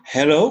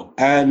Hello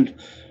and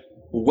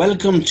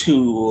welcome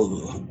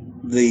to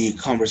the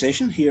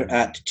conversation here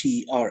at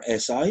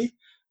TRSI,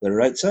 the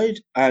right side.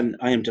 And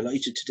I am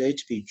delighted today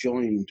to be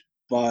joined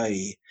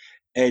by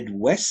Ed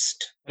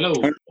West, Hello.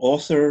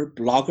 author,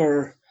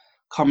 blogger,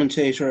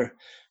 commentator,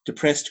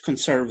 depressed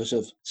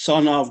conservative,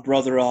 son of,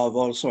 brother of,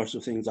 all sorts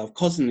of things, of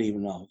cousin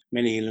even of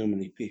many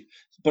Illuminati people.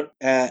 But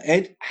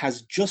Ed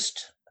has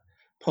just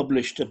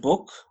published a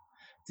book,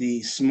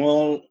 The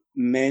Small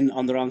Men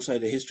on the Wrong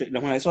Side of History.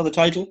 Now, when I saw the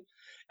title,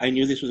 I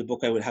knew this was a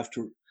book I would have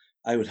to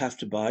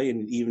buy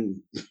and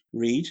even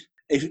read.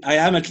 If I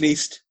am at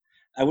least,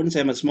 I wouldn't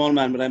say I'm a small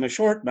man, but I'm a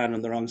short man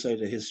on the wrong side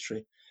of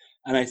history.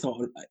 And I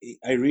thought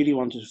I really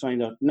wanted to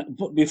find out.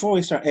 But before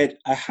we start, Ed,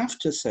 I have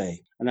to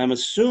say, and I'm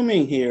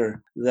assuming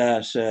here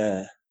that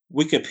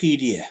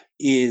Wikipedia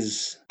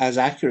is as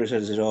accurate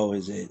as it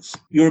always is.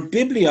 Your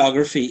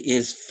bibliography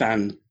is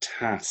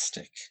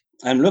fantastic.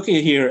 I'm looking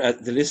here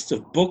at the list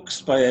of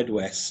books by Ed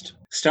West,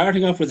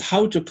 starting off with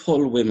How to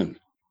Pull Women,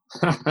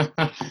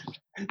 The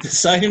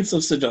Science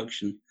of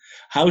Seduction,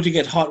 How to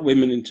Get Hot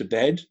Women into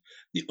Bed,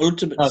 The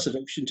Ultimate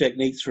Seduction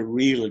Techniques for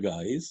Real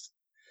Guys.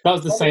 That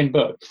was the same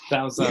book.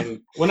 That was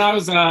when I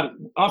was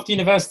after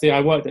university. I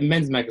worked at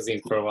men's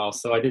magazine for a while,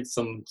 so I did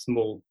some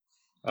small,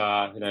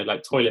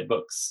 like toilet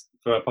books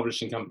for a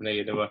publishing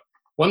company.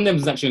 One of them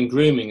was actually on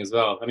grooming as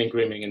well. I mean,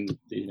 grooming in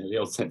the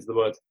old sense of the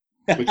word,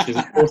 which is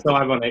also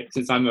ironic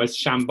since I'm the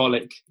most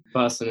shambolic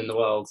person in the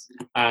world.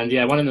 And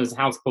yeah, one of them was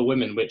How to Pull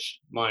Women,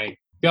 which my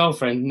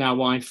girlfriend, now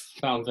wife,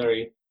 found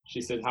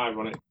she said, how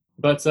ironic.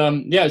 But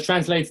it's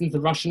translated into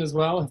Russian as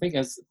well. I think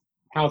as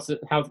how to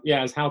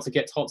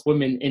get hot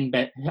women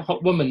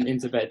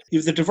into bed. You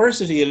have the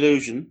diversity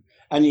illusion,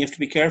 and you have to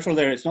be careful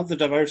there. It's not the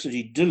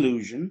diversity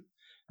delusion.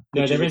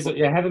 No, there is.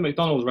 Heather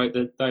McDonald wrote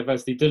the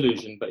diversity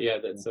delusion, but yeah,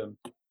 that's.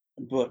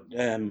 But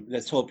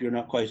let's hope you're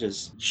not quite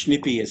as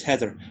snippy as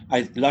Heather.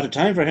 A lot of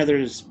time for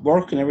Heather's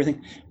work and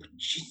everything, but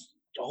she's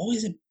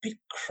always a bit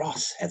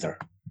cross, Heather.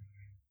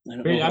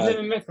 Really, I've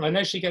never met her. I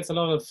know she gets a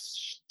lot of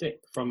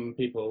stick from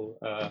people.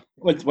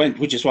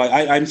 Which is why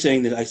I'm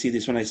saying that I see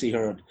this when I see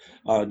her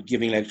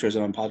giving lectures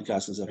and on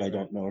podcasts and stuff. I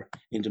don't know her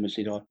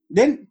intimately at all.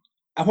 Then,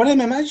 what I'm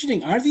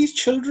imagining, are these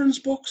children's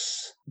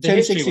books? The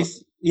history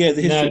ones. Yeah,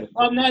 the history.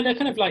 No, they're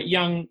kind of like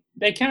young.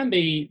 They can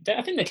be.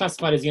 I think they're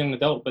classified as young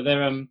adult, but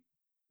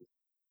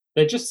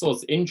they're just sort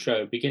of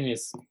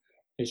beginners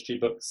history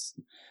books.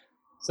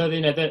 So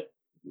there's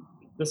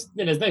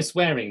no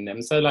swearing in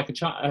them. So like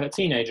a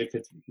teenager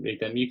could read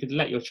them. You could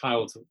let your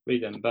child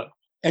read them, but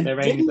they're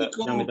aimed at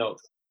young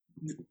adults.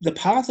 The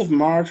Path of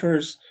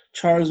Martyrs,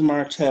 Charles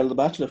Martel, The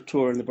Battle of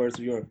Tours and the Birth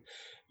of Europe,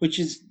 which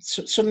is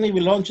suddenly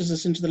launches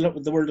us into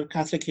the world of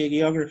Catholic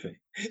hagiography.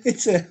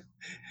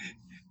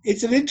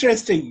 It's an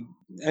interesting,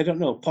 I don't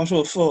know,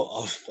 pot-au-feu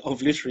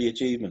of literary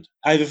achievement.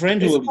 I have a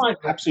friend who was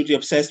absolutely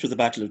obsessed with the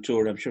Battle of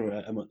Tours. I'm sure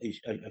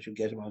I should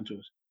get him onto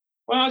it.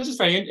 Well, I was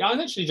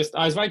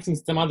writing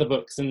some other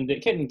books and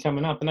it kept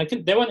coming up, and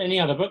there weren't any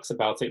other books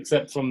about it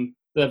except from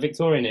the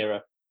Victorian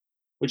era,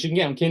 which you can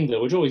get on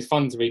Kindle, which is always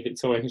fun to read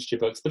Victorian history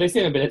books, but they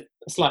seem a bit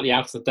slightly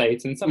out of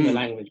date, and some of the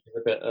language is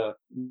a bit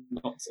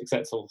not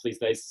acceptable these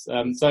days.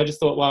 So I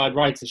just thought, well, I'd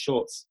write a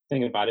short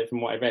thing about it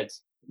from what I read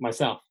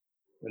myself.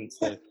 And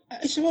so,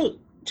 as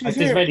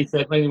Disraeli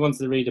said when he wanted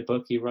to read a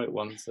book, he wrote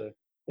one. So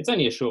it's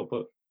only a short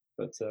book,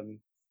 but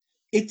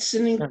it's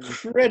an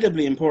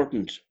incredibly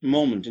important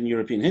moment in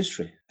European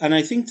history. And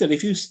I think that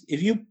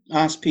if you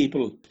ask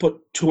people,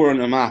 put Tours on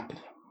a map,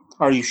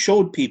 or you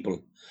showed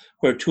people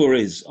where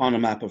Tours is on a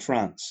map of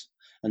France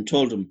and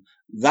told them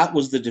that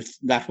was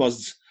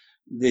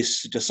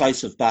this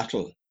decisive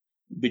battle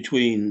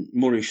between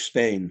Moorish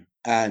Spain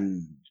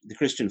and the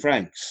Christian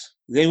Franks,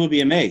 they will be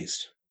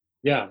amazed.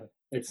 Yeah,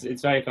 it's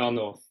very far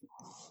north.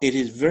 It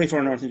is very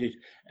far north indeed.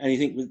 And you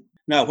think,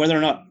 now, whether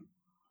or not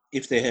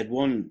if they had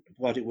won,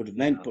 what it would have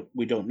meant, but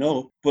we don't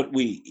know. But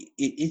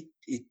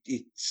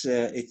it's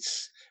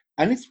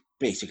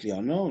basically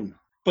unknown.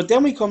 But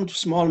then we come to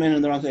Small Men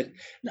on the Wrong Side.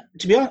 Now,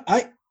 to be honest,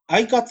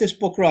 I got this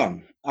book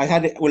wrong. I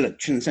had it,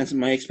 in the sense of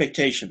my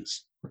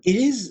expectations.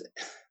 Is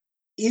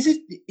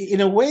it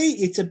in a way?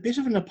 It's a bit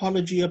of an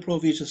apologia pro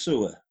vita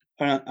sua.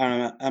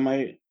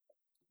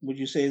 Would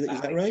you say that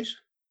is that right?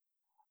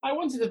 I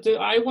wanted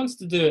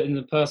to do it in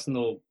a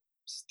personal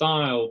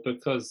style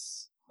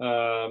because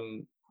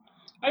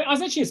I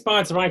was actually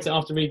inspired to write it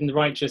after reading The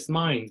Righteous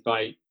Mind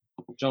by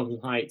Jonathan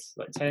Haidt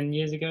like 10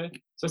 years ago.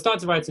 So I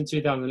started writing in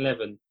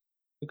 2011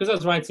 because I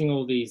was writing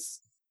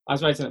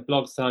at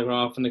Blog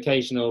Telegraph and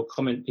occasional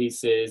comment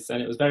pieces,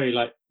 and it was very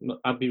like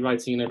I'd be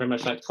writing very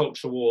much like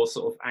culture war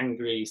sort of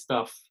angry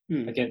stuff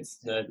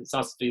against it's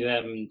us v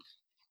them.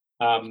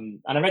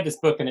 And I read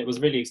this book and it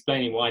was really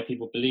explaining why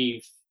people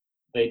believe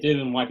they do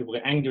and why people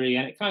get angry,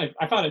 and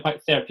I found it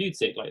quite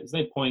therapeutic. Like there's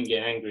no point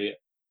getting angry at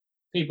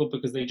people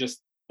because they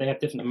have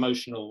different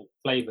emotional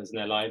flavors in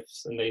their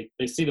lives and they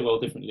see the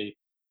world differently.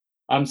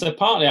 So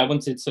partly I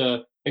wanted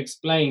to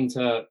explain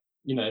to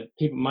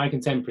people, my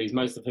contemporaries,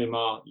 most of whom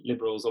are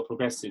liberals or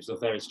progressives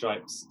of various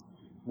stripes,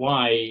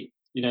 why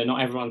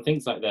not everyone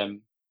thinks like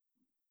them,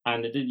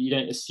 and you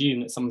don't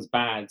assume that someone's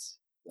bad,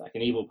 like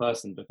an evil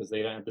person, because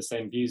they don't have the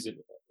same views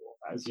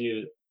as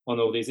you on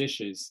all these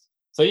issues.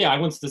 So yeah, I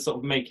wanted to sort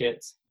of make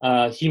it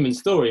a human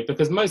story,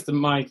 because most of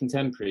my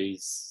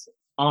contemporaries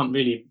aren't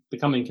really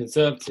becoming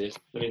conservative.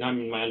 I mean, I'm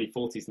in my early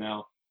 40s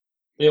now.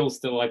 They all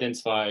still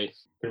identify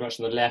pretty much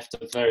on the left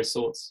of various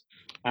sorts.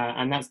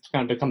 And that's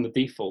kind of become the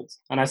default.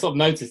 And I sort of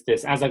noticed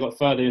this as I got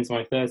further into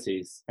my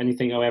 30s. And you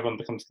think, oh, everyone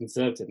becomes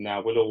conservative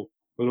now. We'll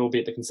all be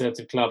at the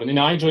Conservative Club. And,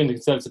 I joined the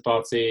Conservative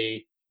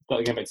Party,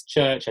 started going back to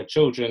church, had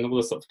children, all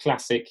the sort of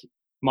classic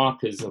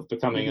markers of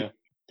becoming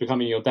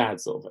your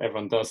dad, sort of,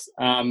 everyone does.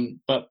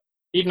 But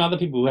even other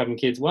people who having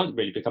kids weren't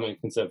really becoming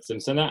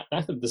conservative. So that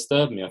sort of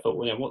disturbed me. I thought,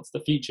 well, what's the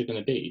future going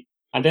to be?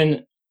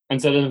 And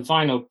so the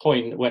final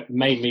point that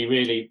made me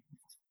really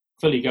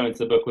fully go into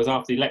the book was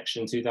after the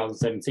election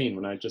 2017,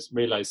 when I just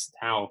realised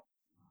how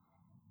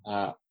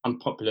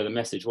unpopular the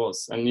message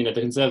was. And the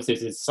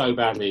Conservatives is so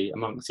badly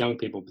amongst young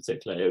people,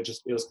 particularly. It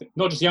was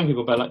not just young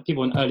people, but like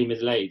people in early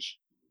middle age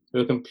who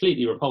were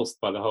completely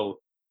repulsed by the whole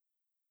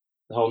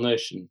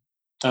notion.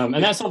 And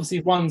that's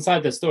obviously one side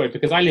of the story,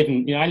 because I live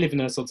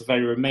in a sort of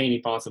very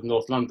Remainy part of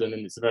North London,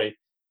 and it's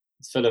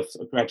full of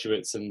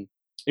graduates, and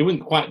it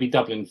wouldn't quite be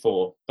Dublin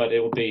 4, but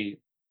it would be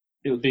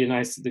a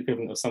nice, the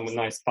equivalent of some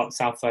nice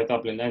Southside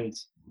Dublin end.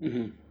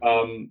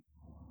 Mm-hmm.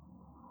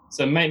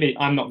 So maybe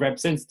I'm not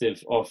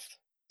representative of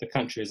the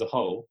country as a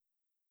whole,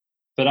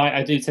 but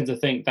I do tend to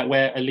think that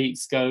where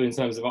elites go in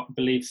terms of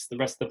beliefs, the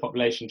rest of the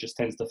population just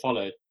tends to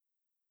follow.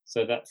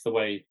 So that's the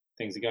way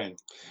things are going.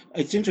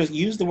 It's interesting.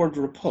 You use the word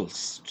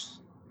repulsed,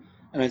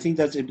 and I think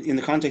that's in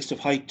the context of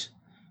Haidt.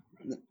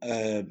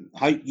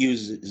 Haidt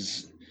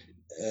uses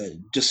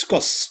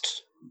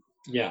disgust,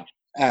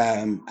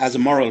 as a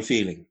moral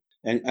feeling.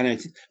 And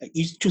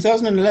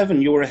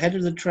 2011, you were ahead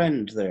of the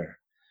trend there.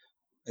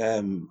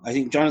 I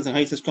think Jonathan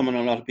Haidt has come on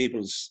a lot of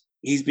people's.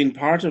 He's been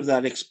part of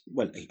that.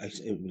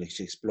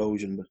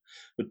 Explosion, but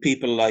with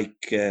people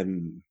like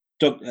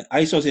Doug. I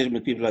associate him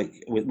with people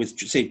like with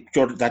say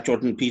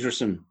Jordan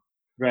Peterson.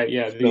 Right.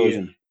 Yeah.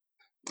 Explosion.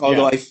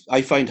 Although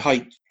I find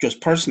Haidt, just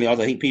personally,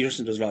 although I think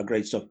Peterson does a lot of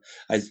great stuff,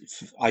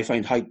 I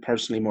find Haidt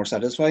personally more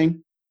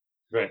satisfying.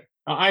 Right.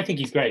 I think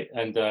he's great,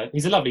 and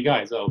he's a lovely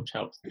guy as well, which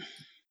helps.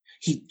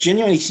 He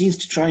genuinely seems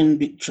to try and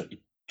be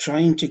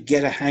trying to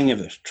get a hang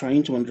of it,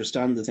 trying to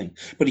understand the thing.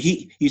 But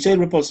you say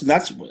repulsive.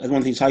 That's one of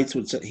the things Haidt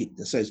would say. He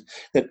says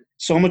that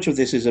so much of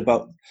this is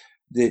about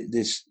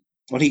this.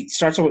 Well, he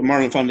starts out with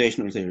moral and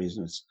foundational theories,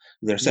 and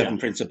there are 7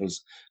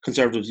 principles.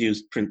 Conservatives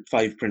use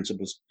 5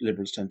 principles.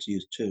 Liberals tend to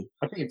use 2.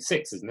 I think it's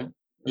 6, isn't it?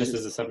 Unless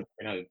there's a 7th.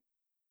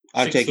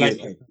 I'll take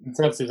it.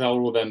 Conservatives are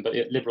all of them, but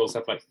Liberals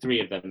have like 3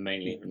 of them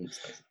mainly.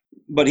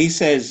 But he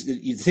says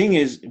the thing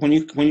is when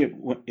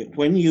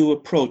you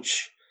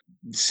approach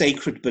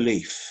sacred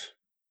belief,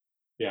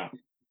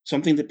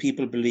 something that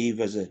people believe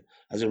as a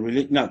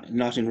religion, not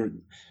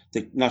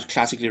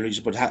classically religious,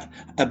 but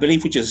a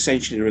belief which is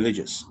essentially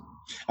religious,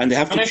 and they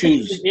have to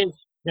choose.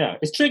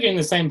 It's triggering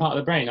the same part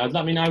of the brain. I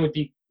would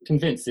be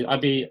convinced.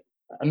 I'd be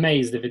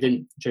amazed if it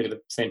didn't trigger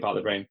the same part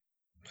of the brain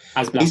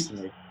as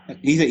blasphemy.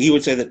 He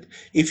would say that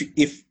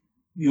if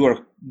you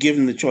are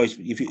given the choice,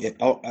 if you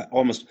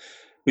almost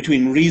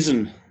between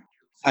reason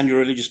and your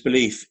religious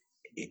belief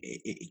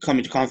come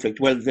into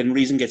conflict, well, then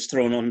reason gets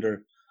thrown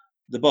under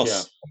the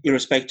bus,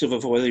 irrespective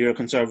of whether you're a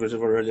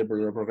conservative or a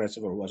liberal or a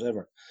progressive or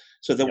whatever.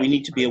 So that we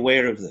need to be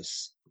aware of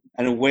this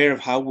and aware of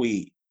how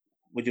we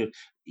do.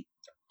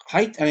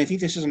 Haidt, and I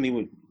think this is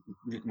something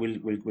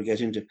we'll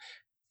get into.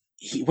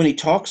 When he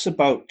talks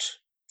about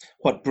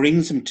what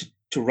brings him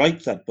to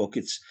write that book,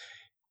 it's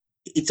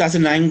as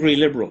an angry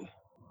liberal.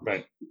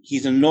 Right.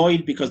 He's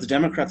annoyed because the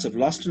Democrats have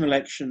lost an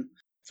election.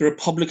 The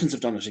Republicans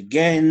have done it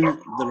again.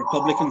 The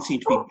Republicans seem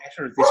to be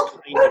better at this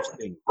kind of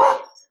thing.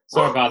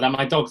 Sorry about that.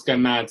 My dog's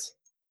going mad.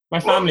 My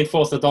family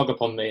forced a dog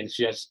upon me, and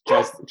she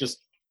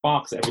just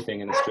barks at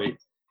everything in the street.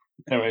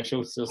 Anyway,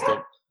 she'll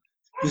stop.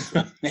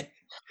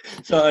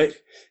 So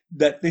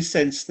that this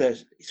sense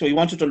that he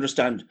wanted to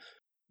understand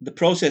the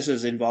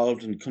processes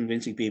involved in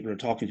convincing people or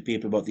talking to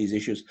people about these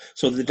issues,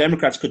 so that the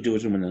Democrats could do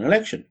it in an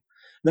election.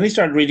 Then he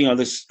started reading all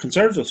this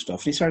conservative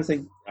stuff, and he started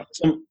thinking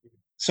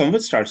some of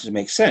it started to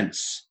make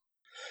sense.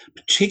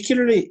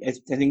 Particularly, I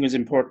think was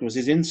important was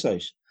his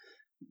insight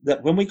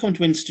that when we come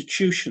to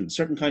institutions,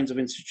 certain kinds of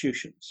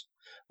institutions,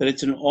 that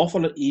it's an awful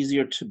lot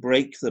easier to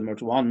break them or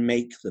to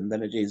unmake them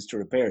than it is to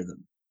repair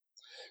them.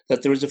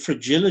 That there is a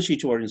fragility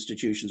to our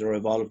institutions or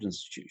evolved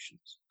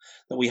institutions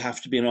that we have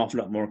to be an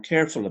awful lot more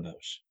careful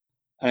about.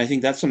 And I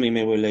think that's something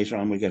maybe later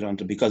on we'll get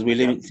onto, because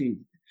there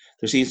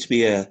seems to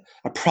be a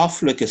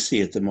profligacy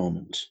at the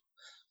moment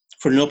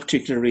for no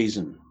particular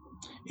reason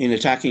in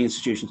attacking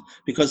institutions,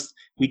 because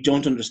we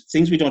don't understand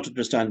things we don't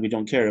understand, we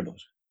don't care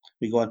about.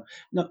 We go on.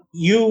 Now,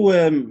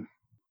 you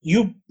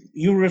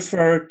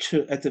refer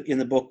to in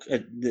the book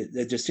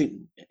the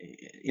distinct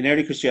in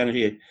early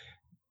Christianity.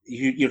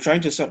 You're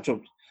trying to sort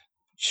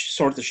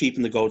the sheep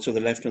and the goats, or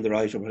the left and the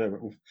right, or whatever,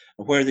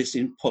 where this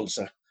impulse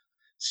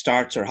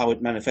starts or how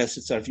it manifests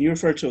itself. And you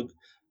refer to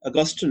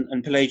Augustine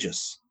and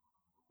Pelagius.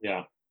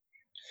 Yeah.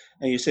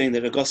 And you're saying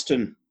that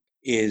Augustine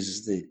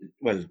is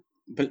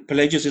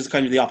Pelagius is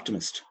kind of the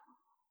optimist.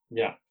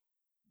 Yeah.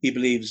 He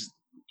believes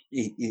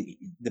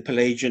the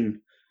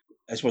Pelagian,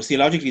 I suppose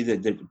theologically,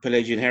 the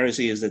Pelagian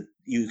heresy is that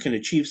you can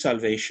achieve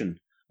salvation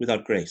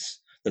without grace.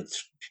 That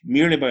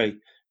merely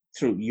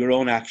through your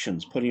own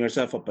actions, putting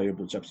yourself up by your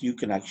bootstraps, you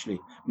can actually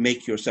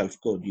make yourself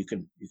good. You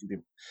can be,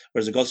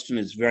 whereas Augustine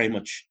is very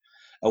much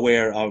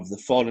aware of the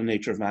fallen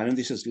nature of man, and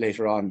this is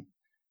later on.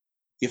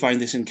 You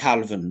find this in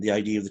Calvin, the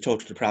idea of the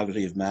total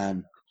depravity of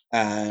man.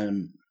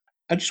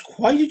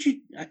 Why did you?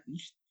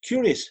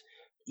 Curious.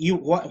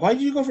 Why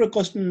did you go for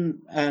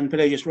Augustine and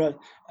Pelagius?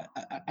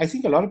 I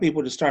think a lot of people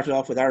would have started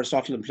off with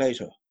Aristotle and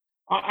Plato.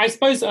 I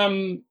suppose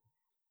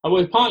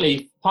well,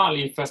 partly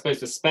I suppose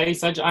for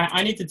space.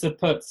 I needed to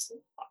put.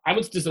 I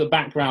wanted to sort of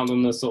background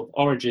on the sort of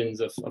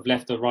origins of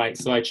left or right,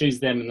 so I choose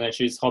them, and then I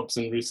choose Hobbes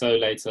and Rousseau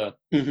later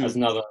as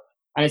another.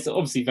 And it's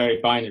obviously very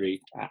binary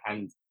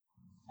and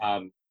a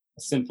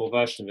simple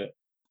version of it.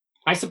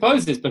 I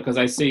suppose it's because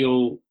I see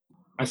all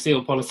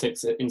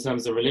politics in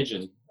terms of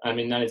religion. I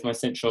mean, that is my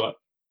central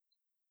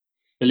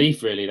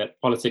belief, really,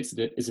 that politics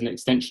is an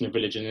extension of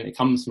religion, and it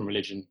comes from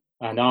religion.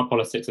 And our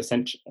politics,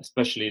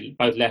 especially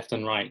both left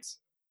and right,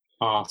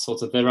 are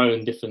sort of their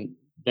own different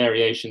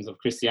variations of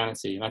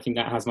Christianity, and I think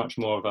that has much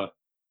more of a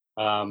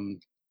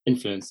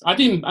influence. I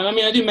do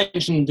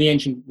mention the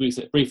ancient Greeks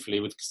briefly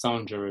with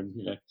Cassandra and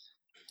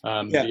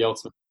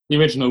the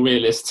original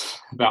realist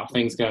about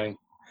things going.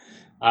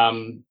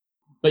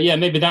 But yeah,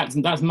 maybe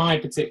that's my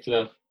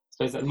particular. I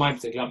suppose that's my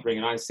particular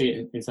upbringing. I see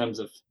it in terms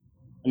of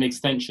an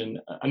extension,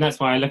 and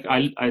that's why I look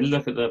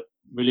at the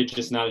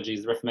religious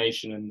analogies, the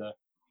Reformation and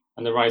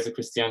the rise of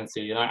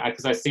Christianity, and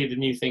because I see the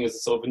new thing as a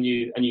sort of a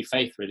new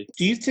faith, really.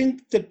 Do you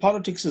think that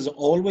politics has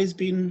always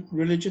been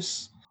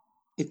religious?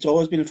 It's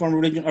always been a form of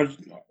religion,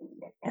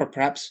 or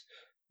perhaps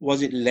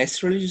was it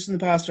less religious in the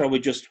past, or are we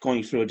just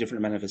going through a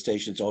different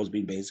manifestation? It's always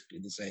been basically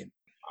the same.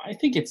 I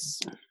think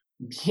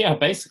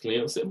basically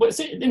it's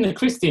in the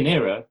Christian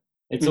era.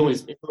 It's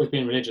always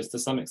been religious to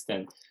some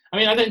extent. I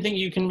mean, I don't think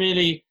you can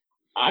really.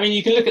 I mean,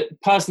 you can look at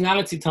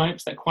personality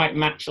types that quite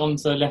match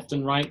onto left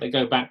and right, that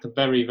go back a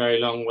very, very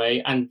long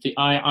way. And the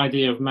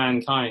idea of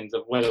mankind,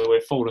 of whether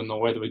we're fallen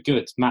or whether we're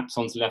good, maps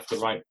onto left or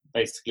right,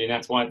 basically. And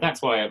that's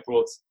why I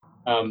brought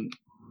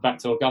back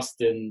to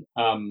Augustine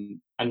and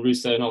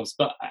Rousseau and Hobbes.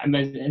 But I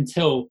mean,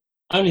 until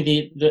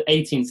only the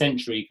 18th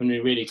century can we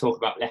really talk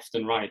about left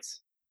and right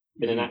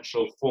in an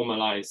actual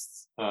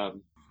formalized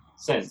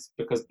sense,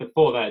 because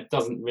before that, it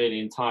doesn't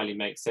really entirely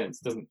make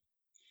sense.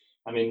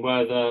 I mean,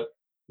 were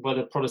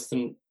the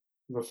Protestant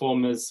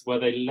reformers, were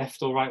they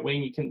left or right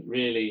wing? You couldn't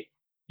really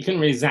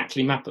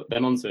exactly map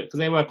them onto it, because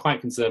they were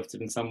quite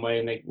conservative in some way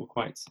and they were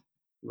quite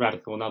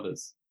radical in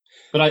others.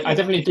 But I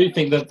definitely do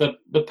think that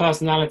the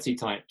personality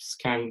types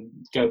can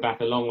go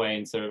back a long way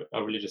into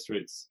our religious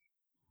roots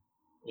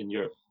in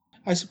Europe.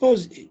 I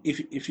suppose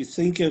if you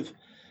think of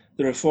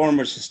the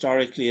reformers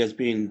historically as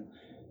being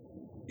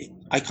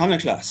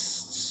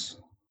iconoclasts,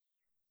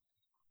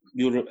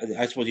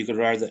 I suppose you could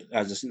regard that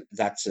as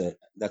that's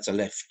a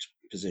left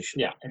position.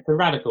 Yeah, it's a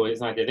radical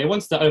is an idea. They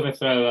want to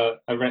overthrow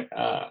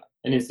an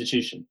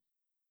institution,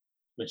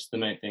 which is the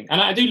main thing. And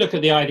I do look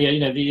at the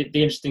idea, the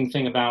interesting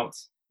thing about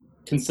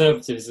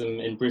conservatism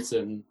in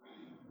Britain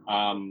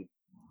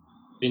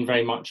being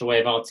very much a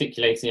way of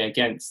articulating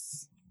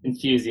against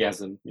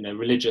enthusiasm,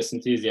 religious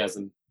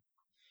enthusiasm.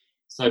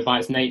 So by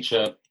its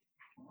nature,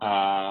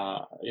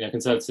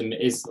 conservatism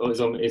is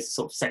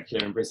sort of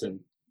secular in Britain,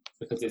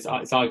 because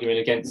it's arguing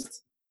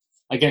against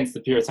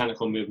the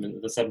puritanical movement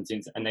of the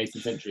 17th and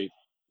 18th century.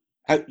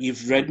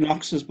 You've read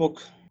Knox's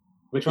book?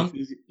 Which one?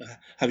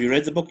 Have you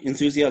read the book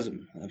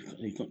Enthusiasm?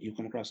 You've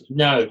come across it?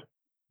 No.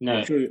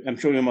 I'm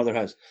sure your mother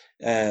has.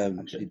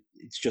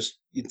 It's just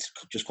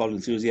called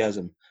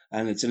Enthusiasm,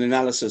 and it's an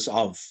analysis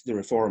of the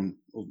Reform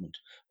movement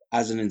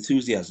as an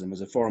enthusiasm,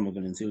 as a form of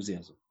an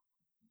enthusiasm.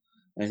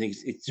 And I think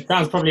it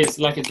sounds probably it's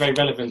very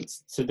relevant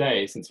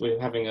today, since we're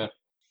having a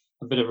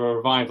bit of a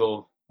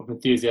revival of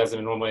enthusiasm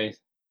in one way.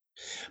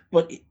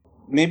 But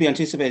maybe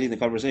anticipating the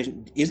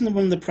conversation, isn't it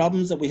one of the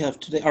problems that we have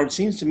today, or it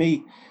seems to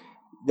me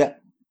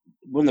that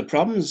one of the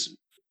problems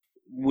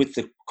with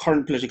the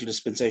current political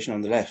dispensation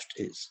on the left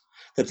is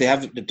that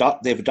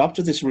they've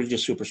adopted this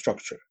religious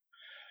superstructure,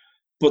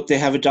 but they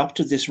have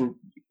adopted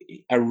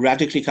a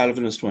radically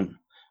Calvinist one.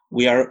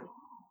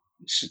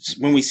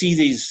 When we see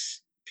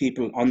these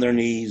people on their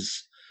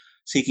knees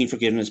seeking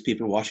forgiveness,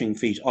 people washing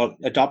feet,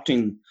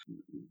 adopting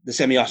the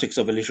semiotics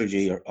of a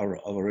liturgy or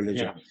of a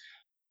religion. Yeah.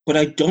 But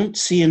I don't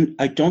see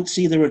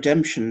the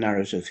redemption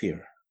narrative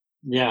here.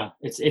 Yeah,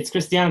 it's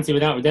Christianity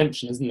without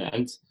redemption, isn't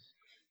it?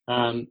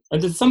 And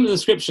there's some of the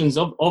descriptions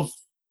of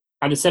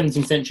at the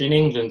 17th century in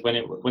England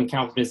when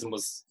Calvinism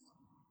was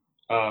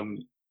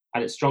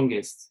at its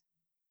strongest,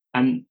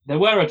 and there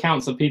were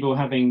accounts of people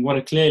having what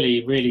are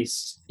clearly really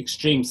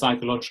extreme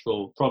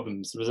psychological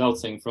problems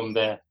resulting from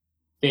their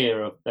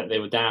fear that they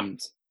were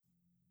damned,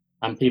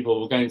 and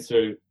people were going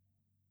through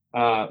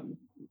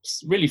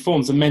really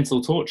forms of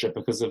mental torture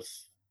because of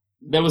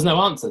there was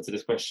no answer to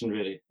this question,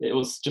 really. It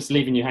was just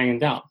leaving you hanging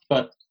down.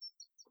 But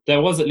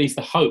there was at least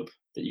a hope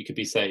that you could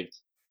be saved.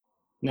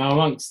 Now,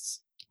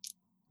 amongst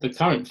the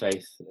current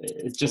faith,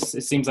 it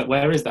seems like,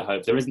 where is that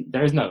hope? There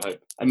is no hope.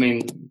 I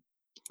mean,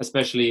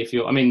 especially if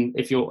you're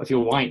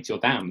white, you're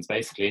damned,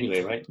 basically,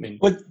 anyway, right? I mean,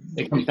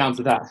 it comes down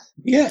to that.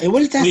 Yeah,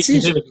 well, that's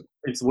it.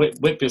 It's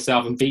whip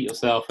yourself and beat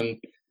yourself and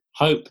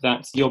hope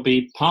that you'll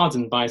be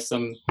pardoned by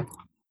some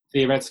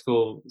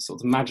theoretical,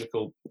 sort of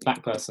magical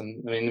black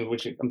person. I mean,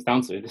 which it comes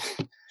down to.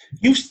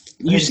 You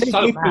it's say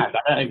so bad.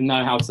 I don't even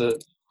know how to.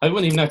 I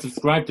wouldn't even know how to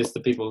describe this to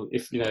people.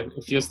 If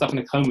you're stuck in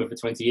a coma for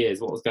 20 years,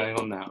 what was going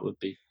on now would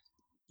be.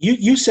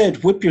 You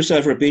said whip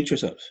yourself or beat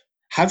yourself.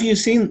 Did you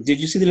see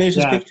the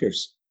latest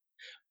pictures?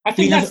 I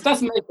think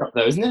that's makeup,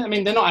 though, isn't it? I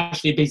mean, they're not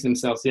actually beating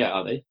themselves yet,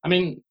 are they? I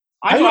mean,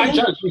 I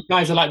joke these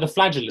guys are like the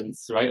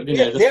flagellants, right?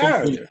 They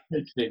are.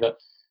 That,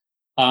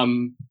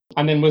 and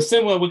then we're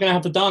going to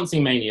have the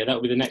dancing mania.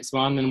 That'll be the next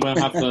one, and we'll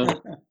have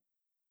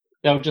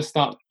they'll just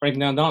start breaking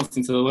down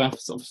dancing until we'll have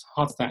sort of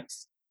heart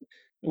attacks.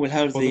 We'll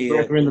have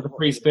we're into the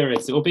free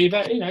spirits. It will be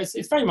very,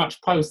 it's very much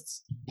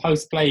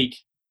post-plague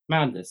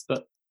madness,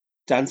 but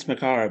dance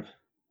macabre.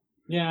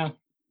 Yeah,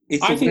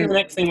 I think the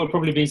next thing will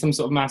probably be some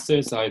sort of mass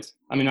suicide.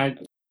 I mean, I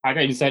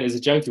don't even say it as a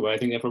jokey way. I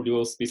think there probably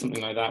will be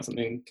something like that,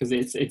 because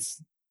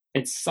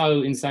it's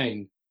so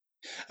insane.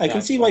 I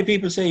can see why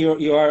people say you're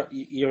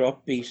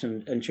upbeat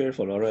and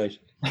cheerful. All right,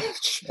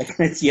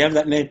 you have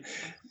that name.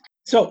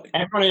 So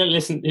everyone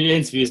who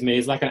interviews me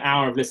is like an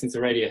hour of listening to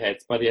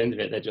Radiohead. By the end of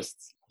it, they're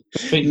just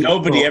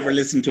nobody ever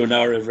listened to an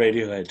hour of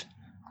Radiohead.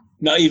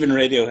 Not even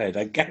Radiohead.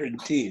 I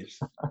guarantee it.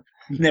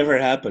 Never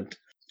happened.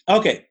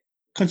 Okay,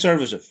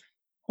 conservative.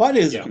 What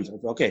is a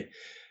conservative? Okay,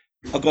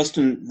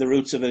 Augustine, the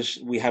roots of it.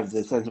 We have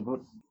the sense of.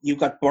 You've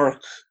got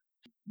Burke,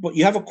 but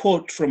you have a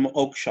quote from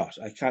Oakeshott.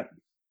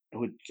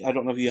 I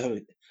don't know if you have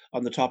it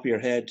on the top of your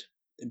head,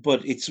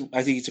 but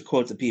I think it's a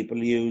quote that people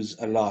use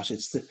a lot.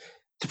 It's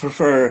to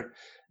prefer.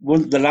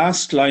 The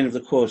last line of the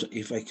quote,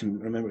 if I can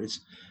remember,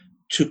 is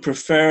to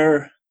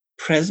prefer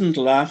present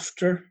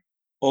laughter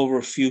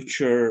over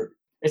future.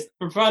 It's to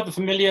prefer the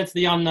familiar to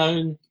the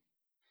unknown,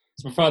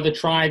 to prefer the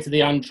tried to the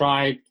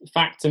untried,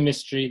 fact to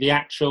mystery, the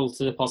actual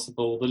to the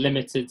possible, the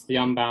limited to the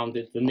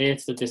unbounded, the near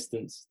to the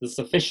distant, the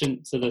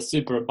sufficient to the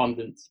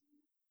superabundant,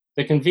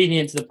 the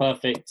convenient to the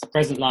perfect,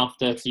 present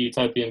laughter to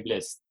utopian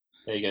bliss.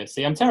 There you go.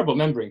 See, I'm terrible at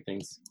remembering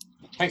things.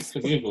 Thanks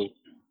for Google.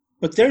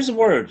 But there's a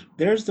word.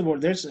 There's the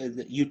word. There's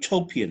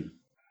utopian.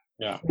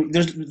 Yeah.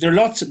 There are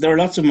lots of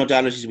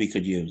modalities we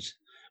could use,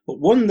 but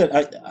one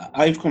that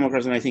I've come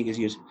across and I think is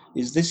used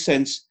is this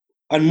sense.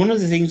 And one of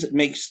the things that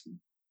makes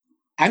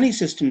any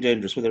system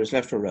dangerous, whether it's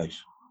left or right,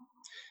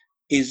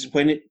 is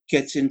when it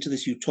gets into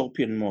this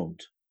utopian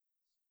mode.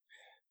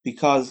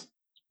 Because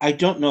I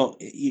don't know.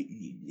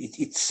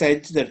 It's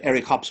said that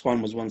Eric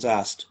Hobsbawm was once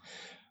asked,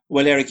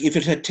 "Well, Eric, if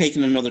it had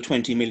taken another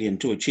 20 million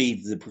to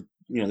achieve the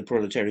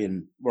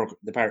proletarian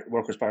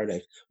workers'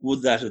 paradise,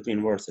 would that have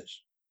been worth it?"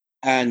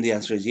 And the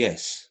answer is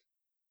yes.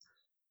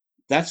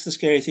 That's the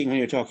scary thing when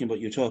you're talking about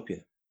utopia.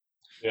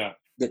 Yeah.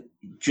 That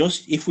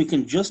if we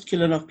can just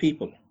kill enough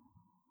people,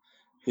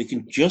 if we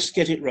can just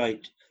get it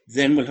right,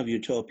 then we'll have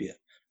utopia.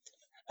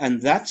 And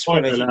that's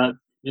what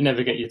you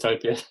never get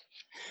utopia.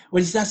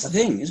 Well, that's the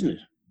thing, isn't it?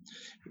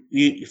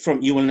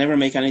 You will never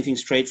make anything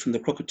straight from the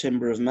crooked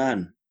timber of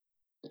man.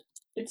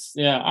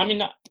 I mean,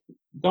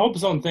 the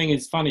Hobsbawm thing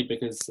is funny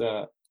because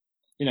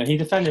he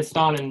defended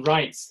Stalin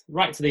right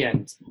to the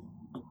end.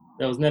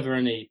 There was never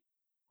any.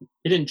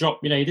 He didn't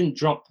drop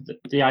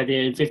the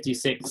idea in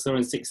 56 or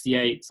in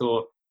 68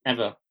 or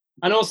ever.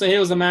 And also, he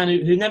was a man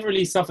who never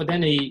really suffered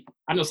any.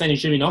 I'm not saying he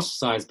should have been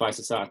ostracized by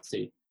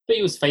society, but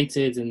he was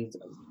feted and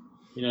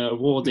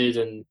awarded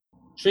and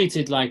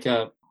treated like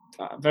a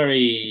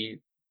very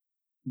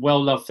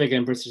well-loved figure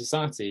in British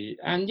society,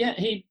 and yet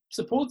he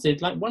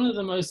supported like one of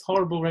the most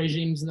horrible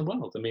regimes in the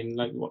world. I mean,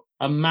 like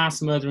a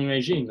mass murdering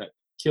regime that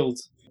killed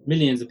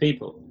millions of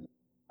people.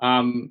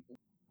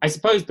 I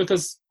suppose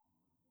because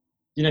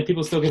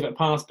people still give it a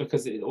pass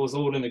because it was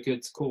all in a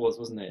good cause,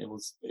 wasn't it? It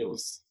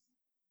was.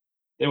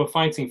 They were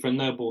fighting for a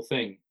noble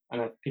thing,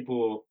 and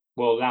people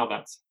will allow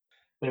that.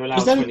 They were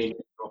allowed 20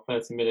 or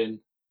 30 million.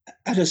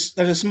 At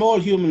a small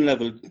human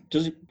level,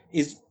 does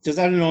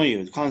that annoy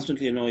you?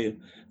 Constantly annoy you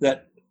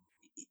that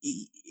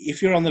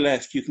if you're on the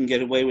left, you can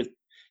get away with.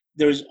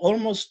 There is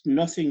almost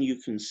nothing you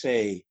can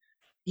say,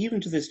 even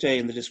to this day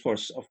in the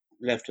discourse of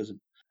leftism,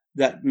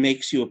 that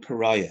makes you a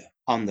pariah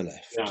on the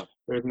left. Yeah,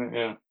 isn't it?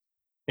 Yeah.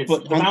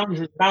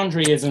 The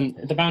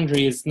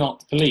boundary is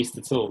not policed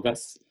at all.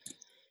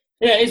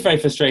 It's very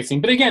frustrating.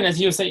 But again, as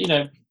you say,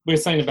 we're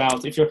saying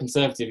about if you're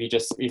conservative,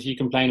 if you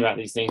complain about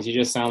these things, you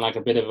just sound like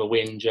a bit of a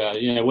whinger.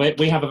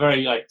 We have a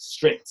very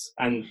strict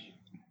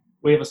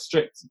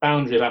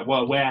boundary about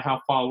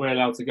how far we're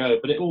allowed to go,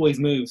 but it always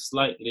moves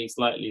slightly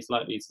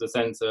to the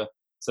centre.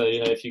 So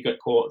if you get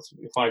caught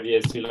 5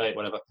 years too late,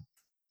 whatever,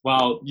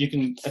 well, you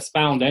can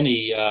expound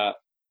any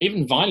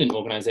even violent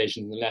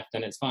organisation on the left,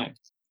 and it's fine.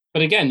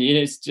 But again,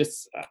 it's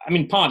just,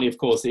 partly, of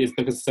course, it is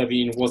because the Soviet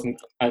Union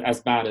wasn't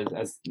as bad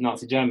as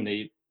Nazi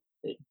Germany.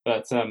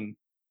 But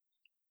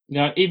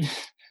even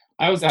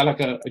I was at like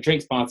a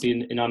drinks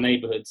party in our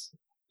neighborhood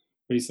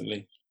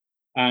recently,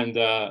 and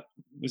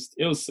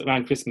it was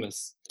around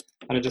Christmas,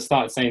 and I just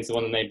started saying to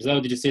one of the neighbors, "Oh,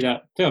 did you see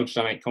that film?"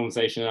 Should I make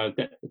conversation?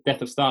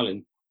 Death of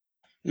Stalin.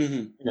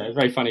 A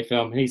very funny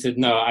film. And he said,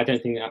 "No, I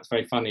don't think that's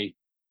very funny."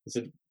 I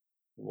said,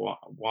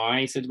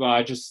 "Why?" He said, "Well,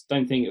 I just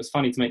don't think it was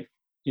funny to make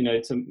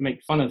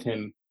fun of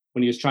him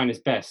when he was trying his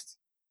best."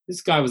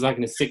 This guy was like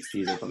in his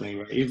 60s or something.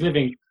 Right? He was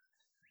living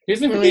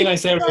in a really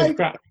nice area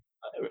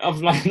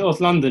of like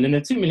North London in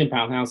a £2 million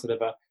house, or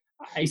whatever.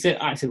 I said,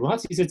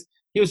 "What?" He said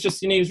he was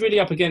just, he was really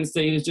up against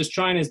it. He was just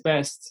trying his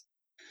best.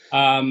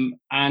 And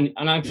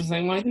I was just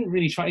saying, well, he didn't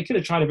really try. He could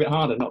have tried a bit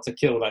harder not to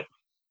kill like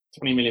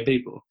 20 million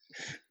people.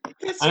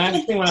 That's And I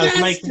think when I was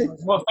fantastic. making,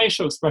 what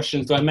facial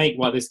expressions do I make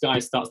while this guy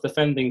starts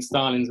defending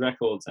Stalin's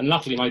records? And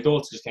luckily, my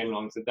daughter just came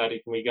along and said,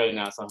 "Daddy, can we go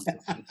now?" So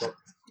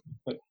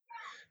but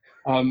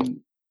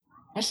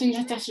I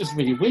think that's just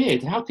really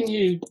weird. How can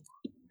you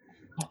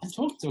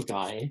talk to a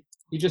guy?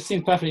 He just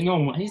seems perfectly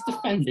normal. He's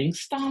defending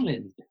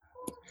Stalin.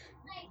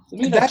 To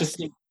me, that's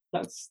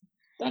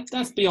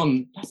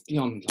beyond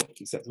like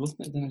acceptable,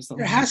 isn't it?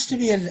 There has to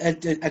be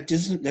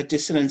a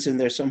dissonance in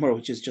there somewhere,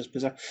 which is just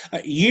bizarre.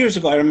 Years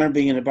ago, I remember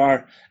being in a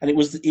bar, and it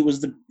was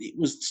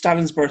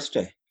Stalin's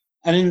birthday,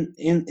 and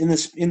in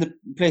the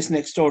place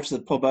next door to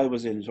the pub I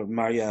was in, sort of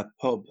Maria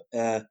pub,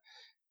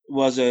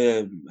 was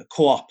a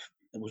co-op,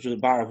 which was a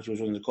bar which was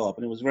running the co-op,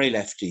 and it was very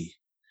lefty,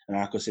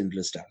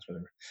 anarcho-syndicalist stance,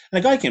 whatever. And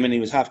a guy came in, he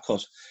was half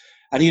cut,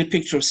 and he had a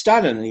picture of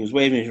Stalin, and he was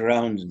waving it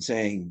around and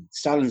saying,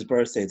 "Stalin's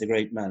birthday, the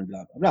great man,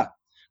 blah blah blah."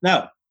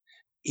 Now,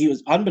 he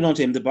was, unbeknown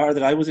to him, the bar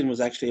that I was in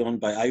was actually owned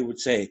by, I would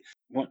say,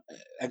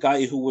 a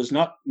guy who was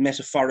not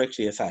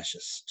metaphorically a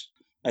fascist.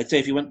 I'd say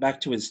if you went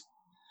into his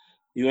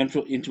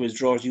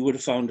drawers, you would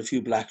have found a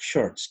few black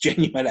shirts,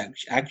 genuine,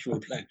 actual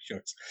black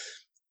shirts.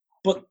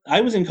 But I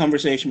was in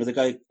conversation with a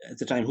guy at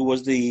the time who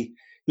was the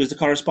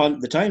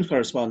correspondent, the Times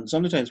correspondent,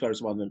 Sunday Times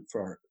correspondent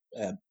for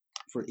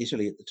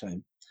Italy at the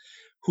time,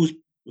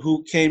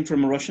 who came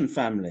from a Russian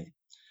family,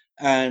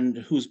 and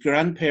whose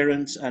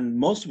grandparents and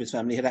most of his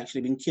family had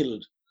actually been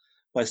killed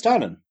by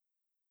Stalin.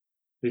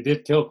 He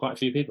did kill quite a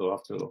few people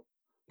after all.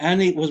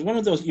 And it was one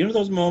of those,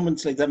 those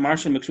moments like that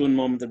Marshall McLuhan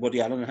moment that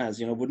Woody Allen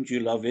has, wouldn't you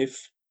love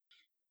if?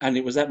 And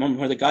it was that moment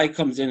where the guy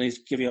comes in and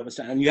he's giving up a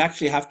stand, and you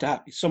actually have to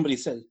have, somebody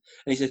says,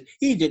 and he says,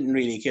 he didn't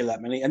really kill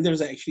that many. And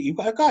there's actually, you've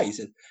got a guy, he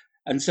said,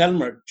 and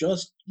Selmer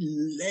just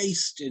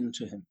laced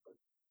into him.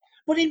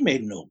 But it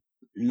made not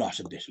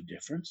a bit of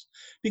difference,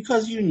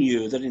 because you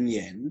knew that in the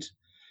end,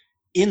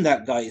 in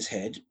that guy's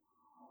head,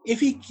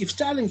 if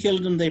Stalin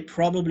killed him, they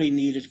probably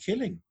needed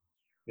killing.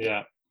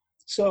 Yeah.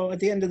 So at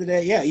the end of the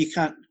day, yeah, you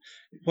can't.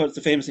 What's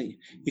the famous thing?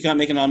 You can't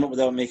make an omelette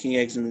without making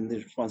eggs, and then the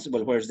response,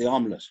 well, where's the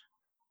omelette?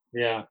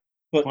 Yeah,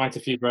 but quite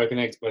a few broken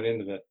eggs by the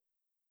end of it.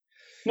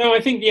 No,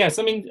 I think yes.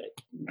 I mean,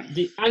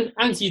 the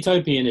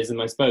anti-utopianism,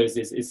 I suppose,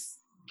 is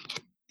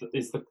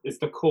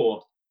the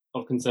core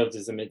of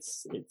conservatism.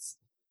 It's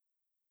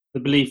the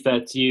belief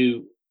that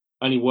you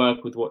only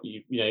work with what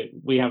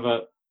we have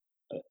a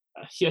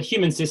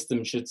human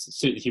system should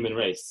suit the human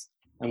race,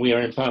 and we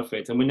are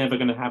imperfect, and we're never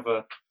going to have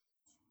a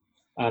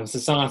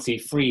society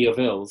free of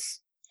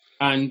ills.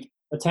 And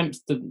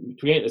attempts to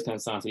create those kind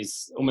of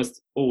societies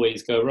almost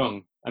always go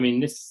wrong. I mean,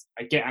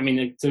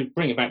 to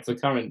bring it back to the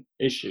current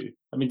issue,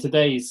 I mean,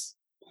 today's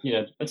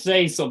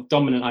sort of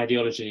dominant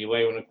ideology,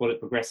 where you want to call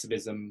it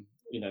progressivism,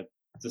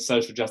 the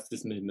social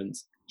justice movement,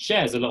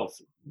 shares a lot of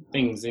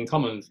things in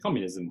common with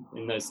communism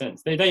in no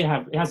sense. It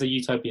has a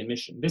utopian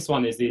mission. This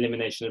one is the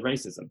elimination of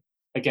racism.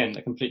 Again,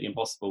 a completely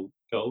impossible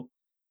goal.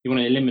 You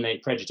want to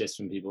eliminate prejudice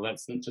from people.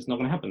 That's just not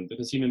going to happen,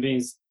 because human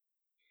beings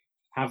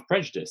have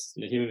prejudice.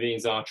 Human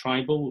beings are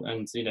tribal,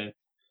 and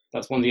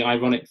that's one of the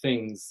ironic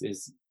things,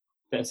 is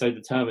they're so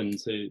determined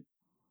to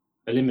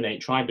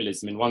eliminate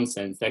tribalism. In one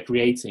sense, they're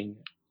creating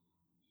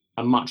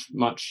a much,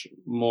 much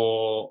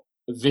more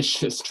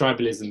vicious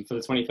tribalism for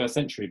the 21st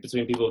century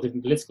between people with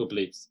different political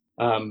beliefs.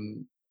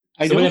 So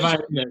whenever I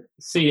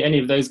see any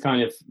of those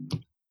kind of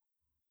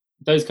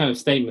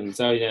statements,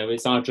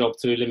 it's our job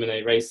to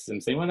eliminate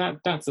racism, saying, well,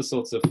 that's a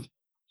sort of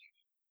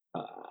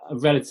a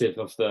relative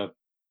of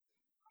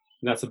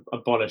let's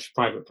abolish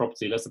private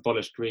property, let's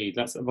abolish greed,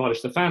 let's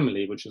abolish the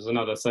family, which was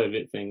another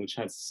Soviet thing, which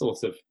has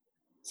sort of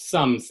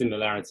some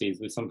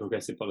similarities with some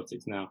progressive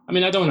politics now. I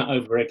mean, I don't want to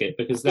over-egg it,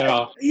 because there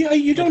are... Yeah,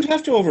 you don't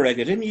have to over-egg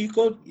it. I mean,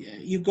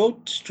 you go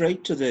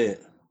straight to the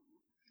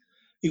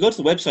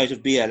website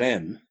of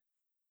BLM,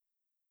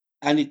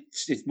 and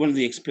it's one of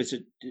the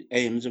explicit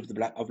aims of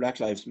Black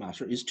Lives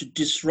Matter is to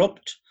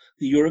disrupt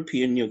the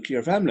European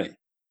nuclear family.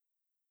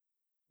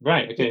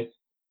 Right. Okay.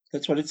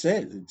 That's what it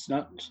says.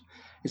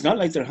 It's not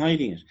like they're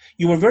hiding it.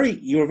 You were very,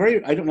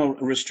 I don't know,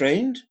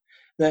 restrained,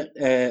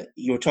 that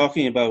you were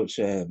talking about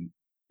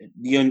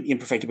the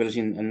imperfectibility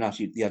and not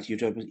the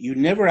utopia. You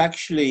never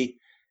actually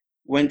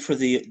went for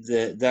the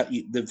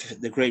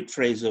great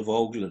phrase of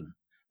Oglen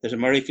that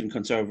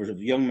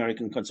young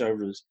American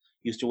conservatives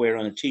used to wear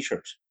on a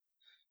T-shirt.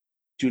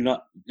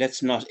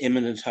 Let's not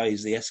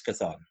immanentize the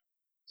eschaton.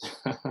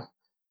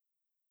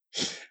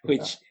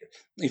 which,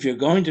 if you're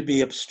going to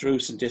be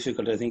abstruse and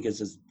difficult, I think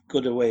is as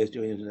good a way of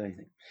doing it as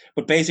anything.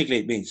 But basically,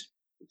 it means,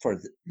 for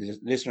the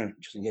listener,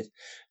 just in case,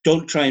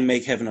 don't try and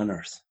make heaven on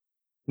earth.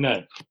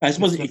 No. I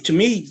suppose, to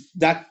me,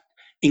 that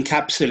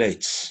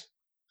encapsulates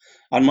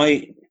on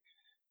my.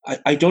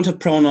 I don't have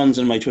pronouns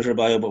in my Twitter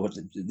bio, but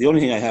the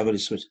only thing I have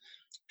is with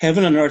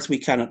heaven on earth we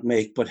cannot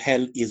make, but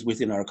hell is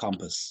within our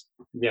compass.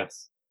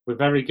 Yes, we're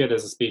very good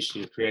as a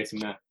species at creating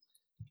that.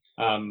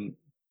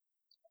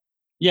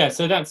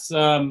 So that's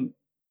so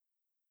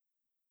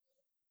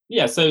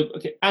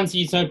okay,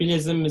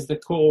 anti-utopianism is the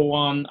core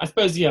one. I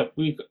suppose,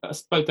 we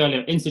spoke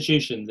earlier,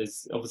 institutions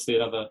is obviously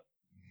another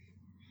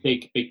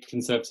big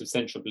conservative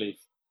central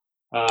belief.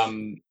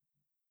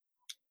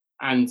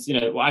 And,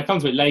 I come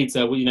to it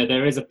later,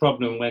 there is a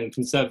problem when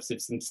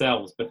conservatives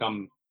themselves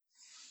become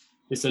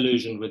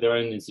disillusioned with their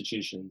own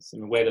institutions.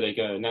 And where do they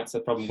go? And that's a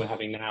problem we're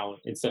having now,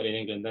 certainly in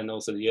England, and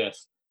also the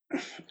US.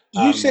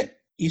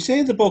 You say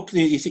in the book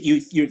that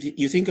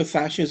you think of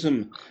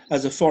fascism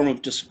as a form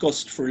of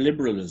disgust for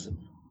liberalism.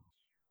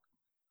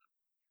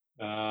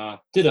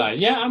 Did I?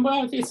 Yeah,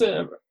 well, it's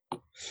a...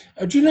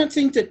 Do you not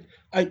think that...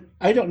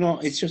 I don't know,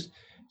 it's just...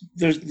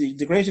 There's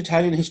the great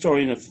Italian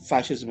historian of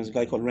fascism is a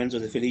guy called Renzo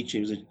de Felice. He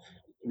was a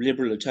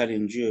liberal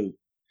Italian Jew,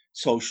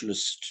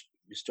 socialist,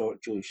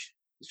 Jewish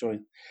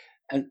historian.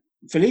 And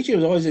Felice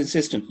was always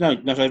insistent,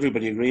 not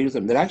everybody agreed with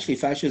him, that actually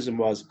fascism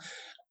was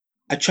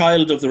a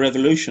child of the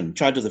revolution,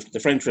 child of the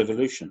French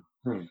Revolution.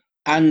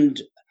 And,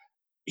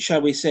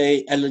 shall we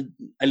say,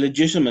 a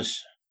legitimate,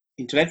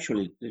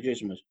 intellectually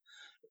legitimate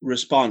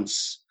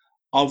response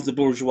of the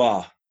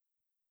bourgeois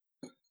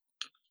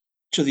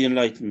to the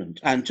Enlightenment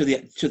and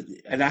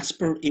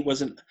it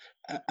was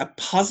a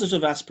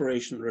positive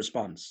aspirational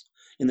response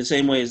in the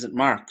same way as that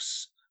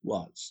Marx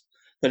was.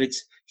 That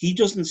he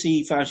doesn't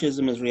see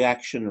fascism as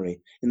reactionary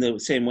in the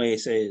same way,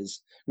 say, as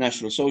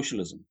National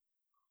Socialism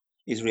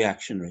is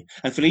reactionary.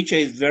 And Felice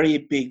is very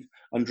big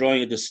on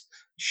drawing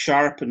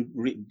sharp and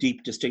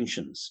deep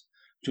distinctions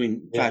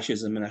between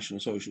fascism and National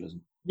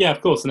Socialism. Yeah,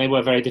 of course, and they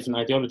were very different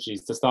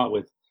ideologies to start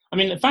with. I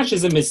mean,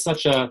 fascism is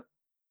such a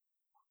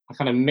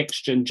kind of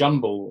mixture and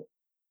jumble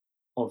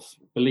of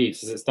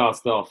beliefs as it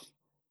started off,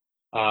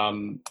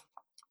 and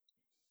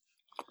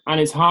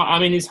it's hard. I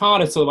mean, it's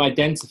hard to sort of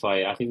identify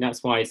it. I think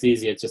that's why it's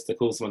easier just to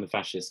call someone a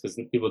fascist, because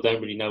people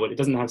don't really know it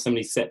doesn't have so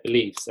many set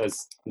beliefs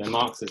as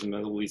Marxism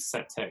and all these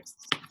set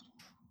texts.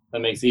 That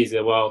makes it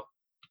easier. Well,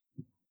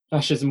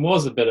 fascism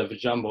was a bit of a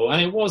jumble,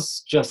 and it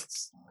was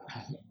just,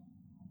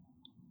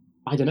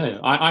 I don't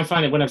know. I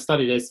find it, when I've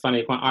studied it, I find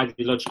it quite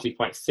ideologically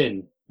quite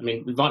thin. I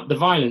mean, the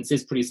violence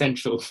is pretty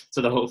central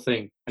to the whole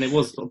thing, and it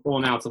was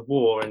born out of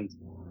war and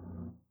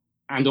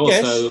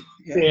also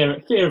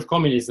fear of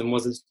communism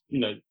was,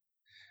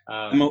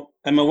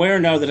 I'm aware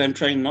now that I'm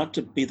trying not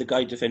to be the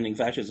guy defending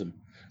fascism,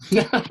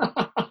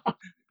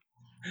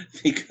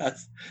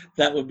 because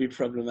that would be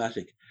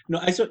problematic. No,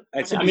 I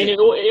mean, it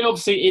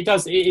obviously it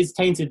does. It is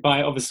tainted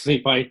by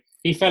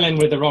he fell in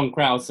with the wrong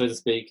crowd, so to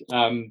speak.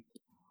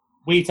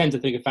 We tend to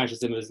think of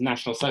fascism as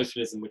National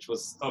Socialism, which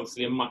was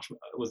obviously a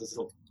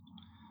sort of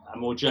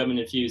more German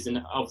infused,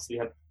 and obviously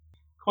had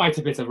quite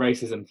a bit of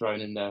racism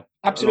thrown in there.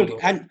 Absolutely,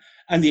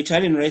 and the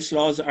Italian race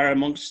laws are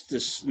amongst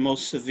the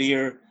most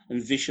severe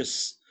and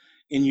vicious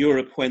in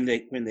Europe when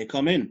they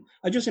come in.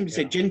 I just simply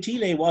say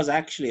Gentile was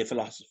actually a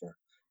philosopher.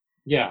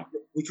 Yeah,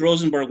 which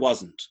Rosenberg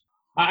wasn't.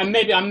 I'm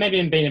maybe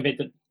being a bit,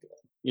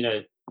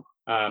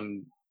 I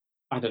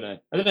don't know.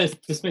 I don't know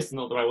if dismiss is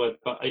not the right word,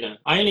 but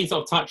I only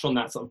sort of touch on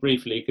that sort of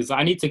briefly because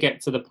I need to get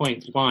to the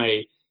point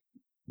why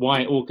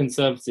all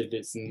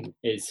conservatism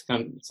is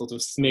kind of sort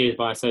of smeared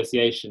by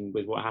association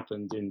with what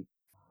happened in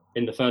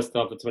the first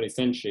half of the 20th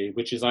century,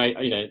 which is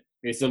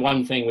it's the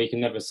one thing we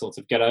can never sort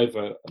of get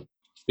over,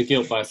 the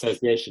guilt by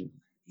association.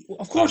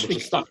 Of course, which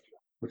is stuck.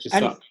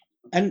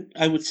 And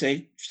I would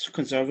say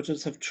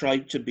conservatives have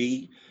tried to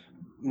be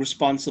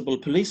responsible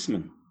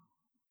policemen.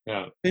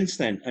 Yeah. Since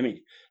then, I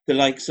mean, the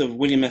likes of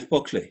William F.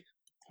 Buckley,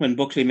 when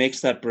Buckley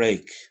makes that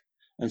break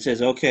and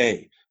says,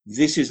 "Okay,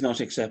 this is not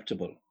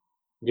acceptable.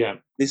 Yeah.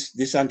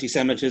 This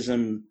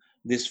anti-Semitism,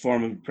 this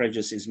form of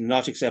prejudice is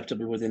not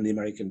acceptable within the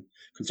American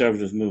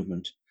conservative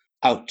movement.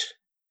 Out."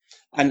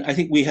 And I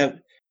think we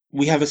have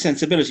a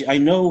sensibility. I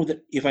know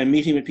that if I'm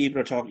meeting with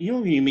people or talking,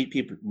 when you meet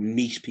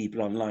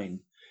people online,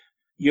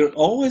 you're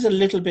always a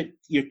little bit,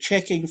 you're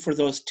checking for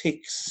those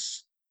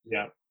ticks.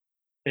 Yeah.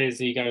 Is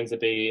he going to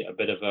be a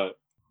bit of a...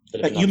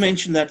 You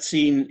mentioned that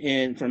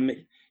scene from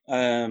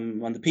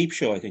on the Peep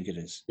Show, I think it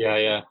is.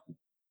 Yeah.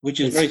 Which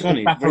is very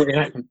funny.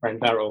 Friend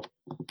Darryl.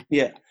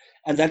 Yeah.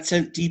 And that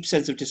deep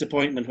sense of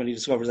disappointment when he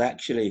discovers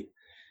actually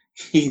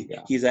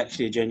he's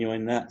actually a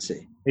genuine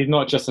Nazi. He's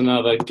not just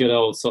another good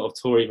old sort of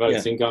Tory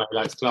voting guy who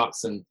likes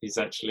Clarkson. He's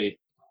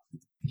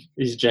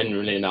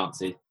genuinely a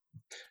Nazi.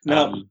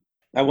 Now,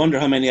 I wonder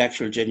how many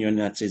actual genuine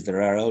Nazis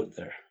there are out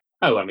there.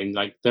 Oh, I mean,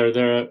 like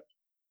they're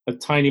a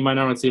tiny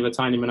minority of a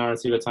tiny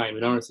minority of a tiny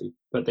minority,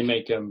 but they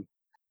make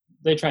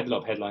they attract a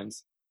lot of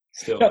headlines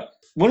still. Now,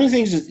 one of the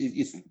things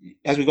is,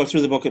 as we go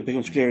through the book, it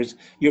becomes clear is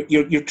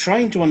you're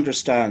trying to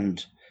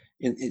understand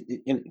in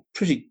a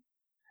pretty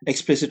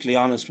explicitly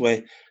honest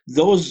way,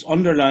 those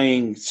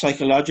underlying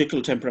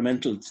psychological,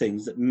 temperamental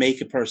things that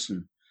make a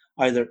person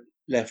either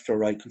left or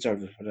right,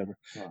 conservative, whatever.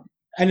 Yeah.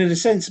 And in a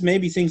sense,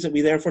 maybe things that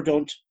we therefore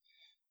don't,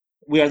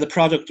 we are the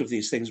product of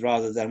these things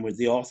rather than we're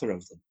the author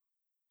of them.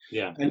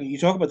 Yeah. And you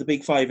talk about the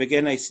big five,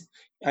 again,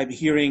 I'm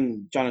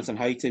hearing Jonathan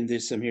Haidt in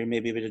this, I'm hearing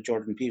maybe a bit of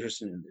Jordan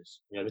Peterson in this.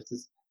 Yeah, this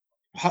is...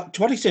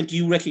 To what extent do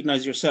you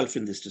recognize yourself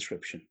in this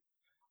description?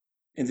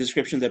 In the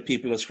description that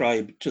people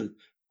ascribe to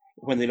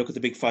when they look at the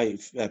big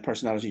five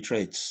personality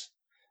traits,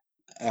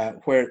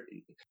 where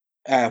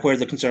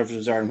the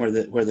conservatives are and where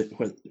the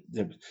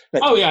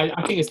like, oh yeah,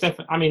 I think it's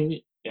definitely. I mean,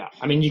 yeah,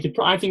 I mean,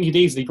 I think you could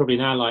easily probably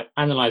now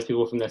analyze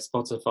people from their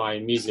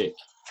Spotify music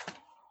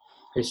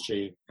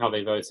history, how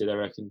they voted. I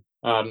reckon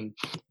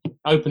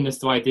openness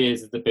to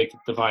ideas is the big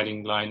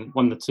dividing line.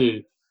 One of the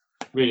two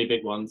really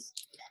big ones.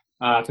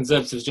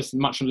 Conservatives just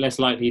much less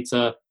likely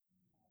to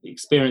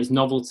experience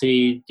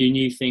novelty, do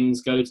new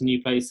things, go to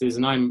new places,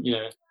 and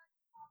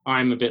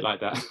I'm a bit like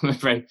that, my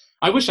friend.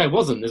 I wish I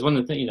wasn't. There's one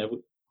of the things,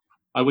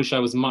 I wish I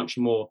was much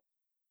more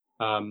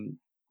of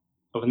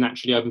a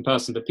naturally open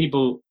person. But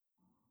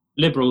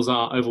liberals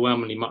are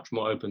overwhelmingly much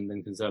more open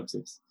than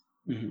conservatives.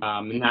 mm-hmm.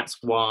 And that's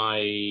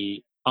why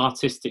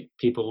artistic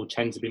people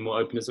tend to be more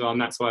open as well.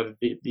 And that's why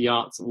the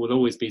arts will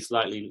always be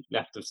slightly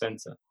left of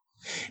centre.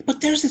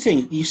 But there's the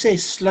thing, you say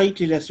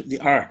slightly less of the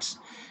arts.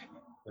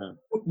 Yeah.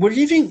 We're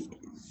living...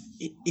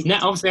 Now,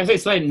 obviously, I say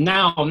slightly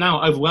now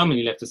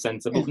overwhelmingly left of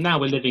centre, but now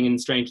we're living in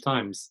strange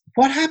times.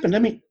 What happened? I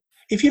mean,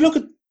 if you look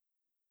at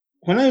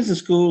when I was in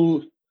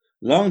school a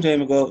long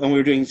time ago, and we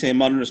were doing, say,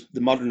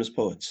 the modernist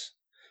poets,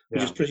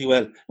 which is pretty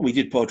well, and we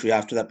did poetry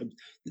after that. But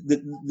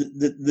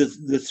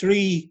the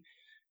three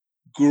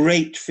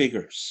great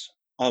figures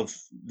of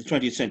the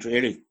 20th century,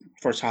 early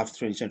first half of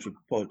the 20th century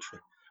poetry,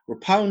 were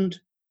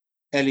Pound,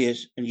 Eliot,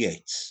 and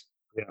Yeats.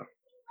 Yeah.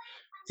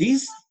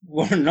 These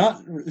were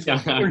not.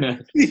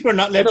 These were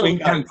not left wing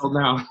cancelled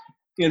now.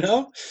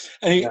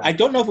 I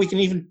don't know if we can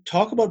even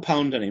talk about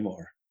Pound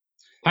anymore.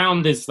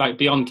 Pound is like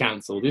beyond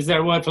cancelled. Is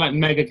there a word for like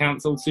mega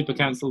cancelled, super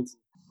cancelled?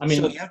 I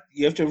mean, so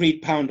you have to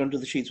read Pound under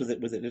the sheets with a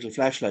little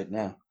flashlight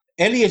now.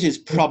 Eliot is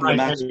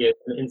problematic. Eliot,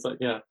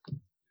 yeah.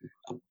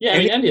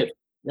 Yeah, Eliot.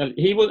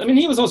 He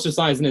was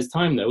ostracised in his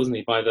time, though, wasn't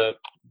he,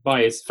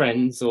 by his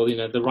friends or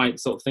the right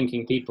sort of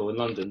thinking people in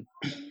London.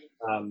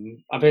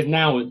 I bet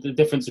now the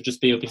difference would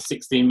just be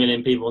 16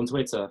 million people on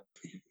Twitter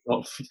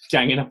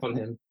ganging up on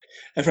him.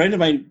 A friend of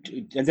mine,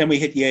 and then we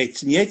hit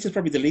Yeats, and Yeats is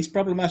probably the least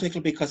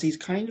problematical because he's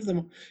kind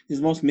of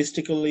he's most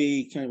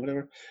mystically kind of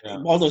whatever.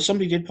 Yeah. Although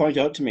somebody did point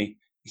out to me,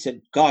 he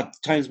said, "God,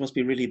 times must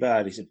be really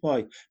bad." He said,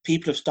 "Why?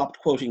 People have stopped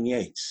quoting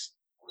Yeats."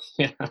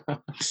 Yeah,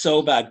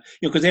 so bad,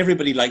 because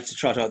everybody likes to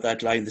trot out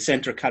that line: "The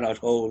centre cannot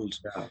hold.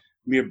 Yeah.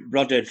 Mere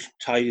blooded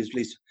ties,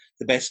 please.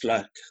 The best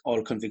lack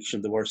all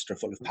conviction, the worst are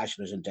full of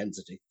passionate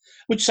intensity,"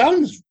 which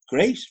sounds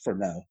great for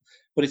now,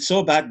 but it's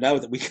so bad now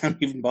that we can't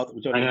even bother.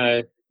 I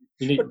know.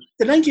 But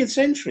the 19th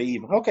century,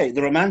 even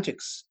the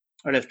Romantics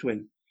are left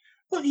wing,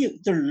 but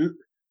their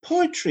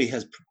poetry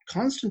has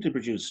constantly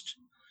produced.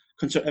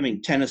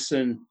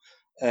 Tennyson,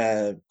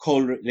 later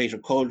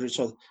Coleridge,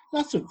 so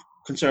lots of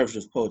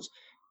conservative poets.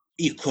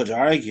 You could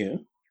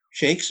argue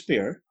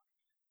Shakespeare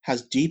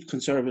has deep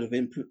conservative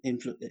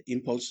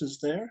impulses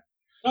there.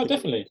 Oh,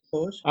 definitely.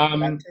 That's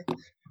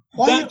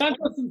a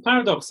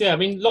paradox. Yeah, I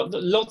mean,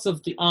 lots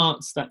of the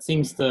arts that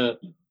seems to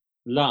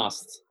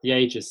last the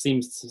ages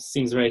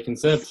seems very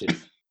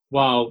conservative,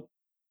 while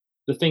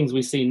the things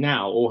we see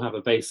now all have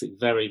a basic,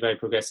 very, very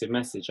progressive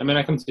message. I mean,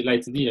 I come to it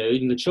later.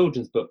 Even the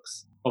children's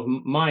books of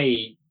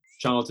my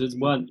childhood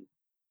weren't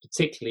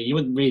particularly. You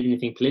wouldn't read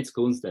anything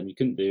political into them. You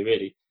couldn't do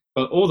really.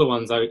 But all the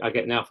ones I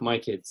get now for my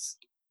kids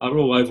are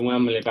all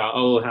overwhelmingly about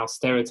how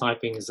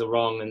stereotyping is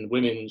wrong and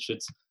women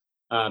should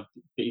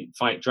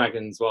fight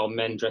dragons while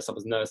men dress up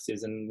as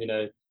nurses, and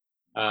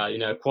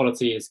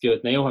equality is good.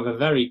 And they all have a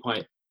very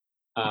quite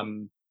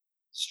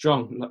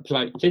strong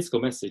political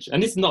message.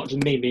 And this is not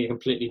just me being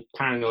completely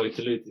paranoid,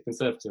 deluded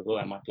conservative, although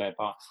that might play a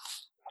part.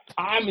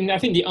 I mean, I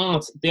think the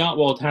art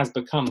world has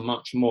become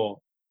much more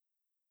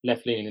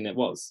left-leaning than it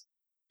was.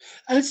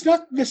 And it's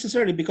not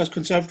necessarily because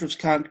conservatives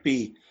can't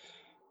be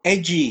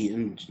edgy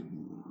and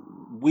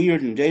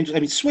weird and dangerous.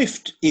 I mean,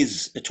 Swift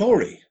is a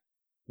Tory.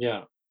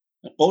 Yeah.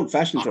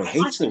 Old-fashioned Tory,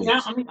 hates the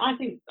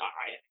Whigs.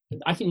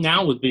 I think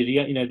now would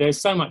be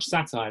there's so much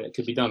satire that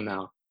could be done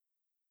now.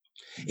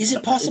 Is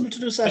it possible to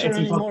do satire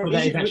anymore?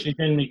 That is actually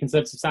genuinely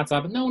conservative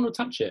satire, but no one will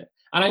touch it.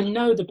 And I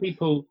know the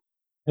people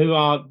who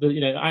are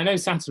I know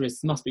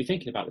satirists must be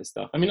thinking about this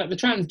stuff. I mean, like the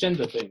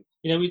transgender thing.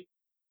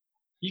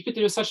 You could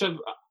do such a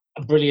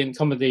brilliant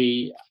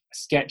comedy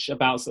sketch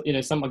about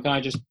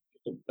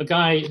a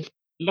guy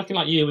looking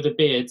like you with a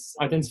beard,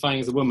 identifying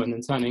as a woman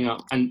and turning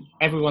up, and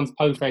everyone's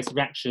po-faced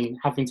reaction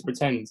having to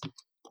pretend.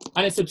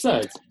 And it's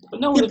absurd. But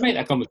no one would make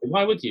that comedy.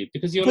 Why would you?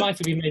 Because your life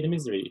would be made a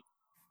misery.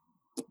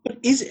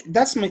 But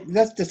that's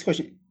the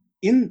question.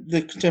 In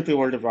the contemporary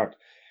world of art,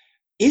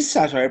 is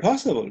satire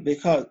possible?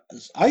 Because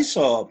I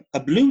saw a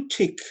blue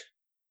tick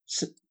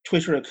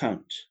Twitter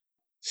account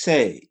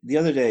say the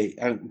other day,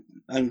 and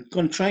I'm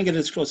going to try and get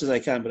as close as I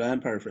can, but I am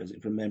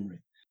paraphrasing from memory.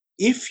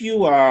 If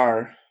you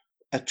are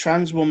a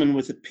trans woman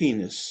with a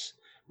penis,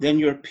 then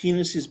your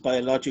penis is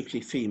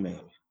biologically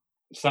female.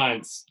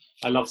 Science.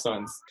 I love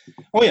science.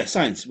 Oh yeah,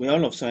 science. We all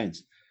love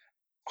science.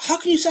 How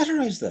can you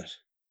satirize that?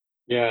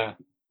 Yeah.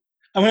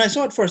 And when I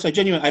saw it first,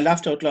 I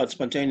laughed out loud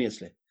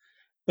spontaneously.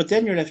 But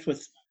then you're left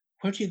with,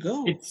 where do you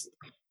go?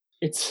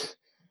 It's.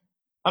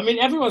 I mean,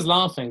 everyone's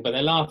laughing, but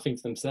they're laughing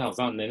to themselves,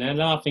 aren't they? They're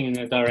laughing in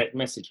their direct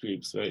message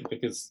groups, right?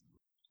 Because,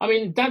 I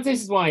mean,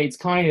 this is why it's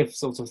kind of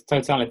sort of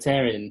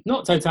totalitarian.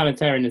 Not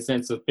totalitarian in the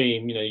sense of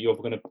being, you're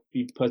going to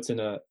be put in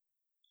a,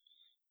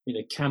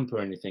 camp or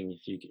anything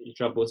if you get in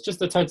trouble. It's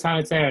just a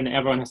totalitarian.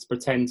 Everyone has to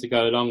pretend to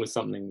go along with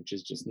something which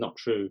is just not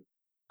true,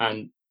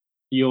 and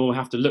you all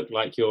have to look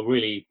like you're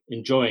really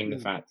enjoying the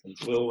fact, and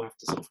we all have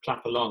to sort of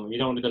clap along. You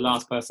don't want to be the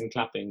last person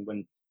clapping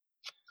when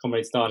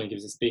Comrade Stalin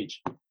gives a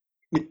speech.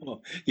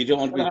 No, you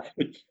don't want to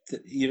be.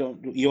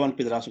 You want to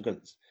be the last one,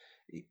 because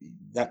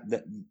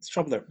that's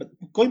trouble there. But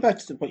going back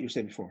to what you were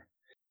saying before,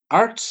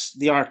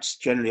 the arts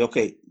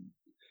generally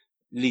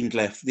leaned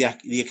left.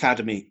 The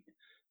academy,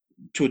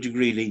 to a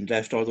degree, leaned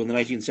left. Although in the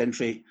 19th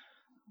century,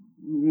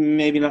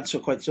 maybe not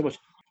quite so much.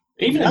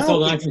 Even until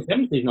the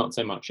 1970s, not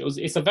so much.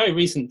 It's a very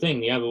recent thing.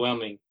 The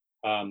overwhelming.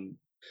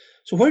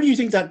 So where do you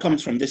think that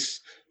comes from?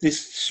 This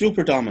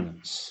super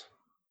dominance.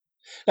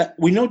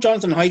 We know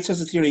Jonathan Haidt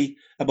has a theory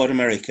about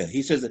America.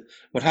 He says that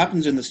what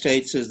happens in the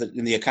States is that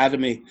in the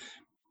academy,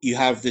 you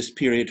have this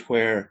period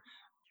where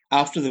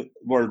after the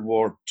World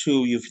War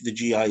II, you have the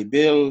GI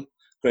Bill,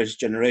 Greatest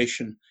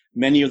Generation.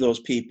 Many of those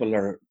people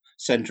are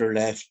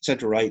center-left,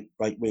 center-right,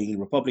 right-wing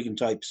Republican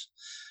types.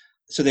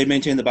 So they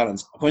maintain the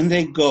balance. When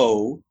they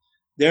go,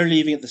 they're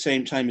leaving at the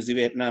same time as the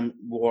Vietnam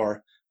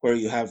War, where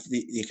you have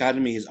the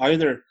academy is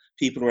either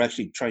people who are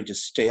actually trying to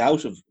stay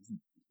out of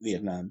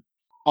Vietnam,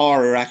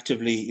 or are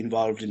actively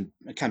involved in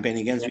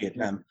campaigning against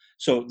Vietnam.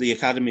 So the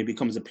academy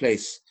becomes a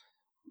place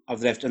of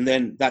the left, and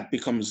then that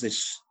becomes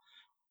this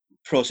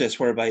process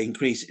whereby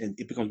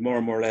it becomes more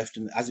and more left,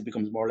 and as it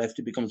becomes more left,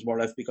 it becomes more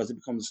left because it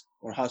becomes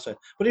more hostile.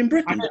 But in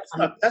Britain,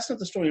 that's not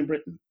the story in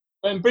Britain.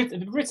 In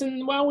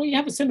Britain, well, we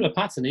have a similar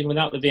pattern, even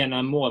without the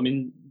Vietnam War. I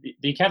mean,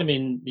 the academy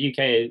in the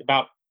UK,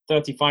 about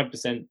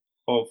 35%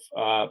 of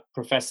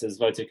professors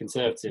voted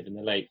Conservative in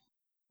the late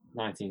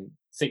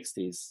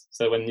 1960s.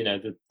 So when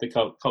the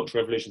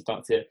Cultural Revolution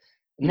starts here,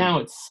 now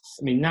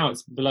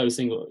it's below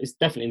single. It's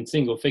definitely in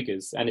single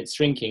figures, and it's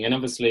shrinking. And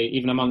obviously,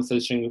 even amongst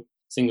those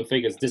single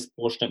figures,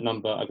 disproportionate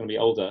number are going to be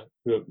older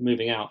who are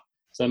moving out.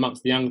 So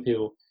amongst the younger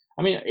people,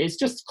 I mean, it's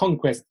just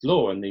conquest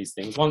law in these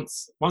things.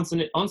 Once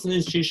an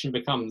institution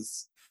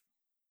becomes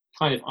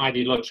kind of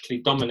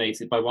ideologically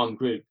dominated by one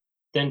group,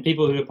 then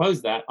people who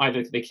oppose that,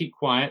 either they keep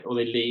quiet or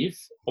they leave,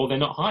 or they're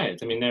not hired.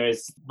 I mean, there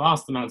is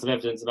vast amounts of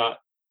evidence about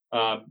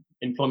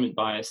employment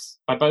bias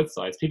by both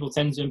sides. People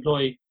tend to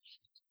employ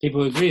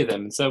people who agree with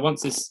them. And so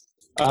once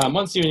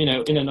you're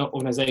in an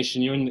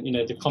organization, you're in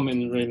the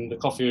common room, the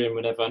coffee room,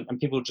 whatever, and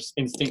people just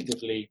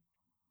instinctively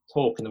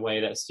talk in a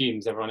way that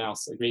assumes everyone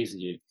else agrees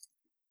with you.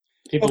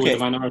 People with a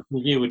minority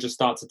view would just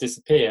start to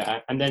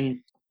disappear, and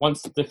then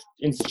once the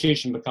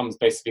institution becomes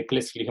basically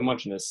politically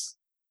homogenous,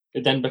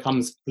 it then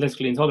becomes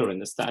politically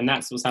intolerant, and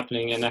that's what's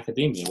happening in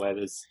academia, where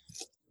there's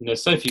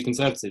so few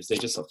conservatives, they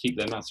just sort of keep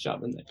their mouths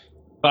shut, don't they?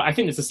 But I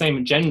think it's the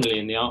same generally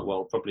in the art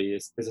world. Probably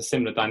there's a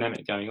similar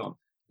dynamic going on.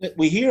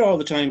 We hear all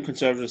the time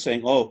conservatives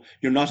saying, "Oh,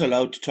 you're not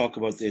allowed to talk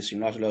about this,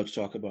 you're not allowed to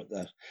talk about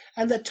that,"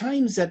 and at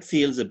times that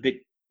feels a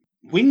bit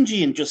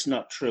whingy and just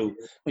not true.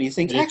 When you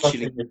think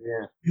actually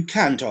you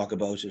can talk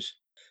about it.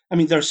 I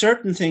mean, there are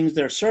certain things,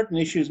 there are certain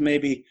issues.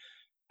 Maybe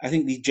I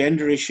think the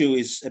gender issue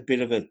is a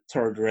bit of a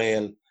third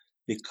rail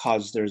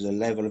because there's a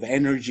level of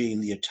energy in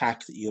the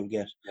attack that you'll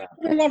get. Yeah.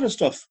 But a lot of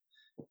stuff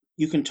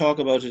you can talk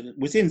about it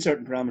within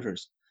certain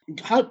parameters.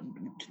 How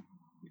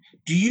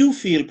do you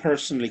feel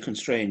personally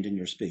constrained in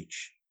your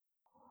speech?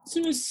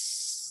 To a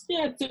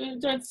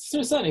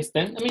certain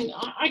extent. I mean,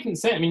 I can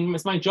say. I mean,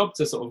 it's my job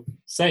to sort of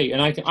say,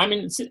 and I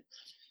mean,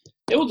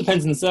 it all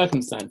depends on the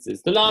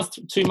circumstances. The last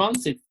 2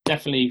 months, it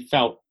definitely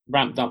felt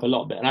ramped up a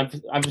lot bit, and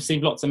I've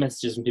received lots of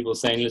messages from people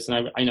saying,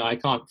 "Listen, I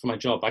can't, for my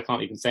job, I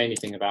can't even say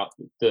anything about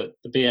the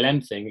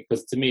BLM thing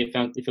because to me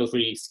it feels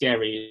really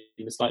scary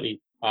and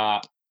slightly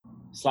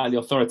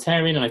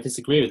authoritarian, and I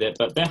disagree with it."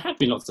 But there have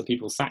been lots of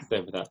people sacked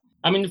over that.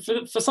 I mean,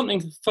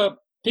 for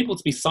people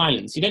to be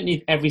silenced, you don't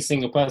need every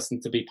single person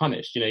to be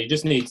punished. You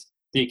just need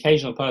the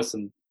occasional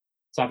person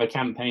to have a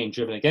campaign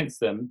driven against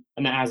them,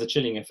 and that has a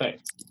chilling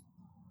effect.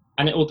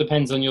 And it all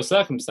depends on your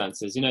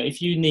circumstances.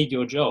 If you need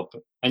your job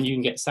and you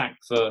can get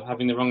sacked for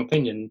having the wrong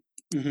opinion,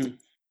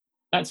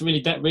 that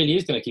really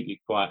is going to keep you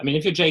quiet. I mean,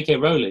 if you're J.K.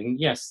 Rowling,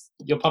 yes,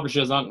 your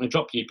publishers aren't going to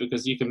drop you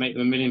because you can make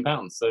them £1 million.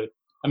 So,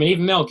 I mean,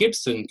 even Mel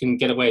Gibson can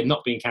get away with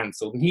not being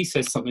cancelled, and he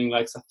says something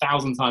like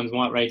 1,000 times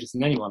more outrageous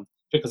than anyone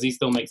because he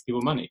still makes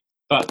people money.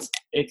 But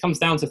it comes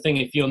down to the thing: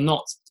 if you're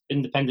not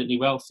independently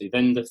wealthy,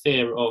 then the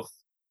fear of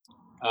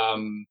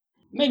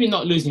maybe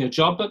not losing your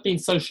job, but being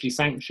socially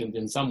sanctioned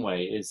in some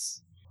way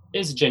is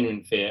is a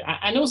genuine fear,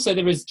 and also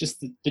there is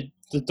just the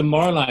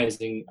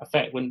demoralising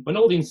effect when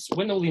all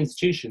the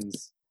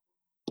institutions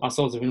are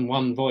sort of in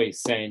one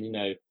voice saying,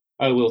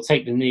 oh, we'll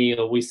take the knee,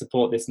 or we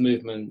support this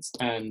movement,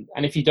 and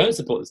if you don't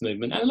support this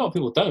movement, and a lot of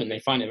people don't, they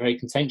find it very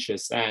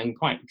contentious and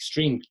quite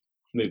extreme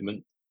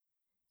movement.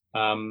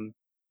 And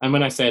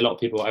when I say a lot of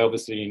people, I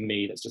obviously mean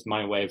me. That's just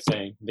my way of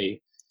saying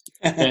me.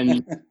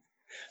 Then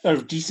they're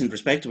decent,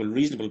 respectable,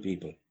 reasonable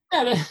people.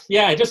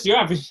 Yeah, just your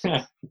average.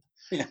 Yeah.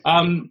 Yeah.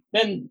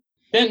 Then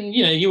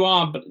you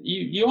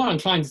are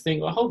inclined to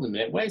think, well, hold on a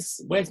minute,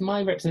 where's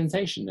my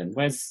representation then?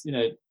 Where's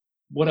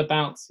what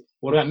about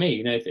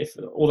me? If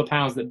all the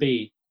powers that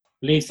be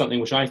believe something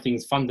which I think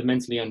is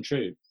fundamentally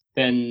untrue,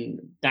 then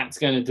that's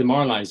going to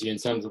demoralise you in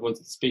terms of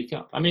wanting to speak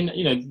up. I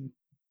mean,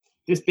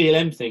 this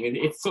BLM thing,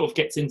 it sort of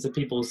gets into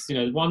people's,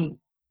 one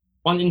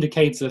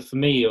indicator for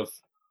me of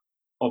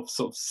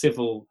sort of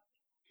civil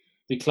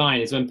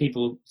decline is when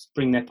people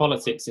bring their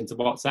politics into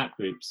WhatsApp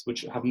groups,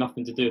 which have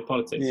nothing to do with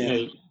politics.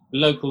 Yeah.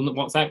 Local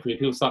WhatsApp group,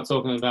 people start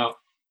talking about,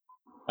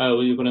 oh,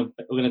 we're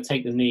gonna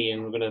take the knee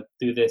and we're gonna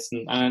do this,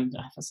 and I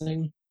was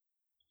saying,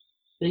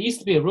 there used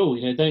to be a rule,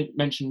 don't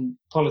mention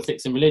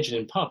politics and religion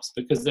in pubs,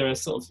 because there are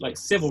sort of like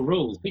civil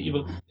rules.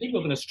 People are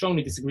going to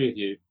strongly disagree with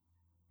you,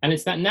 and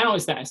it's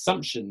that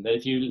assumption that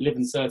if you live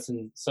in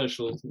certain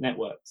social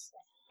networks,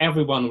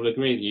 everyone will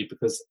agree with you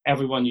because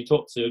everyone you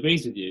talk to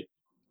agrees with you.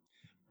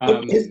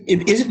 But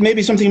is it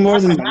maybe something more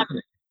than that?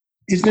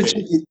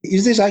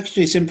 Is this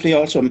actually simply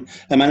also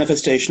a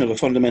manifestation of a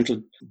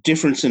fundamental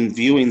difference in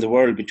viewing the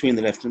world between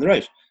the left and the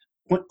right?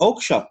 When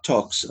Oakeshott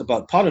talks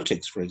about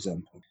politics, for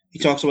example, he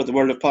talks about the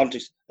world of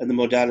politics and the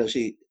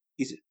modality.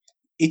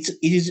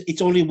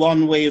 It's only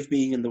one way of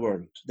being in the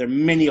world. There are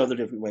many other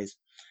different ways,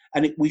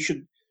 and we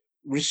should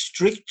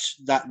restrict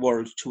that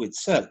world to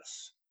itself.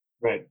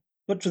 Right.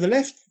 But for the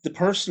left, the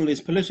personal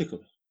is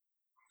political.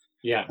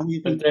 Yeah, but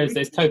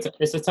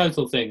it's a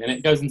total thing, and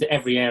it goes into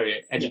every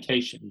area,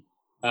 education,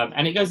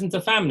 and it goes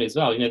into family as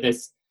well.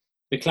 There's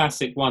the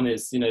classic one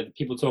is,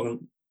 people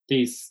talking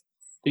these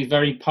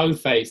very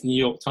po-faced New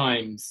York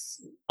Times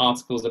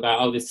articles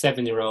about, oh, this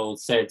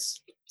 7-year-old said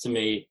to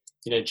me,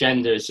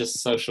 gender is just a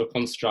social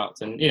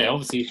construct, and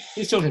obviously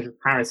these children are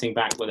parroting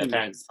back what their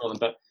parents told them.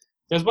 But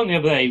there's one the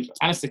other day,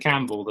 Alistair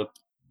Campbell,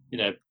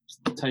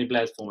 Tony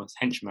Blair's former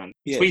henchman,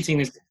 tweeting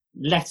this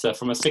letter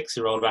from a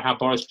 6-year-old about how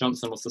Boris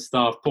Johnson wants to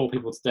starve poor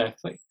people to death.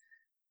 Like,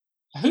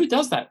 who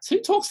does that? Who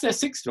talks to their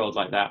 6-year-old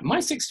like that? My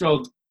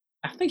 6-year-old,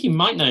 I think he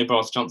might know who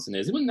Boris Johnson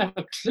is. He wouldn't have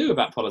a clue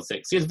about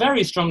politics. He has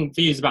very strong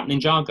views about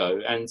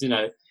Ninjago and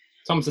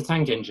Thomas the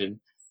Tank Engine,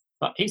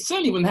 but he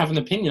certainly wouldn't have an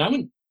opinion. I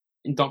wouldn't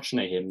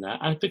indoctrinate him there,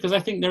 because I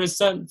think there is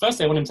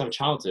firstly, I want him to have a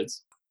childhood,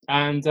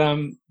 and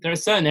there are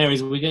certain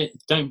areas where we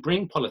don't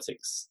bring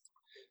politics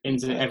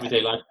into everyday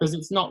life because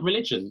it's not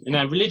religion.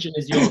 Religion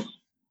is your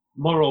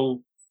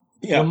moral.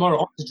 Yeah. Your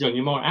moral oxygen,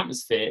 your moral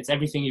atmosphere, it's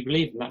everything you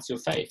believe in, that's your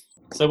faith.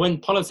 So when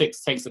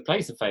politics takes the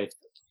place of faith,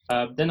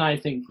 then I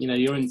think,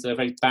 you're into a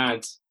very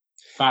bad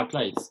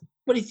place.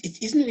 But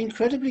isn't it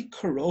incredibly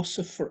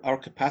corrosive for our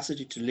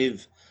capacity to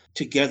live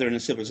together in a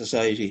civil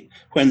society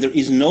when there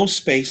is no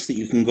space that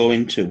you can go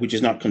into which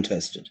is not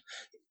contested?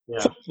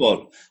 Yeah.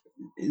 Football,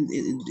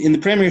 in the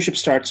Premiership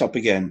starts up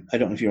again. I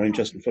don't know if you're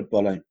interested in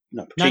football. I'm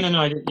not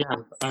particularly.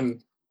 No.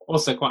 I'm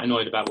also quite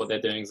annoyed about what they're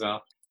doing as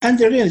well. And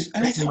there is.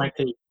 And I thought,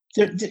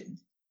 the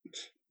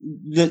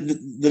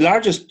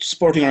largest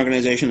sporting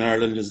organisation in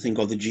Ireland is a thing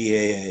called the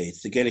GAA.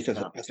 It's the Gaelic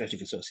Athletic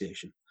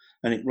Association,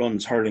 and it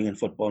runs hurling and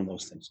football and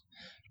those things.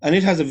 And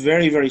it has a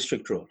very, very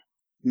strict rule: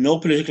 no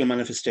political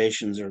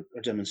manifestations or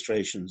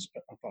demonstrations.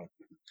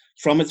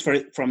 From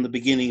the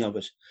beginning of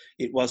it,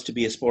 it was to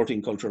be a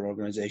sporting cultural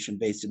organisation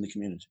based in the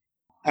community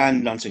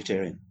and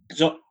non-sectarian.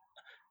 So,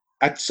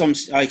 at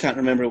I can't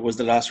remember, it was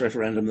the last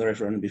referendum, the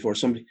referendum before,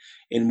 somebody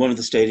in one of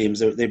the stadiums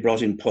they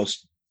brought in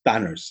post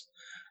banners.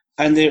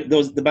 And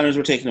the banners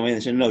were taken away, and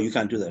they said, no, you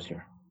can't do that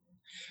here.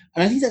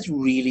 And I think that's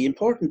really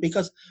important,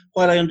 because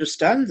while I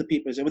understand the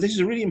people say, well, this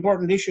is a really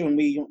important issue, and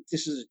we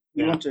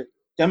want to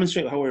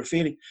demonstrate how we're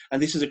feeling,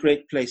 and this is a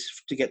great place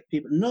to get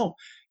people. No,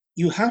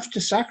 you have to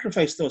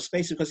sacrifice those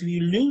spaces, because if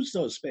you lose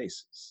those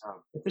spaces,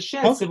 it's a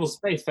shared civil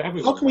space for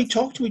everyone. How can we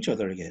talk to each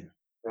other again?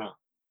 Yeah.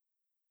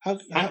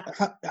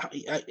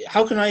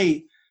 How can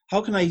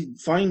I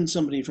find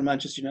somebody from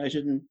Manchester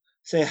United and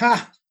say,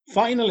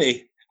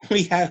 finally,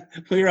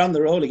 we're on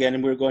the roll again,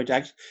 and we're going to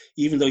act,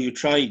 even though you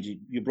tried,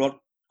 you brought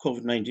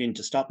COVID-19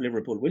 to stop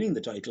Liverpool winning the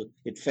title,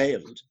 it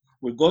failed.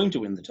 We're going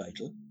to win the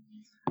title,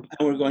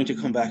 and we're going to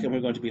come back, and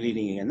we're going to be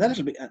leading again.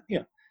 That'll be,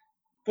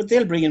 but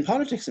they'll bring in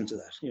politics into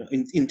that,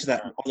 into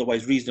that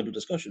otherwise reasonable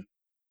discussion.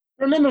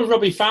 Remember when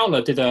Robbie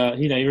Fowler did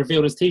he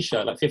revealed his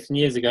T-shirt like 15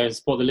 years ago and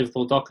supported the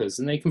Liverpool Dockers,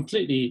 and they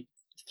completely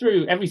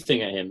threw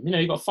everything at him.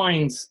 He got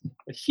fined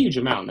a huge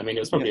amount. I mean,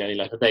 it was probably only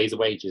like a day's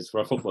wages for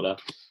a footballer.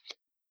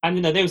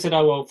 And, they said,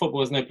 oh, well, football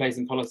has no place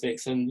in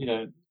politics.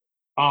 And,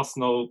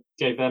 Arsenal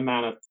gave their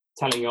man a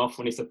telling off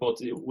when he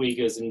supported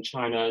Uyghurs in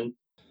China. And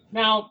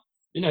now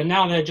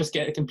they're just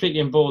getting completely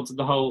on board to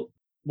the whole,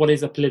 what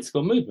is a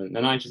political movement?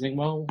 And I just think,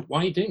 well, why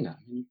are you doing that?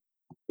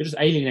 you're just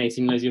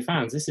alienating loads of your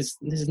fans. This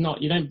is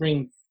not. You don't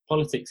bring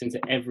politics into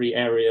every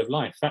area of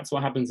life. That's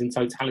what happens in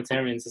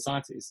totalitarian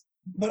societies.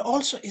 But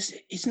also,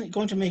 isn't it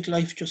going to make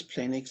life just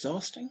plain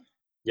exhausting?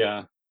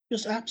 Yeah,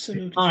 just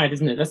absolutely. It's hard,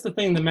 isn't it? That's the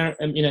thing.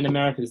 In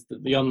America,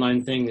 the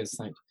online thing is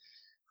like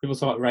people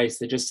talk about race.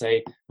 They just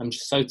say, "I'm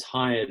just so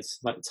tired,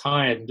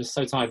 I'm just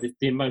so tired."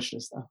 The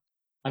emotional stuff.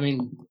 I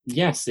mean,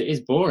 yes, it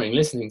is boring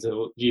listening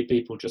to you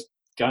people just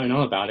going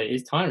on about it.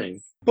 It's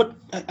tiring. But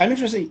I'm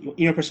interested in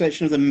your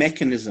perception of the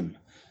mechanism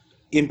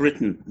in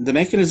Britain, the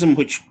mechanism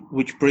which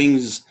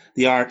brings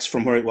the arts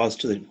from where it was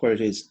to where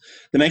it is,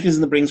 the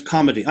mechanism that brings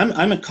comedy.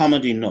 I'm a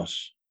comedy nut.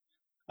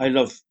 I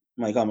love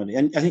my comedy,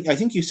 and I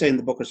think you say in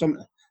the book or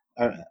something.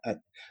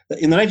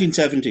 In the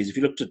 1970s, if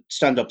you looked at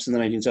stand-ups in the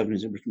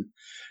 1970s in Britain,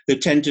 they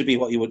tend to be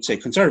what you would say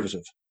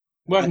conservative,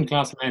 working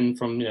class men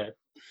from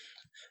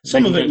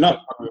some of it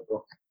not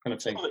kind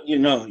of thing.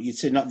 You'd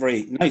say not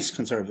very nice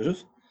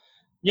conservative.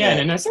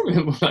 Yeah, no, some of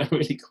them were like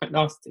really quite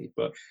nasty,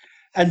 but.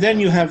 And then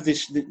you have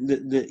this.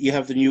 You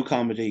have the new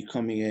comedy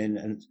coming in,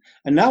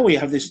 and now we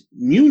have this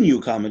new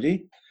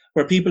comedy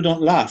where people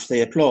don't laugh;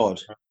 they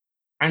applaud.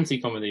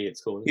 Anti-comedy,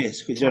 it's called.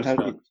 Yes, because it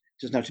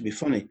doesn't have to be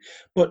funny.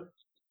 But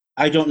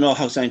I don't know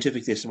how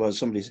scientific this was.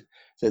 Somebody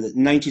said that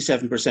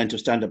 97% of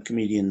stand-up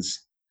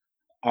comedians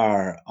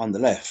are on the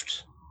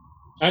left.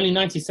 Only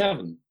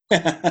 97.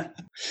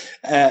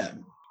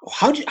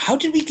 How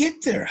did we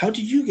get there? How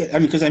did you get? I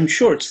mean, because I'm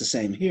sure it's the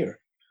same here.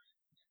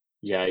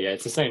 Yeah,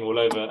 it's the same all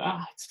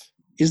over.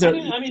 Is there?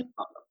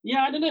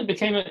 I don't know. It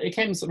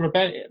became sort of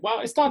rebellion.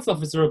 Well, it started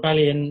off as a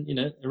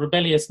rebellion, a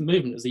rebellious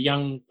movement. It was a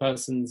young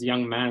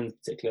man's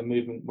particular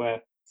movement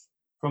where,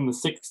 from the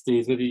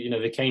 60s with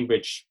the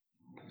Cambridge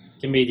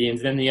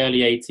comedians, then the early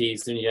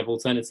 80s, and you have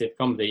alternative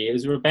comedy. It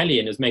was a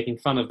rebellion. It was making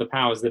fun of the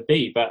powers that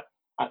be. But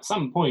at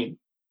some point,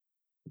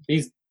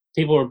 these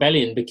people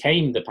rebellion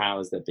became the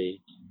powers that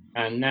be,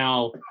 and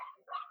now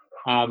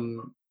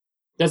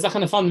there's that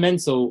kind of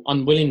fundamental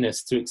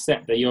unwillingness to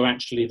accept that you're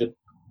actually the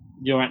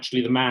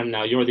man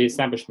now. You're the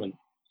establishment.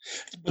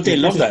 But they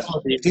love that.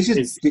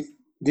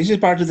 This is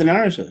part of the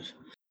narrative.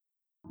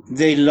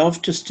 They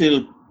love to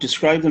still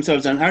describe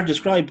themselves, and are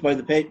described by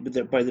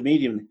the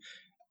medium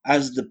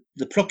as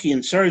the plucky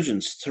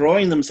insurgents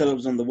throwing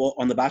themselves on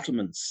the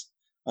battlements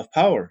of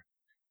power,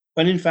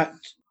 when in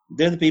fact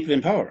they're the people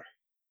in power.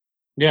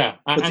 Yeah,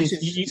 but this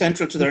is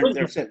central to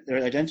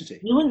their identity.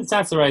 You wouldn't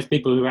satirize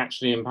people who are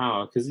actually in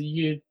power because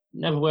you'd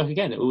never work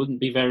again. It wouldn't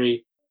be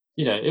very.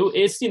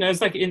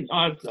 It's like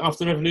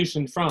after the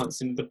revolution in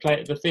France, and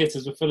the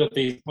theatres were full of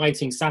these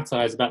biting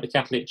satires about the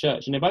Catholic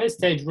Church. By this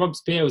stage,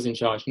 Robespierre was in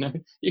charge.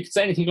 You could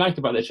say anything you like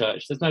about the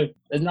church.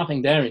 There's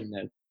nothing daring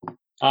then.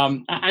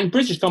 And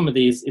British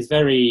comedy is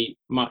very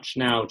much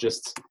now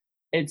just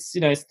it's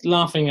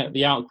laughing at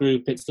the out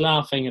group. It's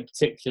laughing at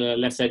particular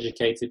less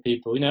educated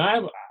people.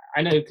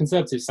 I know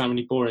conservatives sound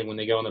really boring when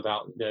they go on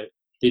about the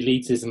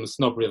elitism and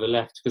snobbery of the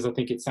left, because I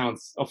think it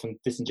sounds often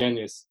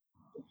disingenuous.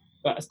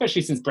 But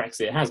especially since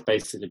Brexit, it has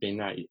basically been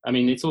that. I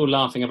mean, it's all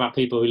laughing about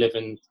people who live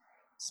in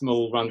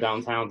small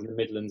rundown towns in the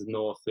Midlands and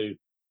North who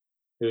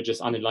are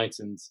just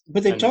unenlightened.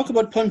 But they talk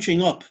about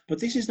punching up, but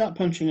this is not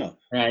punching up.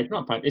 Yeah, it's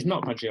not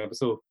punching up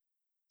at all.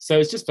 So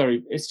it's just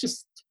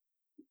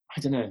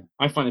I don't know.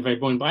 I find it very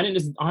boring. But I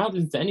hardly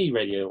listen to any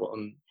radio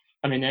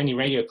any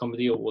radio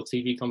comedy or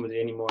TV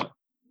comedy anymore.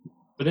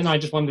 But then I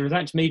just wonder, is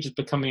that me just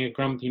becoming a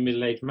grumpy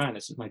middle-aged man?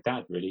 It's just my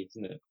dad, really,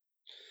 isn't it?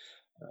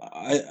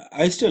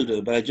 I still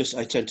do, but I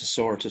tend to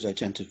sort it. I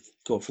tend to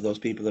go for those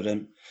people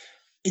that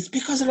it's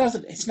because a lot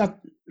of it's not.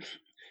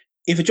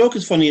 If a joke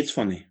is funny, it's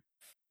funny.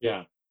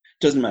 Yeah,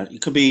 doesn't matter.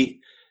 It could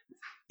be,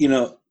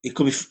 it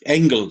could be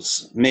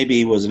Engels. Maybe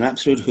he was an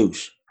absolute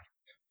hoot.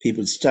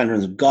 People stand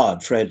around and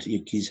God, Fred,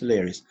 he's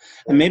hilarious.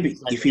 And maybe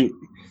if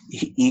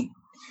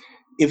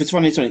it's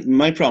funny, it's funny.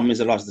 My problem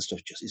is a lot of the stuff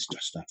it's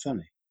just not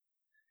funny.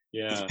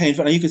 Yeah, it's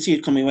painful, and you can see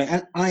it coming away.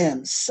 And I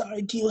am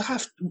sorry. Do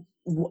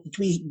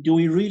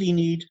we really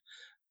need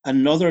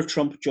another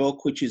Trump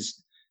joke, which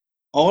is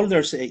all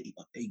they're saying?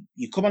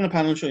 You come on a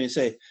panel show and you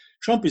say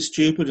Trump is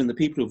stupid and the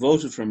people who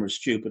voted for him are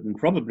stupid and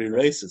probably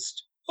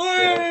racist.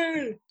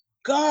 Yeah.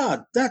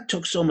 God, that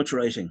took so much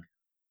writing.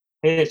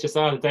 It's just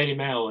the Daily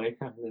Mail.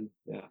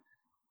 Yeah,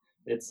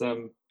 it's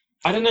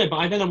I don't know, but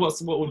I don't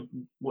know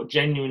what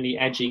genuinely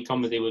edgy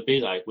comedy would be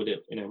like. Would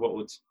it?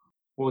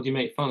 What would you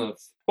make fun of?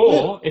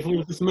 Or if we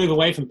would just move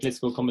away from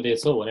political comedy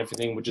at all, and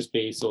everything would just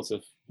be sort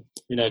of,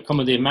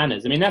 comedy of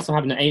manners. I mean, that's what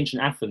happened in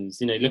ancient Athens.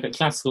 Look at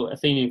classical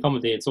Athenian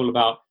comedy. It's all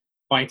about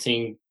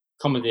biting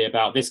comedy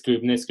about this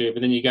group and this group.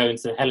 And then you go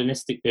into the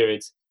Hellenistic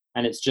period,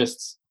 and it's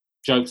just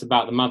jokes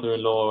about the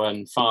mother-in-law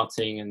and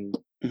farting and,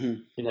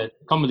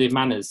 comedy of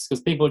manners.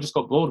 Because people just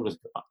got bored with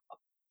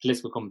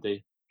political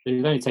comedy. They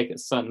would only take a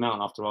certain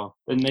amount after a while.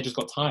 Then they just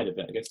got tired of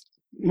it, I guess.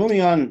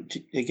 Moving on,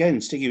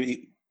 sticking with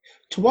you.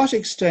 To what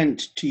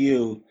extent, to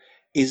you,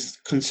 is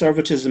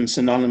conservatism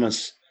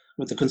synonymous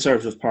with the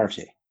Conservative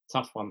Party?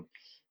 Tough one.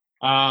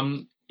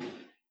 I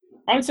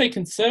would say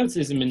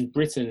conservatism in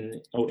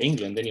Britain, or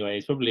England anyway,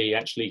 is probably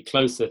actually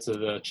closer to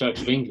the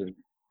Church of England.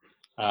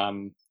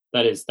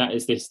 That is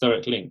the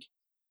historic link.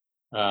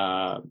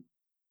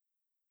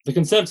 The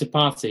Conservative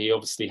Party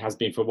obviously has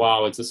been for a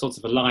while. It's a sort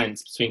of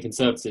alliance between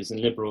Conservatives and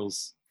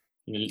Liberals,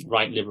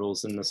 right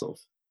Liberals in the sort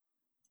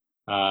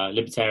of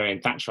libertarian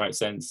Thatcherite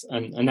sense,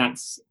 and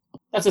that's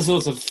a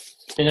sort of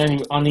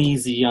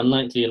uneasy,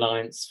 unlikely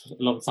alliance for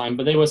a long time.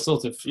 But they were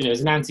sort of,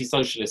 it's an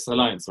anti-socialist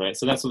alliance, right?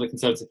 So that's what the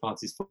Conservative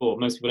Party is for.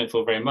 Most people don't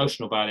feel very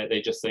emotional about it.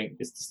 They just think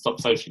it's to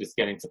stop socialists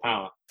getting to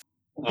power.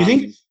 Do you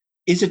think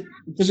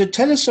does it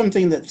tell us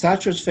something that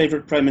Thatcher's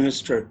favourite Prime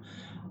Minister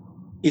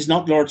is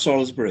not Lord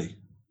Salisbury?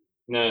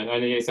 No, I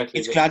know exactly.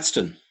 It's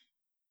Gladstone.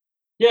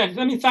 Yeah,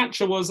 I mean,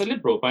 Thatcher was a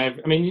liberal.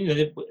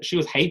 She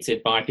was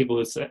hated by people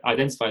who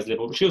identify as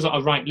liberal, but she was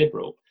a right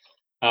liberal,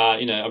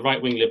 a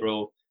right-wing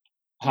liberal.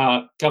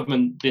 Her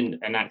government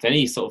didn't enact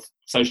any sort of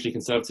socially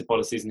conservative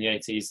policies in the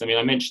 80s. I mean,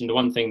 I mentioned the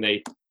one thing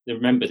they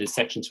remembered is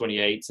Section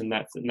 28, and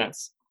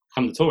that's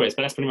come the Tories,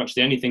 but that's pretty much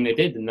the only thing they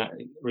did in that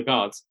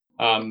regard.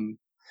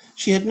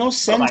 She had no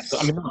sense. I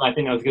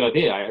think that was a good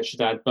idea, I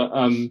should add, but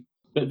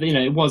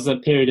it was a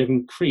period of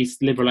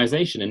increased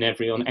liberalisation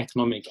on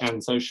economic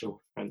and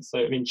social front. So,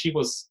 I mean, she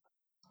was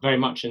very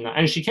much in that,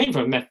 and she came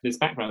from a Methodist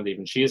background.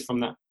 Even she is from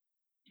that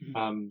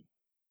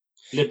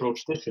liberal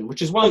tradition,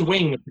 which is one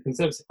wing of the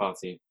Conservative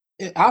Party.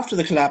 After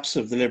the collapse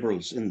of the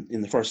Liberals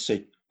in the first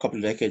couple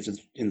of decades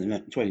in the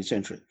 20th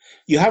century,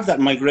 you have that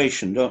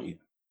migration, don't you?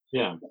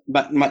 Yeah,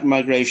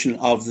 migration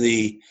of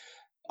the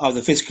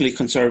fiscally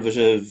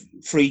conservative,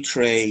 free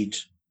trade,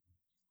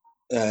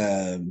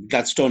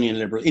 Gladstonian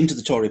liberal into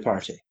the Tory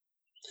party,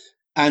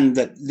 and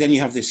then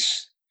you have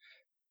this.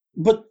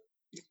 But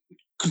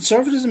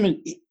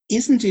conservatism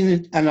isn't in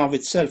it and of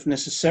itself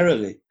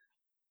necessarily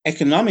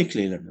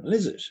economically liberal,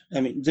 is it? I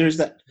mean, there's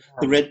the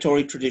Red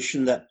Tory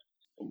tradition that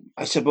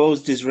I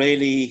suppose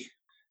Disraeli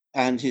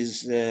and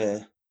his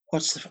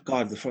what's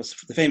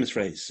the famous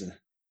phrase,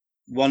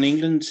 "One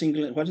England,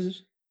 single." What is it?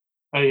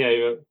 Oh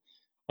yeah,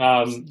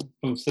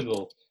 from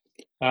Sybil.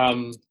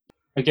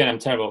 Again, I'm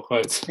terrible at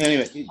quotes.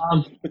 Anyway,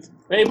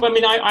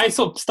 I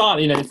sort of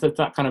start, it's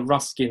that kind of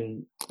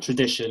Ruskin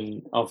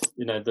tradition of,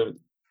 the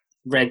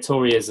Red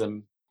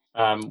Toryism,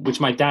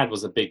 which my dad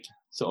was a big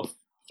sort of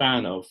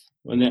fan of,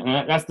 and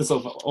that's the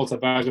sort of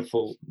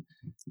autobiographical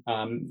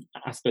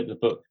aspect of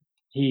the book.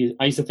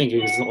 I used to think he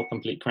was sort of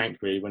complete crank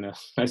really when I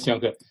was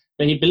younger,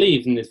 but he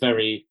believed in this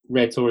very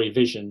Red Tory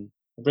vision.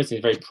 Britain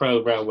is very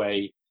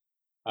pro-railway.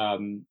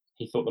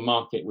 He thought the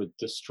market would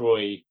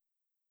destroy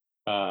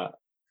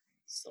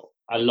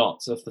a lot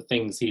of the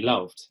things he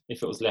loved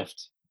if it was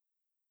left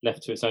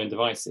to its own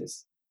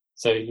devices.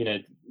 So, he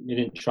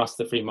didn't trust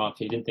the free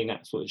market. He didn't think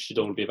that's what it should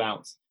all be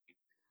about.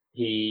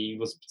 He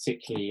was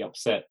particularly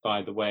upset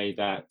by the way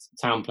that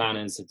town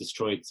planners had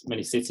destroyed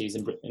many cities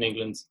in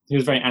England. He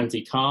was very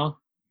anti-car,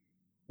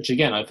 which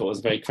again I thought was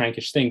a very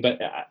crankish thing. But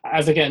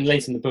as I get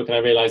later in the book, and I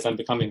realise I'm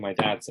becoming my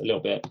dad a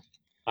little bit,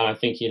 and I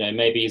think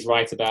maybe he's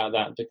right about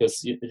that,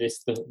 because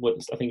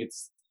I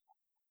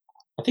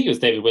think it was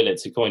David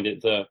Willett who coined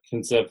it the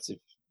conservative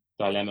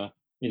dilemma.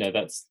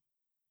 That's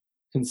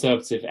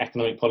conservative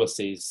economic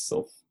policies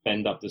sort of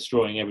end up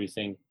destroying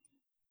everything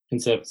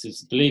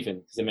conservatives believe in,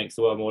 because it makes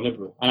the world more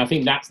liberal. And I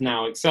think that's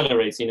now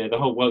accelerating. The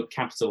whole woke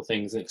capital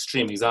thing is an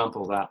extreme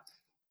example of that,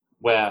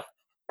 where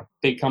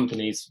big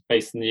companies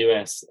based in the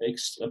US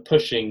are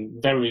pushing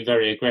very,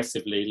 very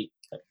aggressively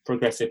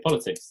progressive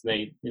politics.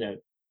 They,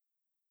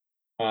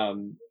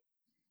 and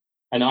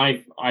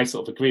I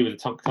sort of agree with the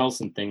Tucker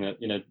Carlson thing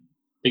that,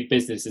 big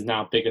business is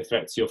now a bigger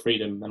threat to your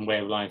freedom and way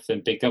of life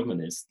than big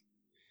government is.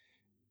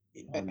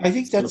 I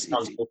think that's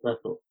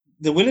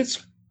the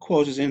Willett's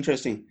quote is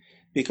interesting,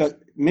 because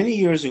many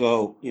years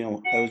ago,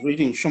 I was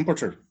reading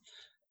Schumpeter,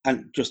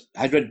 and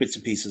I'd read bits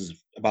and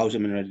pieces about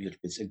him and read little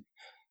bits.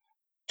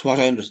 To what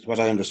I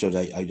understood,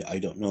 I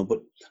don't know, but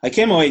I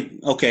came away,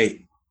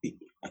 okay,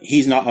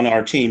 he's not on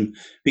our team,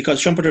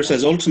 because Schumpeter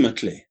says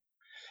ultimately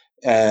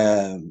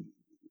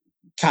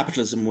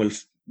capitalism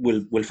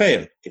will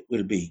fail. It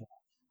will be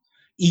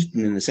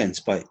eaten in a sense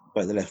by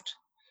the left.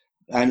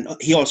 And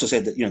he also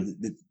said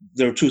that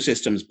there are two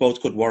systems,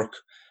 both could work.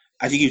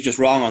 I think he was just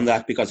wrong on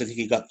that, because I think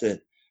he got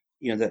the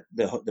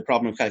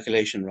problem of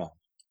calculation wrong.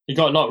 He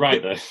got a lot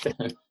right though.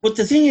 But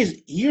the thing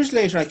is, years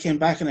later I came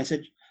back and I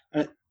said,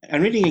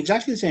 I'm reading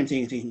exactly the same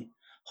thing, thinking,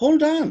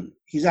 hold on,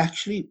 he's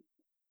actually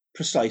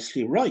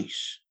precisely right.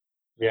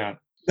 Yeah.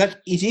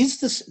 That it is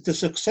the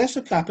success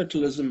of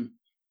capitalism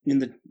in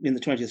the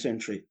 20th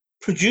century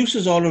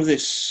produces all of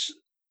this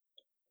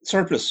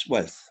surplus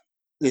wealth,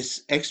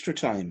 this extra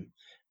time,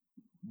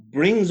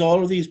 brings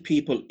all of these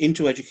people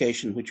into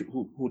education,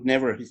 who would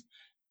never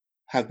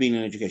have been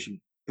in education,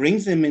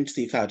 brings them into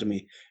the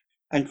academy,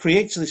 and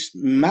creates this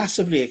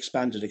massively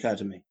expanded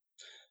academy,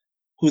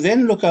 who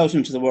then look out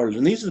into the world.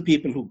 And these are the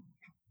people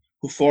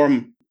who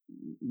form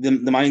the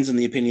minds and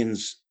the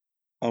opinions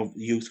of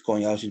youth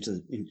going out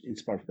into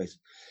the marketplace.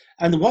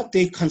 And what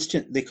they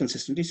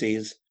consistently see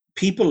is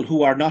people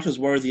who are not as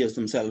worthy as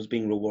themselves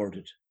being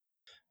rewarded.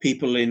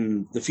 People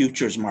in the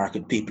futures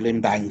market, people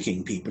in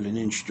banking, people in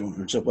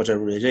insurance, or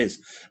whatever it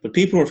is, but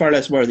people who are far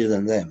less worthy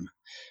than them.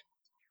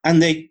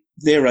 And they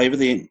they arrive at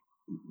the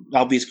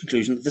obvious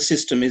conclusion that the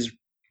system is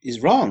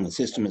wrong, the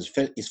system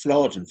is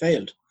flawed and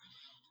failed,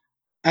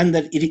 and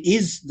that it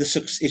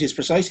is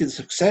precisely the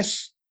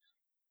success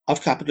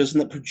of capitalism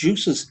that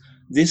produces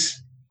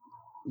this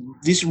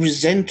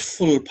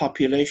resentful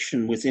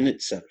population within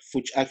itself,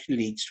 which actually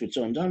leads to its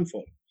own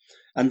downfall,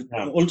 and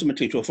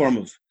ultimately to a form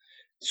of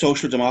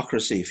social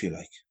democracy, if you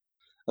like,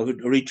 of a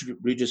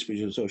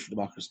redistribution of social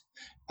democracy,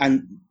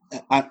 and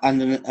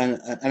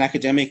an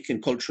academic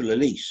and cultural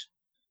elite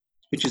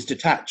which is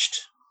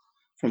detached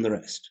from the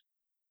rest.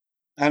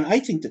 And I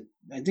think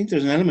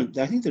there's an element.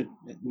 I think that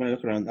when I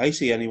look around, I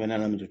see anyway an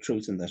element of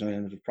truth in that, an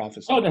element of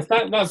prophecy. Oh, that's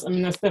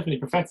definitely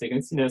prophetic.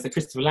 And there's a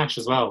Christopher Lasch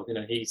as well.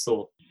 He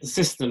saw the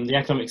system, the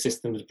economic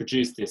system, had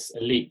produced this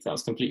elite that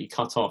was completely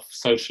cut off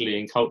socially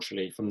and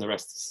culturally from the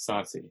rest of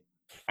society,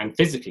 and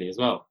physically as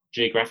well,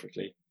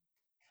 geographically.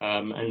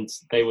 And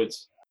they would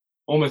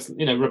almost,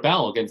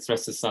 rebel against the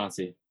rest of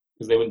society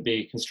because they wouldn't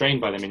be constrained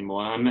by them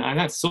anymore. And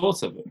that's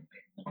sort of,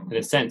 in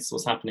a sense,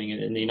 what's happening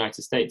in the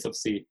United States.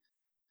 Obviously,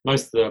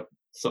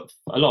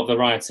 a lot of the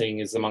rioting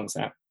is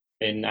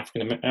in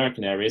African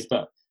American areas,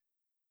 but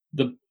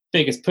the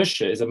biggest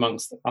pusher is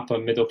amongst upper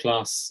middle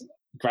class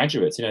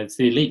graduates. It's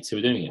the elites who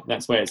are doing it.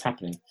 That's where it's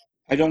happening.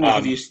 I don't know.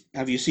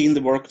 Have you seen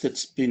the work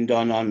that's been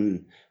done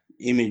on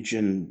image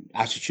and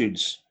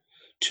attitudes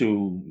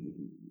to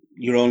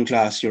your own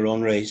class, your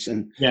own race?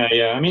 And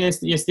yeah. I mean, it's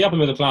the upper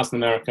middle class in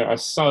America are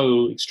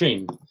so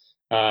extreme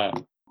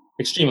on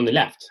the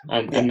left,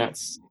 and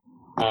that's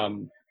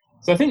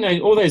so I think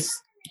all those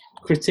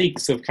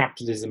critiques of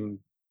capitalism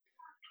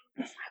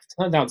have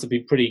turned out to be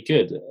pretty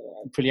good,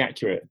 pretty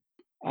accurate.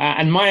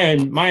 And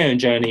my own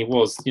journey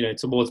was,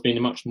 towards being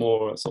a much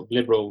more sort of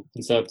liberal,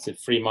 conservative,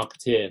 free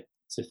marketeer.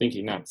 So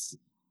thinking that's,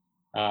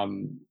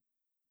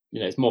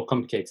 it's more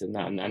complicated than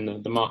that,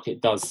 and the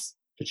market does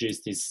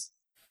produce these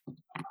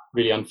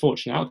really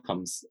unfortunate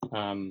outcomes.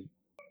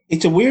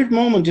 It's a weird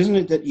moment, isn't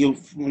it, that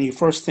when you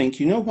first think,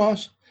 you know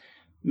what,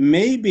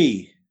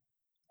 maybe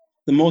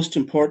the most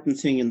important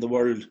thing in the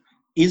world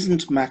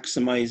isn't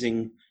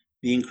maximizing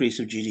the increase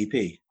of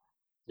GDP.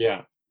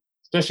 Yeah,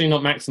 especially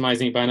not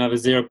maximizing it by another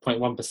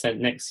 0.1%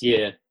 next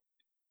year,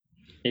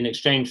 in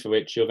exchange for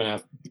which you're going to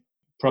have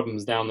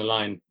problems down the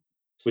line,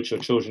 which your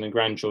children and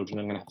grandchildren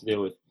are going to have to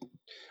deal with.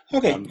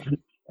 Okay.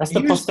 That's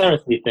the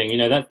posterity thing.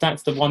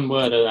 That's the one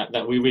word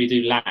that we really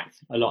do lack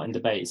a lot in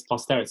debate, is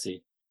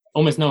posterity.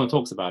 Almost no one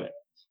talks about it.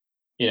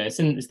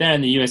 It's there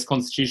in the US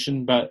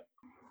Constitution, but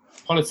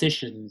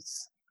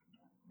politicians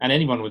and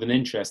anyone with an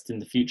interest in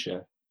the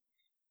future,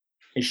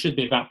 it should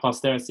be about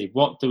posterity.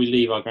 What do we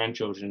leave our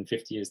grandchildren in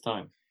 50 years'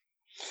 time?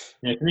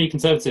 For me,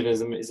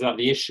 conservatism is about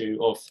the issue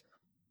of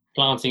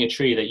planting a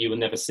tree that you will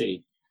never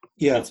see.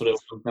 Yeah. That's what it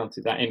comes down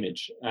to, that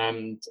image.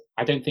 And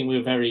I don't think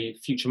we're very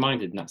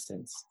future-minded in that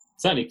sense.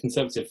 Certainly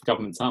conservative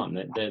governments aren't.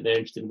 They're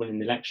interested in winning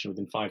the election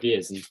within 5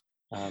 years. And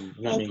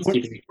that means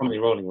keeping the economy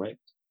rolling, right?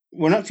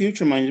 We're not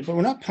future-minded, but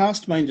we're not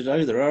past-minded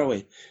either, are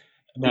we?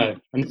 No.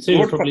 And the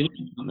two are probably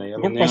linked, aren't they? I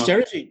mean,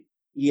 posterity,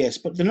 yes.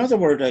 But another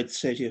word I'd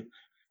say to you,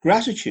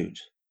 gratitude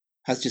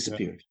has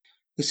disappeared. Yeah.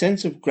 The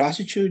sense of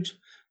gratitude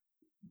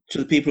to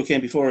the people who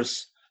came before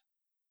us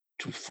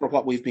for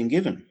what we've been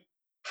given.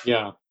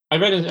 Yeah. I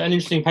read an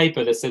interesting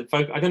paper that said,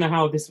 I don't know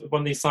how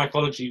one of these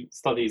psychology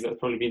studies that have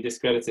probably been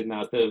discredited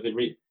now, that have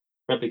been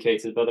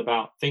replicated, but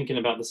about thinking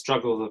about the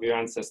struggles of your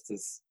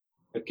ancestors,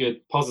 a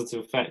good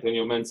positive effect on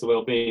your mental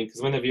well-being.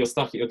 Because whenever you're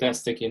stuck at your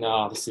desk thinking,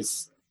 this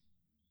is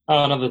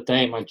another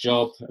day at my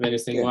job, and then you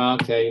think, well,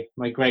 okay,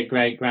 my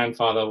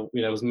great-great-grandfather,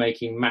 was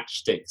making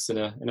matchsticks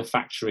in a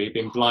factory,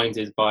 being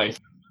blinded by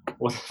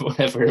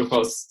whatever it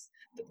was,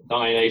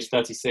 dying age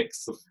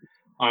 36 of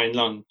iron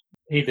lung.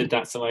 He did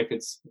that so I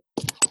could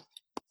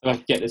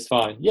get this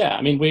far. Yeah,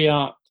 I mean,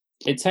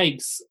 it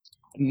takes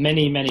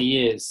many, many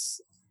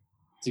years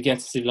to get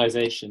a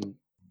civilization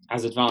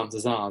as advanced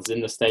as ours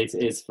in the state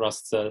it is for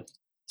us to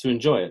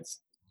enjoy it.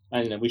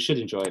 And we should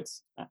enjoy it.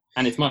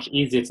 And it's much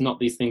easier to knock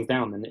these things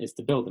down than it is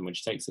to build them,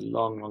 which takes a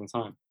long, long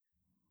time.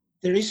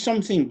 There is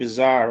something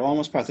bizarre,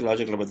 almost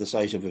pathological about the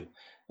sight of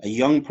a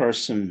young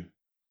person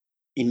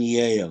in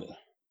Yale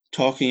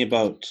talking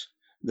about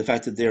the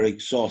fact that they're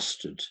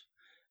exhausted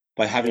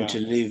by having to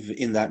live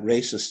in that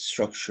racist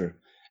structure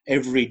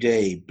every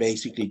day,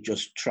 basically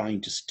just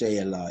trying to stay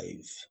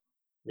alive.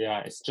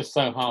 Yeah, it's just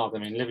so hard. I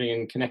mean, living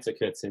in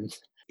Connecticut and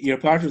you're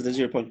part of the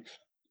 0.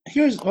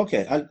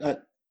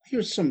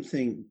 Here's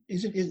something.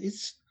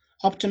 It's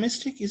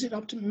optimistic? Is it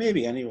optimistic?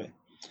 Maybe anyway.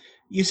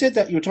 You said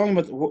that you were talking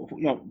about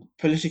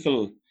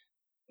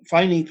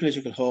finding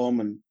political home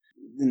and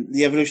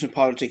the evolution of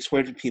politics.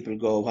 Where did people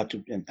go?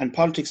 And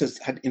politics has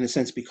in a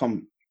sense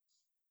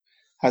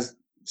has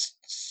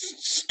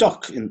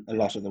stuck in a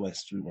lot of the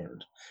Western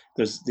world.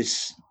 There's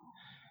this.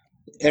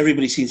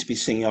 Everybody seems to be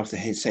singing off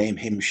the same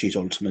hymn sheet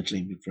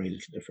ultimately, with very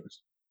little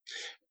difference.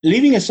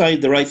 Leaving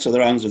aside the rights or the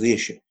wrongs of the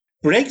issue,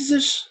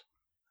 Brexit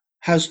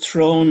has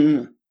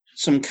thrown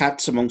some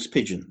cats amongst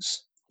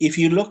pigeons. If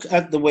you look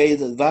at the way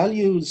the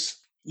values,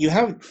 you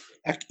had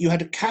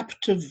a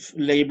captive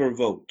Labour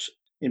vote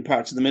in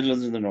parts of the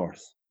Midlands and the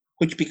North,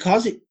 which,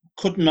 because it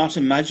could not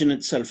imagine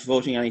itself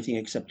voting anything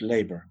except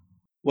Labour,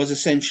 was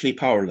essentially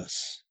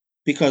powerless.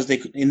 Because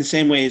they, in the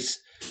same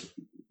ways,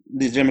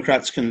 the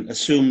Democrats can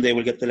assume they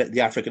will get the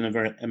African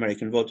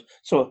American vote.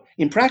 So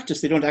in practice,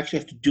 they don't actually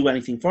have to do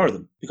anything for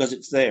them because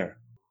it's there.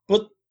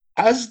 But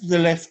as the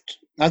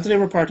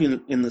Labour Party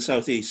in the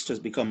Southeast has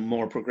become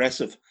more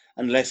progressive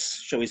and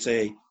less, shall we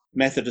say,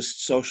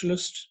 Methodist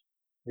socialist,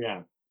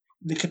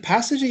 the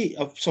capacity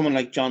of someone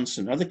like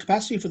Johnson, or the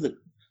capacity for the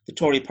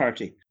Tory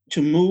party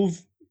to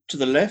move to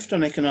the left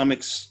on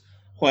economics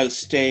while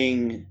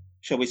staying,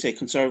 shall we say,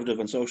 conservative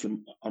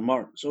on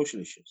more social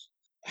issues,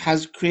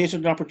 has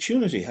created an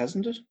opportunity,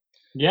 hasn't it?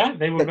 Yeah,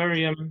 they were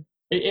very.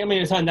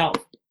 It turned out.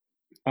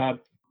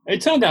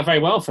 It turned out very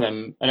well for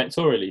them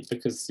electorally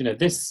because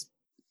this.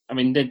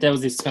 There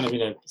was this kind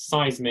of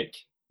seismic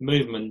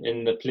movement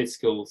in the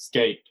political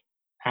scape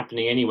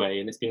happening anyway,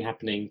 and it's been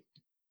happening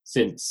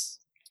since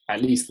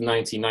at least the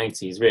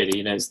 1990s.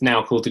 Really, it's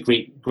now called the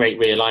Great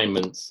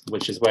Realignment,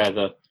 which is where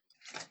the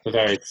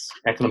various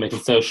economic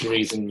and social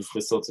reasons,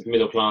 the sort of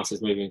middle class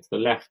is moving to the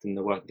left and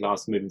the working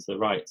class moving to the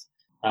right.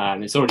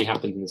 And it's already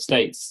happened in the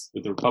States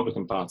with the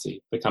Republican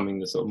Party becoming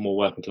the sort of more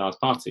working class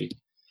party.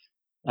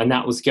 And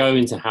that was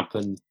going to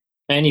happen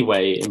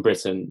anyway in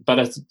Britain. But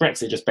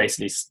Brexit just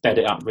basically sped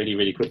it up really,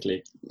 really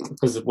quickly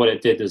because what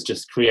it did was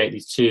just create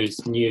these two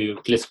new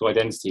political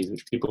identities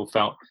which people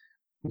felt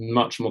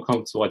much more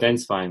comfortable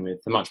identifying with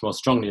and much more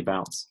strongly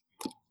about.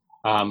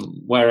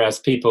 Whereas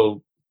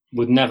people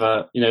would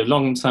never,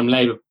 long-term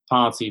Labour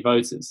Party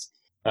voters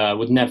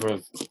would never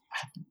have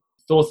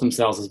thought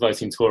themselves as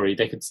voting Tory.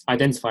 They could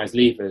identify as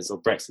Leavers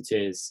or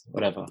Brexiteers,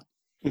 whatever,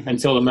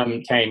 until the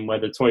moment came where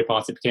the Tory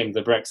party became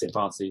the Brexit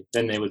party.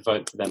 Then they would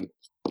vote for them.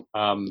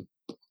 And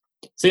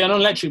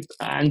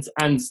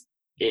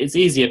it's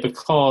easier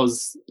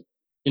because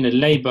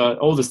Labour,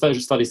 all the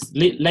social studies,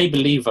 Labour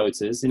Leave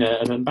voters, and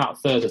about a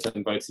third of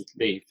them voted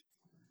Leave,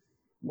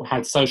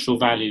 had social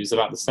values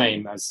about the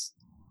same as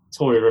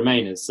Tory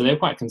Remainers, so they're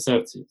quite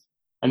conservative,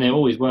 and they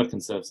always were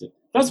conservative.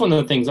 That's one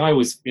of the things I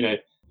always,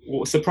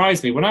 what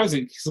surprised me when I was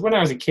a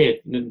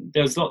kid.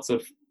 There was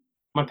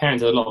my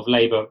parents had a lot of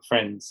Labour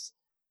friends,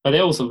 but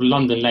they're also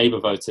London Labour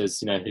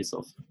voters, who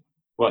sort of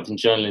worked in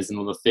journalism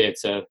or the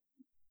theatre.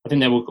 I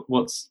think they were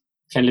what's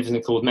Ken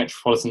Livingstone called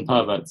metropolitan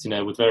perverts,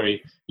 with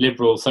very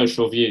liberal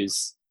social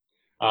views.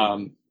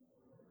 And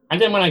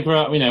then when I grew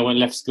up, when I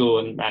left school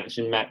and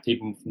actually met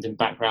people from different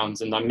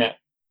backgrounds, and I met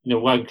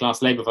working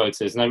class Labour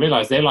voters, and I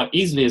realised they're like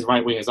easily as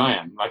right wing as I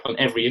am, like on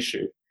every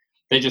issue.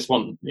 They just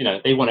want,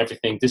 they want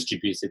everything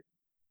distributed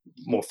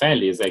more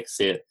fairly as they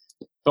see it.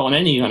 But on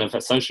any kind of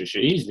a social issue,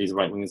 easily as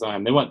right wing as I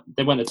am. They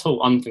weren't at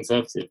all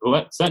unconservative,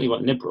 or certainly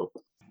weren't liberal.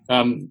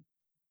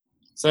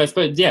 So I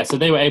suppose, so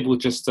they were able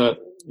just to,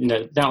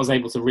 that was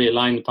able to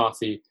realign the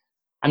party.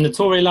 And the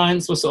Tory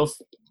alliance was sort of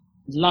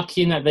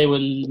lucky in that they were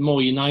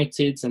more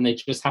united and they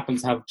just happened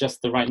to have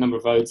just the right number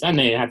of votes, and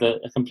they had a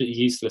completely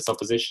useless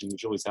opposition,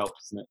 which always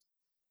helps, doesn't it?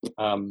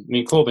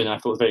 Corbyn I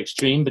thought was very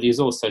extreme, but he was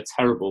also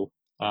terrible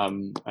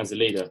as a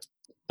leader.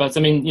 But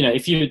in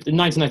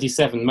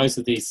 1997, most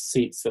of these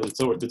seats that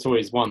the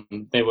Tories won,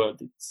 they were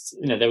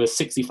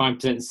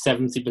 65%,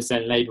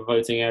 70% Labour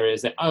voting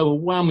areas. They're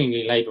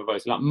overwhelmingly Labour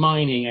voting, like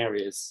mining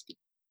areas.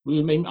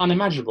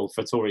 Unimaginable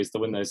for Tories to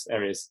win those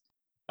areas.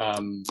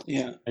 And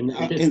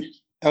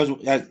I was,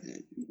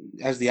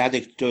 as the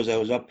addict does,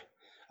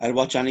 I'd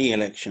watch any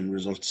election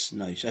results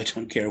night. I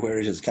don't care where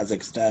it is,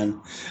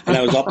 Kazakhstan. And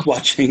I was up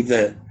watching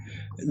the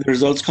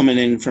results coming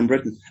in from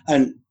Britain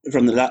and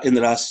from in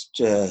the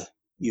last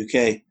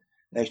UK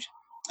election.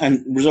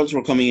 And results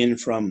were coming in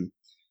from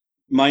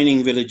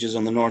mining villages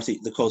on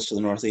the coast of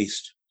the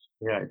northeast.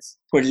 Right.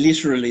 Where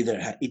literally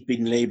it'd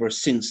been Labour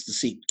since the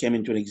seat came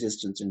into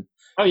existence in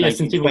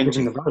since people were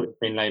giving the vote, it's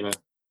been Labour.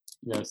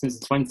 Since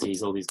the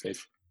 20s, all these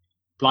places.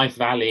 Blythe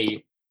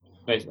Valley,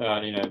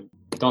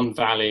 Don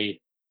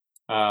Valley,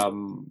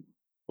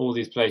 all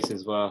these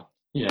places were,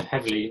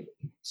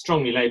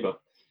 strongly Labour.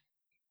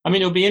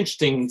 It'll be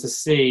interesting to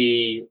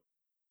see.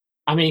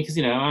 Because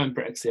I'm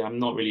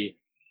Brexit,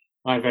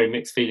 I have very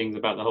mixed feelings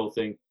about the whole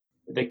thing.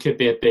 There could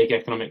be a big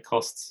economic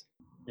cost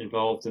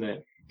involved in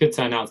it. It could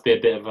turn out to be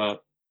a bit of a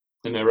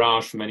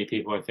mirage for many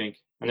people, I think.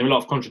 And there are a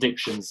lot of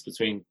contradictions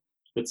between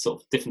the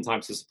sort of different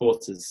types of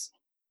supporters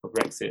of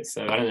Brexit.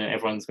 So I don't know,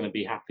 everyone's going to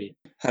be happy.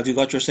 Have you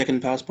got your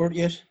second passport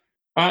yet?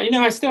 I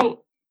used to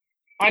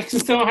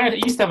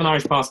have an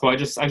Irish passport. I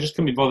just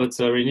couldn't be bothered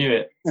to renew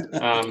it.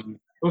 It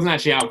wasn't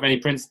actually out of any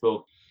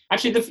principle.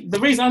 Actually, the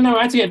reason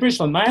I had to get a British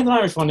one, I had an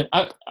Irish one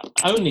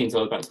only until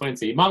I was about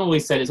 20. Mum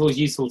always said it's always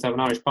useful to have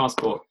an Irish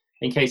passport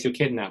in case you're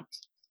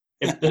kidnapped.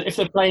 If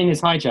the plane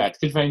is hijacked, it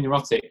could be very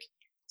neurotic.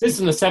 This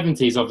is in the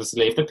 70s,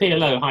 obviously. If the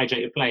PLO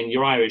hijack your plane,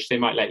 you're Irish, they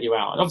might let you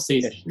out. And obviously,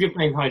 if your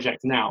plane's hijacked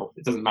now,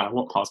 it doesn't matter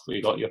what passport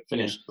you got, you're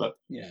finished. But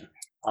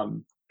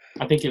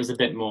I think it was a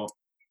bit more.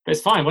 But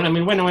it's fine. When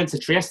I went to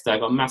Trieste, I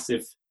got a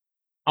massive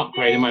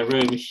upgrade in my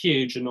room, a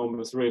huge,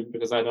 enormous room,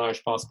 because I had an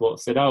Irish passport.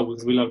 I said,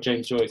 because we love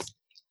James Joyce.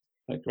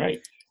 Like,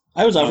 great.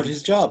 I was offered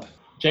his job.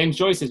 James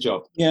Joyce's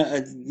job. Yeah,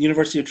 at the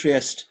University of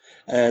Trieste,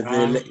 the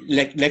Um,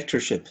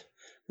 lectureship.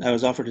 I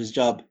was offered his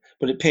job,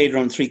 but it paid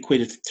around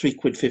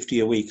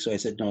 £3.50 a week. So I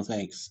said no,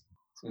 thanks.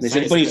 They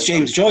said, it's but a it's bit,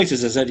 James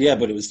Joyce's. I said, yeah,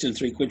 but it was still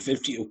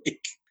 £3.50 a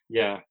week.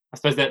 yeah. I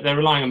suppose they're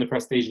relying on the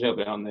prestige a little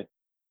bit, aren't they?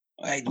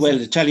 Well,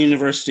 Italian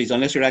universities,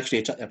 unless you're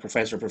actually a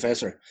professor,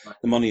 Right.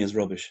 the money is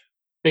rubbish.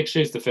 Big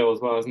shoes to fill as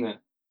well, isn't it?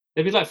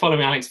 It'd be like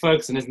following Alex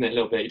Ferguson, isn't it? A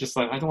little bit. You're just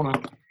like, I don't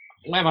want to.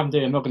 Whatever I'm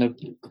doing, I'm not going to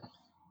do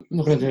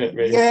it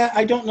really. Yeah,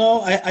 I don't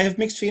know. I have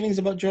mixed feelings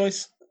about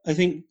Joyce. I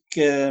think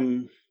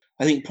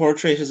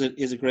Portrait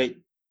is a great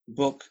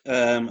book.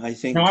 I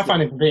think No, I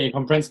find it completely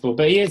incomprehensible.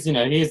 But he is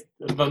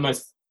the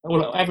most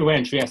everywhere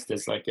in Trieste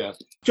is like.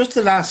 Just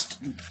the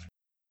last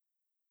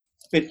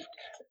bit.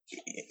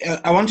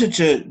 I wanted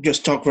to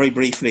just talk very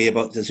briefly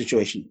about the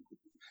situation,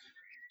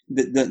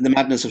 the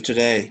madness of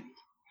today.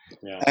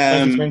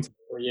 Yeah.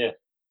 Yeah.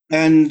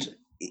 And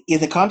in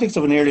the context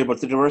of an earlier book,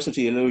 the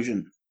diversity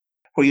illusion,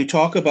 where you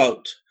talk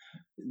about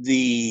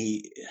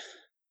the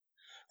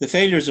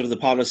failures of the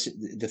policy,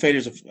 the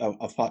failures of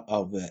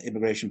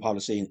immigration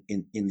policy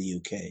in the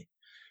UK,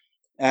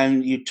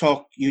 and you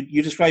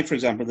describe, for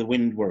example, the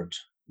windward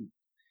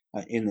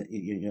in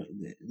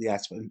the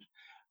aspect,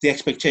 the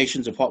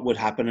expectations of what would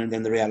happen, and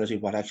then the reality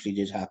of what actually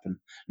did happen,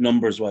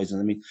 numbers wise. And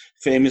I mean,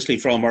 famously,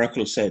 Frau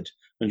Merkel said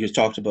when she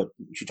talked about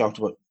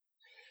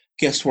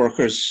guest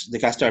workers, the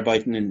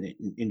Gastarbeiten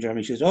in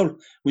Germany, she says, "Oh,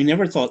 we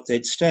never thought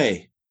they'd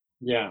stay."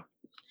 Yeah.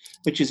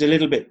 Which is a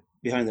little bit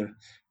behind there.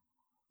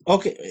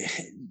 Okay,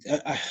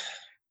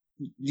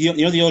 you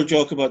know the old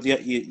joke about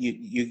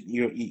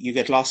you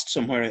get lost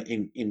somewhere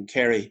in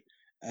Kerry,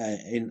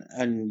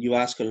 and you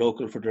ask a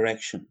local for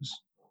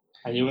directions.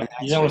 And you don't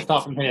want to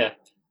start from here.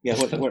 Yeah,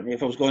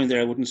 if I was going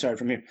there, I wouldn't start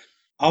from here.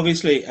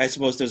 Obviously, I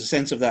suppose there's a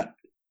sense of that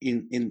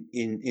in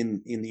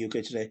the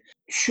UK today.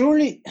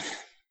 Surely,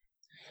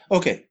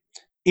 okay.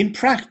 In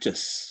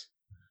practice,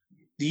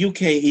 the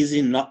UK is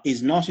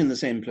not in the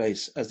same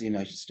place as the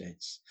United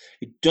States.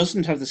 It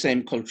doesn't have the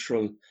same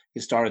cultural,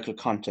 historical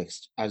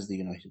context as the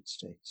United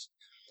States.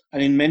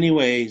 And in many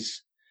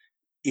ways,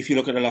 if you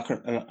look at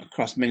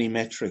across many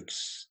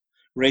metrics,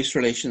 race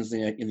relations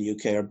in the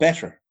UK are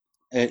better.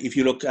 If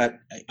you look at,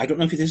 I don't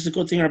know if this is a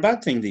good thing or a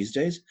bad thing these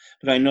days,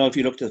 but I know if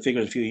you looked at the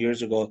figures a few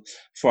years ago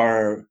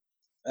for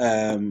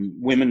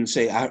women,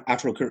 say,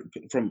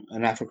 from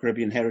an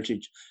Afro-Caribbean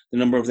heritage, the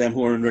number of them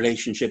who are in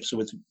relationships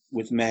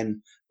with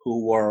men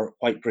who were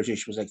white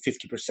British was like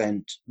 50%.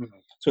 Mm-hmm.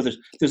 So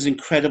there's an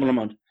incredible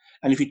amount.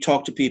 And if you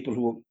talk to people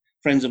who,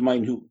 friends of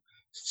mine who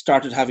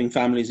started having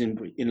families in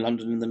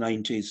London in the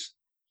 90s,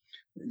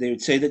 they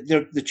would say that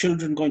the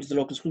children going to the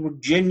local school were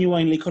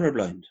genuinely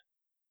colorblind.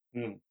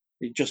 Mm.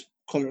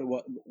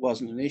 Color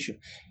wasn't an issue.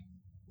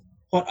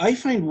 What I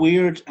find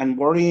weird and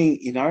worrying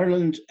in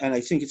Ireland, and I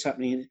think it's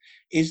happening,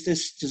 is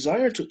this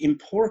desire to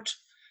import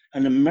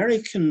an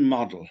American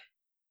model,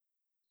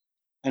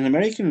 an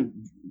American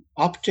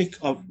optic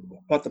of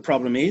what the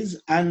problem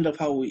is and of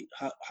how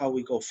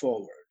we go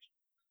forward.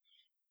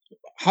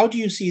 How do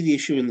you see the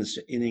issue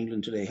in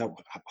England today?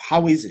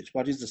 How is it?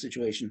 What is the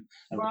situation?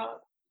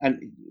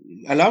 And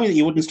allow me that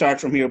you wouldn't start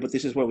from here, but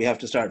this is where we have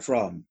to start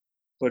from.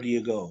 Where do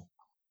you go?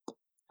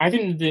 I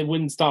think the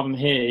wouldn't start from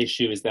here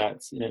issue is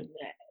that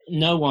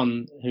no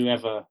one who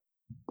ever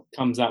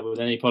comes out with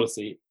any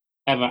policy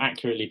ever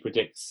accurately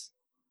predicts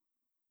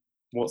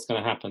what's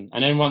going to happen.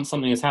 And then once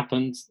something has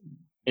happened,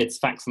 it's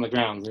facts on the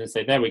ground, and they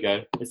say, there we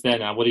go, it's there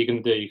now, what are you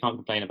going to do? You can't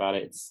complain about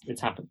it,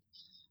 it's happened.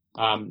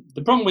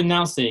 The problem we're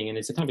now seeing, and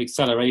it's a kind of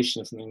acceleration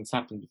of something that's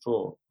happened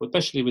before,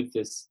 especially with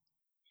this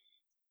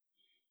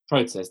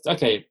protest.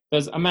 Okay,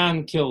 there's a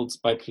man killed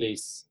by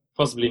police,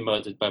 possibly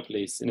murdered by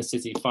police, in a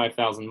city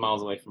 5,000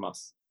 miles away from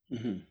us.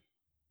 Mm-hmm.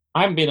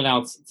 I haven't been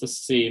allowed to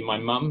see my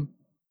mum.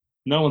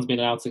 No one's been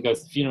allowed to go to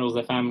the funerals of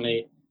their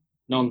family.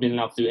 No one's been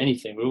allowed to do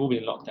anything. We've all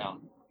been in lockdown.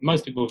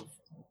 Most people have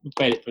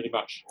obeyed it pretty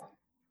much.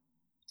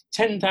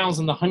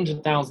 10,000,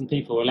 100,000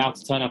 people were allowed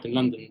to turn up in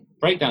London,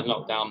 break down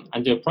lockdown,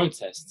 and do a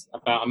protest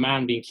about a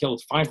man being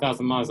killed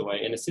 5,000 miles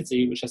away in a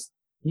city which has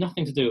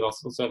nothing to do with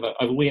us whatsoever.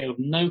 We have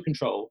no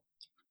control.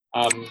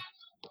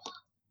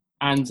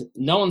 And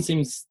no one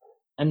seems...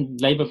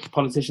 And Labour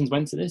politicians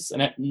went to this,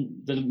 and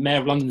the Mayor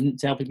of London didn't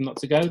tell people not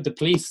to go. The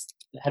police,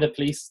 the head of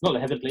police, not the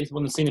head of police,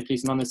 one of the senior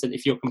police in London said,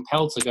 if you're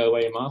compelled to go,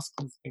 wear your mask.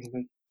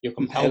 You're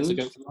compelled to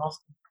go to a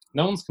mask.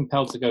 No one's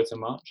compelled to go to a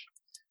march.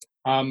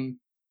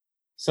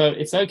 So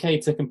it's okay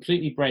to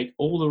completely break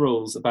all the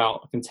rules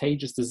about a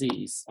contagious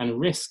disease and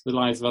risk the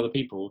lives of other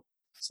people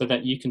so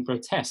that you can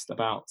protest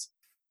about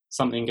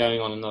something going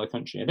on in another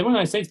country. And then when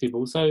I say to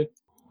people, so,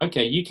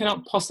 okay, you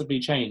cannot possibly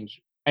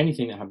change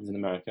anything that happens in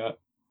America.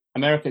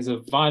 America is a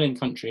violent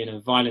country and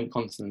a violent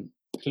continent.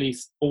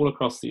 Police all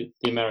across the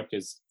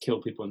Americas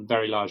kill people in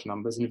very large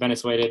numbers. In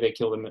Venezuela, they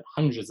kill them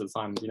hundreds of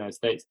times in the United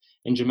States.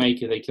 In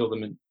Jamaica, they kill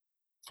them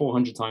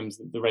 400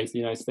 times the rate of the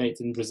United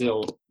States. In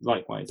Brazil,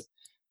 likewise.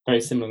 Very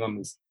similar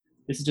numbers.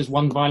 This is just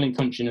one violent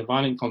country and a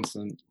violent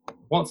continent.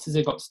 What has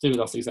it got to do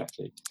with us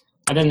exactly?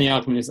 And then the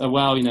argument is, oh,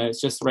 well,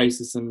 it's just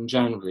racism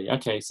generally.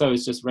 Okay, so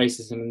it's just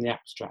racism in the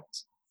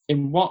abstract.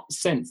 in what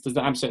sense does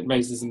the abstract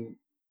racism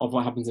of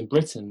what happens in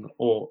Britain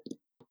or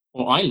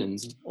Ireland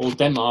or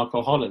Denmark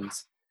or Holland,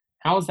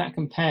 how does that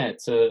compare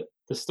to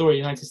the story of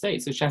the United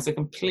States, which has a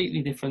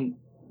completely different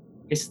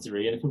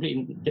history and a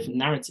completely different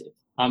narrative?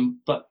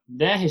 But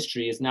their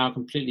history is now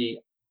completely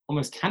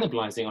almost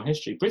cannibalizing our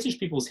history. British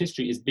people's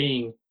history is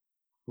being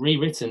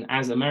rewritten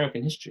as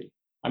American history.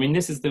 I mean,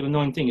 this is the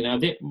annoying thing.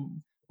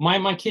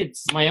 My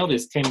kids, my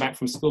eldest, came back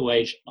from school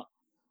age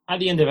at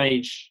the end of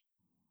age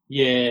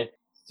year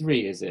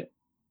 3, is it?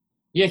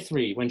 Year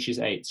 3, when she's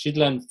 8. She'd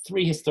learned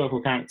 3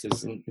 historical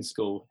characters in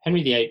school: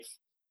 Henry VIII,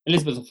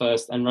 Elizabeth I,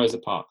 and Rosa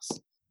Parks.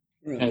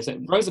 Right. So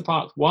Rosa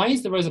Parks, why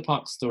is the Rosa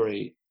Parks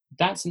story?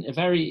 That's a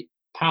very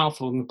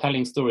powerful and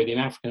compelling story, the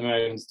African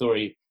American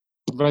story.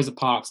 Rosa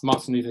Parks,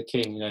 Martin Luther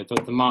King,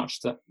 the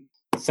march to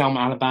Selma,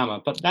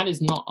 Alabama. But that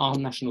is not our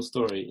national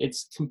story.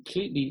 It's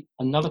completely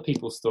another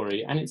people's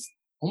story, and it's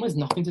almost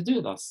nothing to do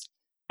with us.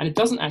 And it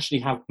doesn't actually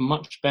have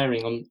much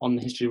bearing on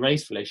the history of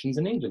race relations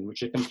in England,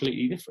 which are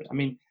completely different. I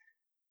mean,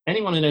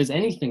 anyone who knows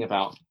anything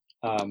about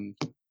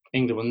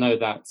England will know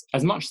that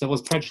as much as there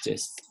was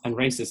prejudice and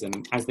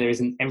racism, as there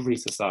is in every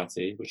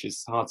society, which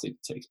is hard to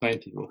explain to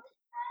people,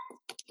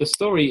 the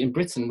story in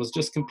Britain was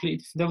just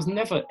completely, there was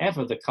never,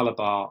 ever the colour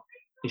bar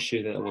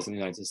issue that there was in the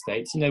United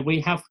States. We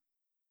have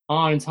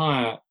our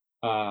entire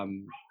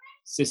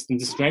system,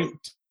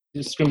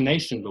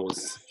 discrimination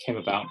laws came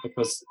about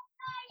because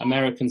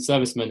American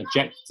servicemen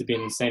objected to being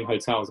in the same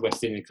hotel as a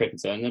West Indian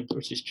cricketer, and the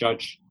British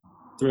judge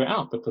threw it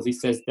out because he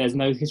says there's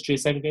no history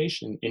of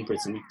segregation in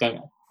Britain.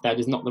 That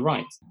is not the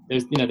right.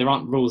 There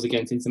aren't rules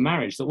against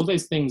intermarriage. So all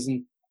those things,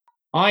 and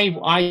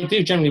I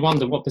do generally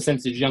wonder what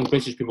percentage of young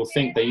British people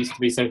think there used to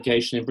be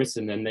segregation in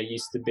Britain and there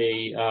used to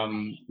be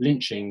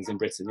lynchings in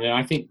Britain.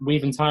 I think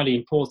we've entirely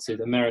imported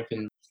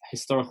American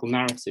historical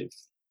narrative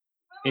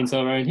into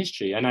our own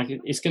history, and I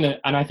think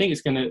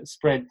it's gonna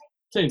spread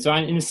soon. So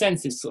in a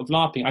sense, it's sort of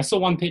laughing. I saw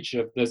one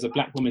picture there's a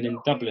black woman in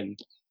Dublin,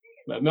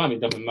 it might be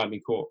Dublin, might be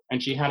court,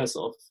 and she had a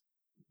sort of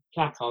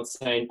placard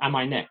saying, "Am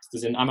I next?"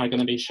 As in, am I going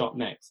to be shot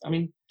next? I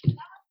mean,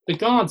 the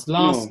guards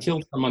last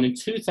killed someone in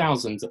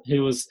 2000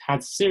 who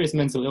had serious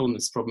mental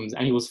illness problems,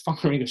 and he was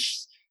firing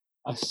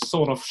a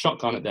sort of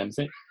shotgun at them.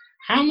 So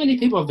how many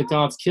people have the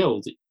guards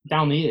killed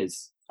down the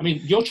years? I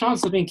mean, your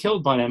chances of being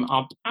killed by them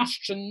are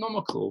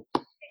astronomical.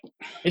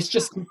 It's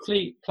just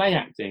complete play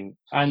acting,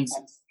 and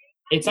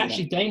it's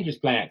actually dangerous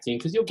play acting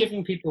because you're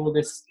giving people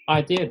this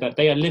idea that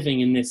they are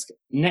living in this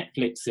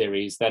Netflix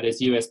series that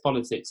is US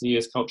politics and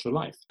US cultural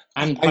life.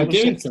 And by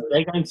doing so,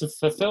 they're going to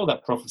fulfill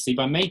that prophecy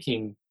by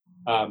making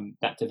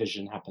that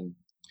division happen.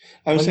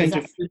 I was saying to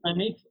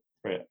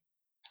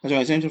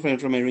a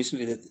friend from me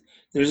recently that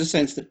there is a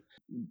sense that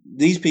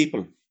these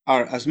people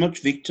are as much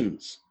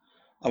victims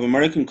of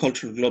American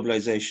cultural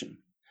globalization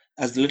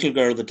as the little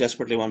girl that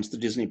desperately wants the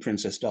Disney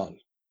princess doll.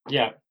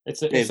 Yeah,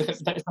 it's a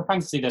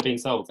fantasy they're being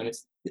sold, and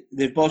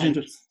they've bought into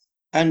it,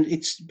 and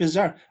it's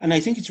bizarre. And I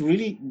think it's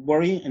really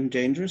worrying and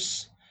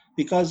dangerous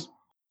because,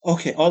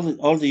 okay, all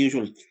the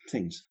usual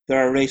things. There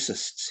are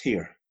racists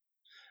here,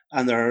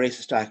 and there are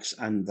racist acts,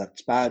 and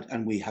that's bad.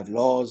 And we have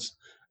laws,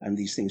 and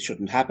these things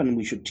shouldn't happen. And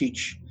we should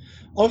teach.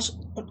 Also,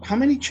 how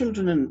many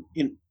children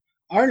in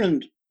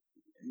Ireland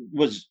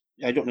was?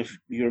 I don't know if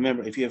you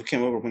remember. If you ever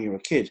came over when you were a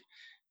kid,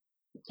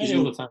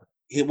 all the time.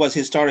 It was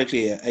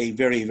historically a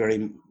very,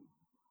 very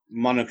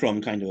monochrome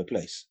kind of a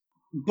place.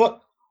 But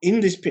in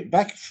this,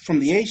 back from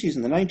the 80s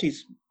and the 90s,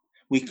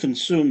 we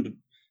consumed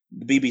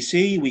the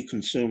BBC, we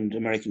consumed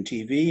American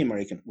TV,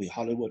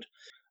 Hollywood.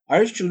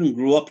 Irish children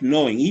grew up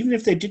knowing, even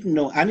if they didn't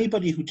know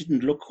anybody who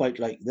didn't look quite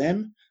like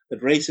them,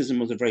 that racism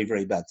was a very,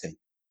 very bad thing.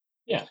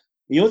 Yeah.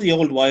 The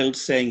old wild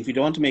saying, if you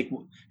want to make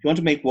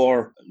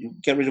war,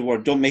 get rid of war,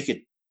 don't make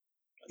it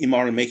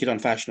immoral, make it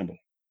unfashionable.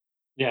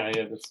 Yeah.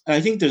 And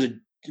I think there's a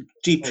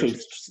deep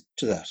truth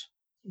to that.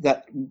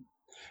 That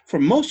for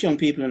most young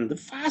people, and the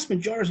vast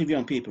majority of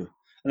young people,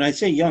 and I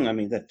say young, I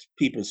mean that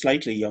people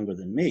slightly younger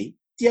than me,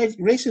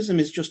 racism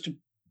is just a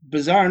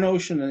bizarre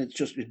notion, and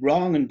it's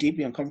wrong and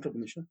deeply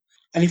uncomfortable.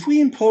 And if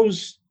we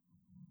impose,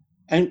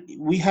 and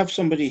we have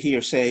somebody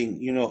here saying,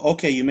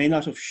 okay, you may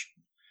not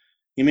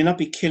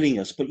be killing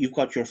us, but you've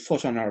got your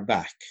foot on our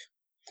back.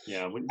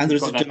 Yeah. And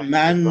there's a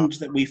demand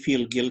that we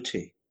feel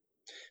guilty.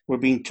 We're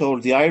being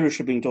told, the Irish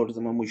are being told to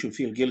them, we should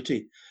feel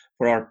guilty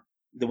for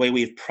the way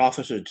we've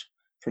profited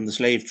from the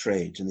slave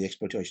trade and the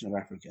exploitation of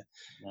Africa.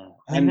 Yeah.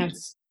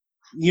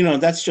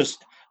 And that's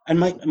just, and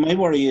my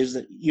worry is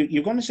that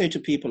you're going to say to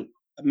people,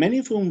 many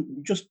of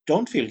whom just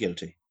don't feel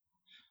guilty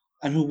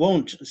and who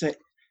won't, say,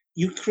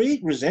 you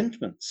create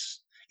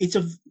resentments.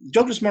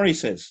 Douglas Murray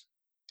says,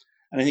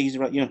 and I think he's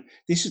right,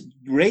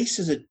 race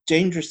is a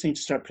dangerous thing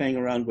to start playing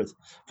around with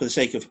for the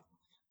sake of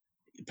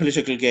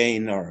political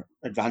gain or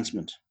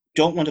advancement.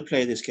 Don't want to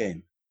play this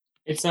game.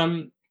 It's,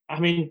 I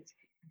mean,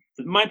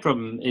 my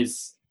problem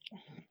is,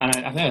 and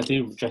I think I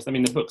do address, I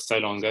mean, the book's so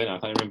long ago now, I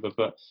can't remember,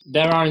 but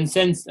there are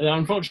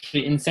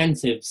unfortunately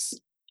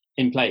incentives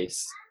in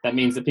place that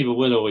means that people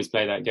will always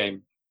play that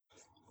game.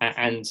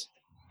 And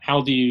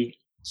how do you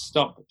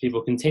stop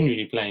people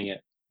continually playing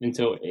it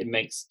until it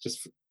makes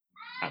just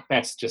at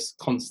best just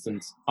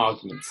constant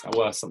arguments, at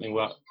worst something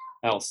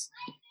else.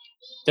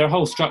 There are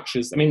whole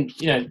structures. I mean,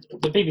 the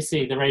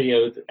BBC, the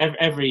radio,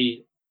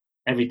 every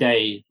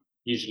day,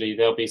 usually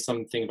there'll be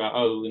something about,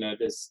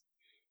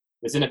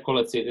 there's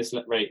inequality at this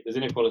rate, there's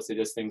inequality at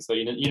this thing, so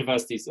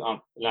universities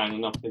aren't allowing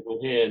enough people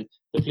here, and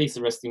the police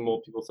are arresting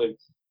more people. So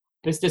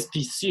there's this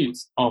pursuit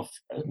of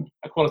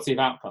equality of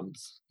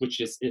outcomes, which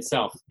is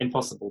itself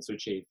impossible to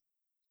achieve.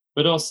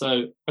 But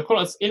also,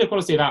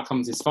 inequality of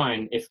outcomes is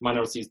fine if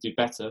minorities do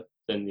better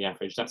than the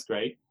average. That's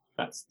great.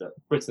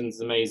 Britain's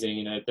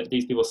amazing. That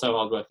these people are so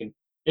hardworking.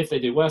 If they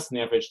do worse than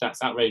the average,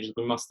 that's outrageous.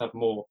 We must have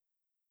more.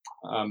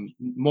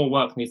 More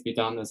work needs to be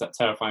done, as that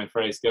terrifying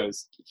phrase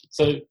goes.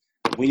 So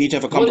we need to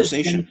have a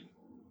conversation.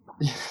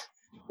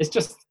 It's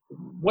just,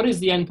 what is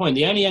the end point?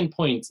 The only end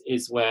point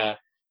is where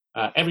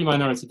every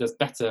minority does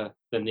better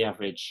than the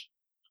average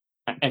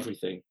at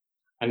everything.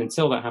 And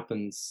until that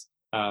happens,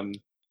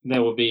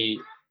 there will be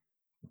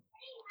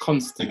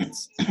constant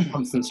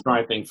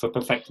striving for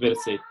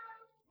perfectibility.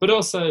 But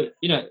also,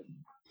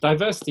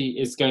 diversity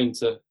is going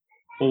to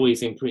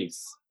always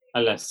increase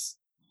unless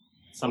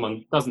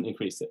someone doesn't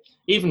increase it.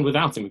 Even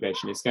without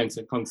immigration, it's going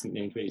to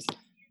constantly increase.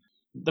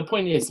 The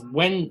point is,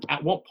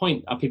 at what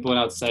point are people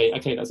allowed to say,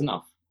 okay, that's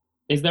enough?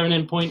 Is there an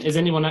end point? Is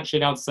anyone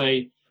actually allowed to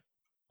say,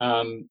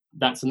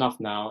 that's enough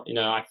now?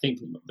 I think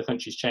the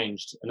country's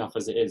changed enough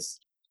as it is.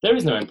 There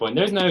is no end point.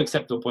 There is no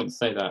acceptable point to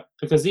say that,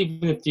 because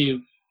even if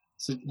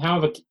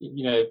however,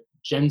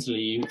 gently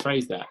you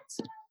phrase that,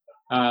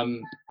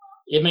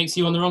 it makes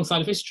you on the wrong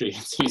side of history,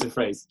 to use a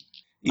phrase.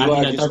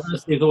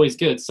 Diversity is always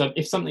good. So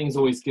if something is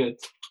always good,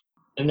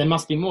 then there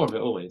must be more of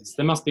it always.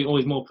 There must be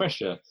always more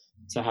pressure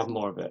to have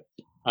more of it.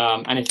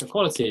 And if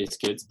equality is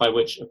good, by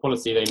which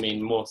equality they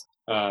mean more,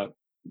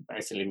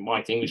 basically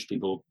white English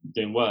people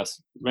doing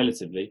worse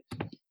relatively,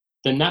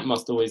 then that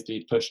must always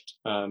be pushed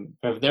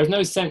forever. There's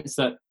no sense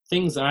that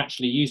things are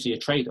actually usually a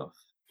trade-off.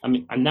 I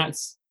mean, and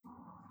that's,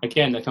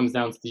 again, that comes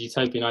down to the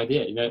utopian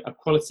idea.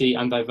 Equality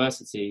and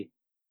diversity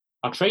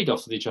are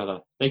trade-offs with each other.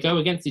 They go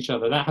against each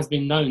other. That has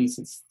been known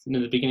since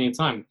the beginning of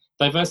time.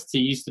 Diversity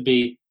used to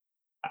be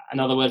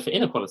another word for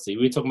inequality.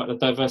 We were talking about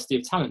the diversity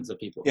of talents of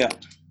people. Yeah.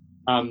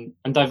 And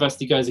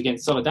diversity goes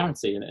against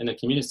solidarity in a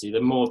community. The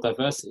more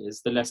diverse it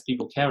is, the less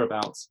people care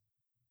about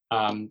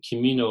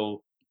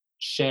communal,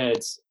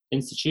 shared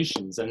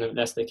institutions, and the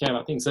less they care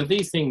about things. So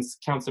these things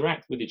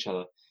counteract with each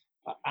other.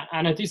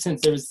 And I do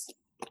sense there is,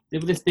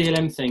 with this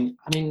BLM thing,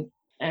 I mean,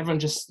 everyone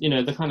just,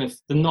 the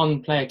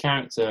non-player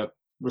character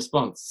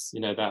response,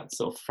 that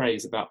sort of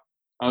phrase about,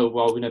 oh,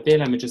 well,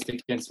 BLM are just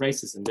against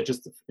racism. They're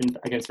just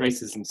against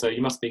racism, so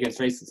you must be against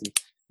racism.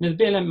 The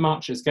BLM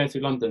marchers go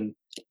through London,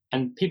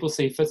 and people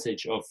see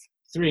footage of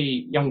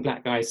 3 young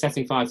black guys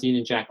setting fire to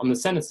Union Jack on the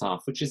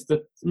Cenotaph, which is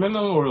the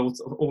memorial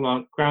of all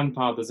our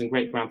grandfathers and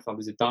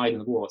great-grandfathers who died in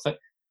the war. So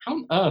how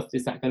on earth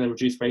is that going to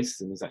reduce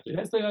racism exactly?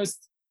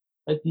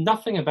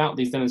 Nothing about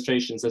these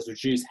demonstrations has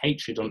reduced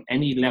hatred on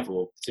any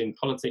level between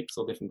politics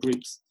or different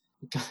groups.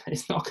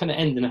 It's not going to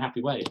end in a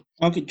happy way.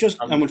 Okay,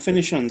 and we'll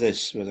finish on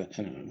this with it.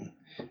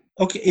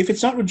 Okay, if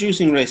it's not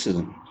reducing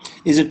racism,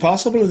 is it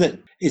possible that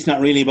it's not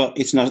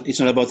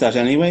about that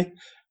anyway,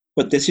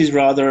 but this is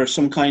rather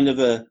some kind of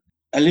a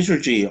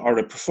liturgy or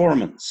a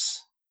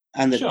performance,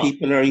 and that Sure.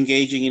 people are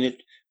engaging in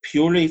it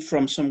purely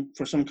for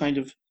some kind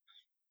of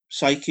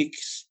psychic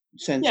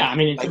sense? Yeah, I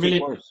mean, it's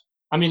really. Words?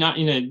 I mean,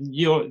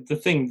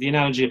 the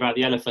analogy about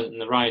the elephant and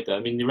the rider. I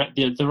mean,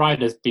 the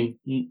rider's been,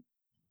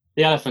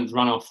 the elephant's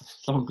run off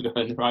long ago,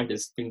 and the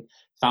rider's been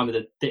found in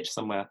a ditch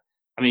somewhere.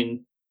 I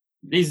mean,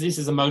 this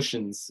is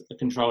emotions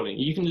controlling.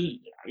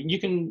 You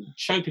can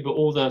show people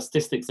all the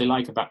statistics they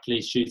like about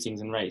police shootings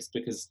and race,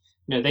 because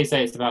they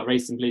say it's about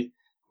race and police.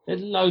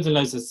 There's loads and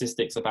loads of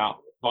statistics about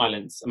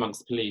violence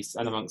amongst police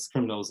and amongst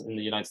criminals in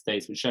the United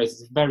States, which shows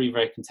it's a very,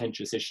 very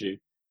contentious issue.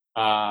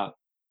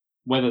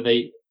 Whether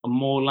they are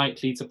more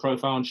likely to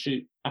profile and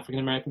shoot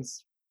African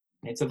Americans,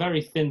 it's a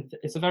very thin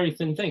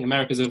thing.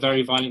 America's a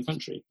very violent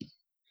country,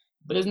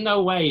 but there's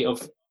no way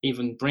of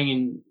even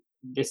bringing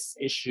this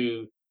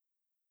issue.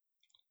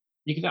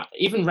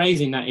 Even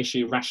raising that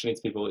issue rationally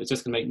to people, it's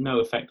just going to make no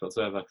effect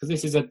whatsoever, because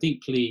this is a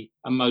deeply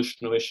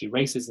emotional issue.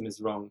 Racism is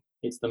wrong.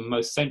 It's the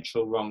most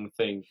central wrong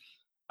thing.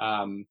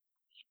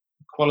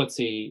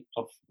 Quality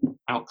of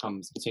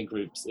outcomes between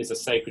groups is a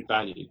sacred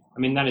value. I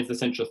mean, that is the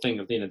central thing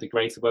of the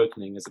Great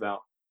Awakening, is about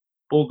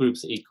all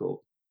groups are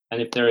equal.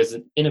 And if there is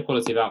an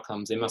inequality of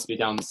outcomes, it must be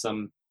down to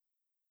some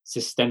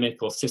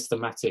systemic or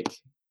systematic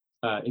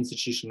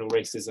institutional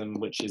racism,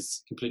 which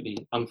is completely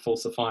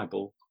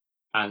unfalsifiable.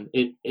 And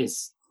it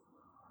is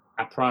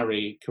a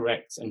priori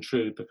correct and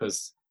true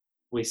because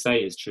we say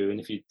it's true. And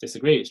if you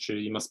disagree it's true,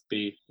 you must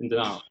be in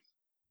denial.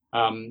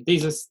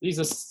 These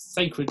are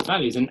sacred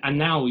values. And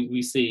now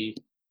we see,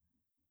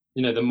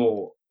 the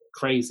more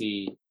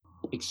crazy,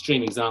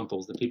 extreme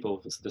examples, the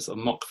people, the sort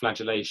of mock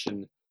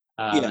flagellation,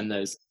 and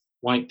there's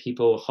white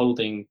people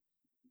holding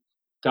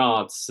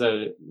guards,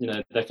 so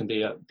there can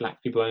be a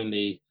black people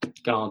only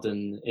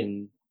garden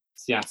in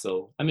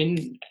Seattle. I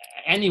mean,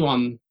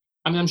 anyone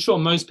I mean, I'm sure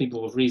most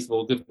people with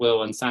reasonable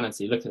goodwill and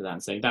sanity look at that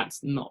and say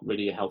that's not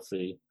really a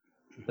healthy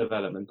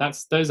development.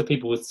 Those are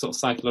people with sort of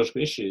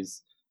psychological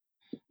issues,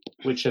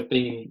 which have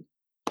been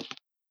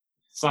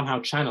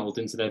somehow channeled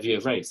into their view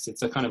of race.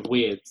 It's a kind of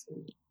weird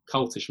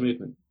cultish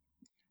movement.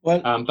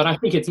 Well, but I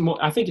think it's more.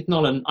 I think it's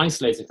not an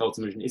isolated cultish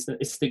movement.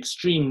 It's the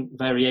extreme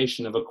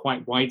variation of a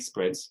quite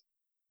widespread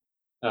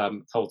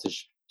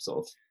cultish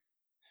sort of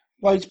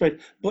widespread,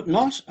 but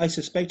not, I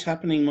suspect,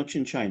 happening much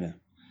in China.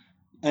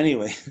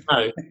 Anyway.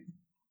 No,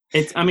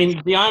 I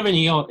mean, the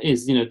irony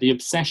is, the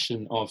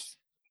obsession of,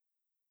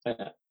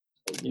 the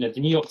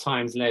New York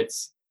Times led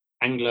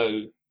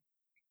Anglo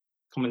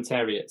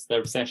commentariats, their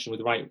obsession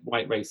with white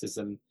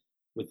racism,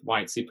 with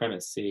white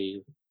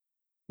supremacy.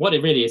 What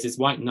it really is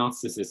white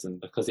narcissism,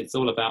 because it's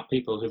all about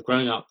people who've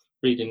grown up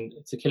reading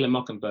To Kill a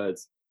Mockingbird,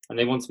 and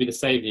they want to be the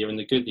savior and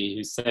the goodie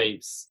who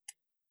saves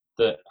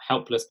the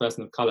helpless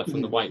person of color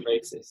from the white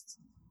racist.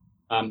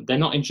 They're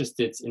not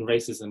interested in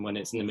racism when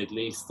it's in the Middle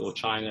East or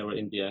China or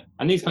India.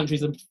 And these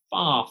countries are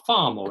far,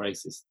 far more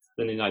racist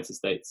than the United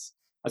States,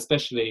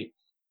 especially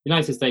the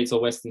United States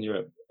or Western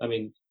Europe. I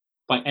mean,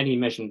 by any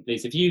measurement,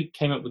 if you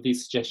came up with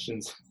these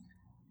suggestions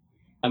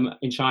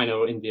in China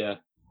or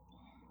India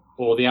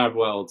or the Arab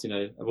world,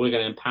 we're going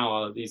to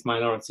empower these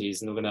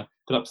minorities and we're going to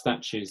put up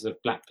statues of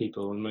black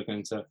people and we're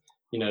going to,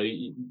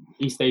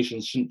 East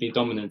Asians shouldn't be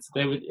dominant.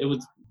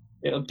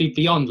 It would be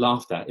beyond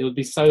laughed at. It would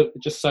be so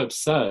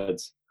absurd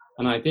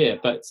an idea,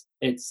 but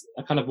it's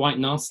a kind of white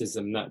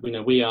narcissism that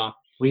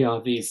we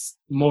are these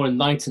more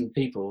enlightened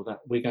people, that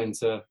we're going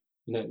to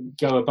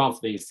go above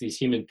these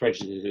human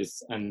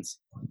prejudices and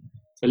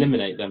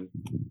eliminate them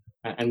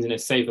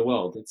and save the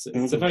world. It's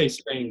a very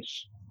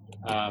strange.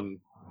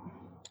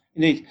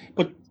 Indeed,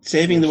 but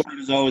saving the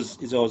world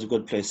is always a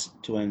good place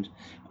to end.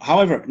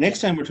 However,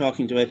 next time we're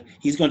talking to Ed,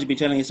 he's going to be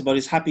telling us about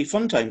his happy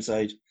fun time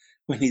side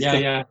when he's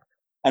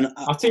And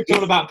I think it's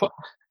all about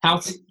how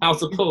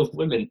to pull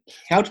women.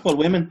 How to pull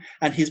women,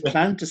 and his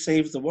plan to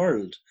save the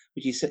world,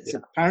 which he says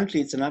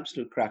apparently it's an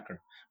absolute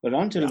cracker. But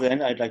until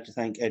then, I'd like to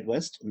thank Ed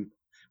West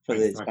for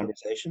this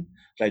conversation.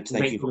 I'd like to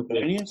thank you for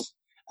joining us,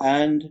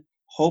 and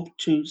hope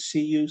to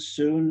see you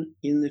soon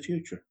in the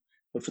future.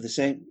 But for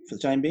the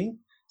time being,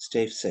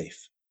 stay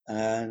safe,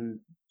 and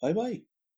bye-bye.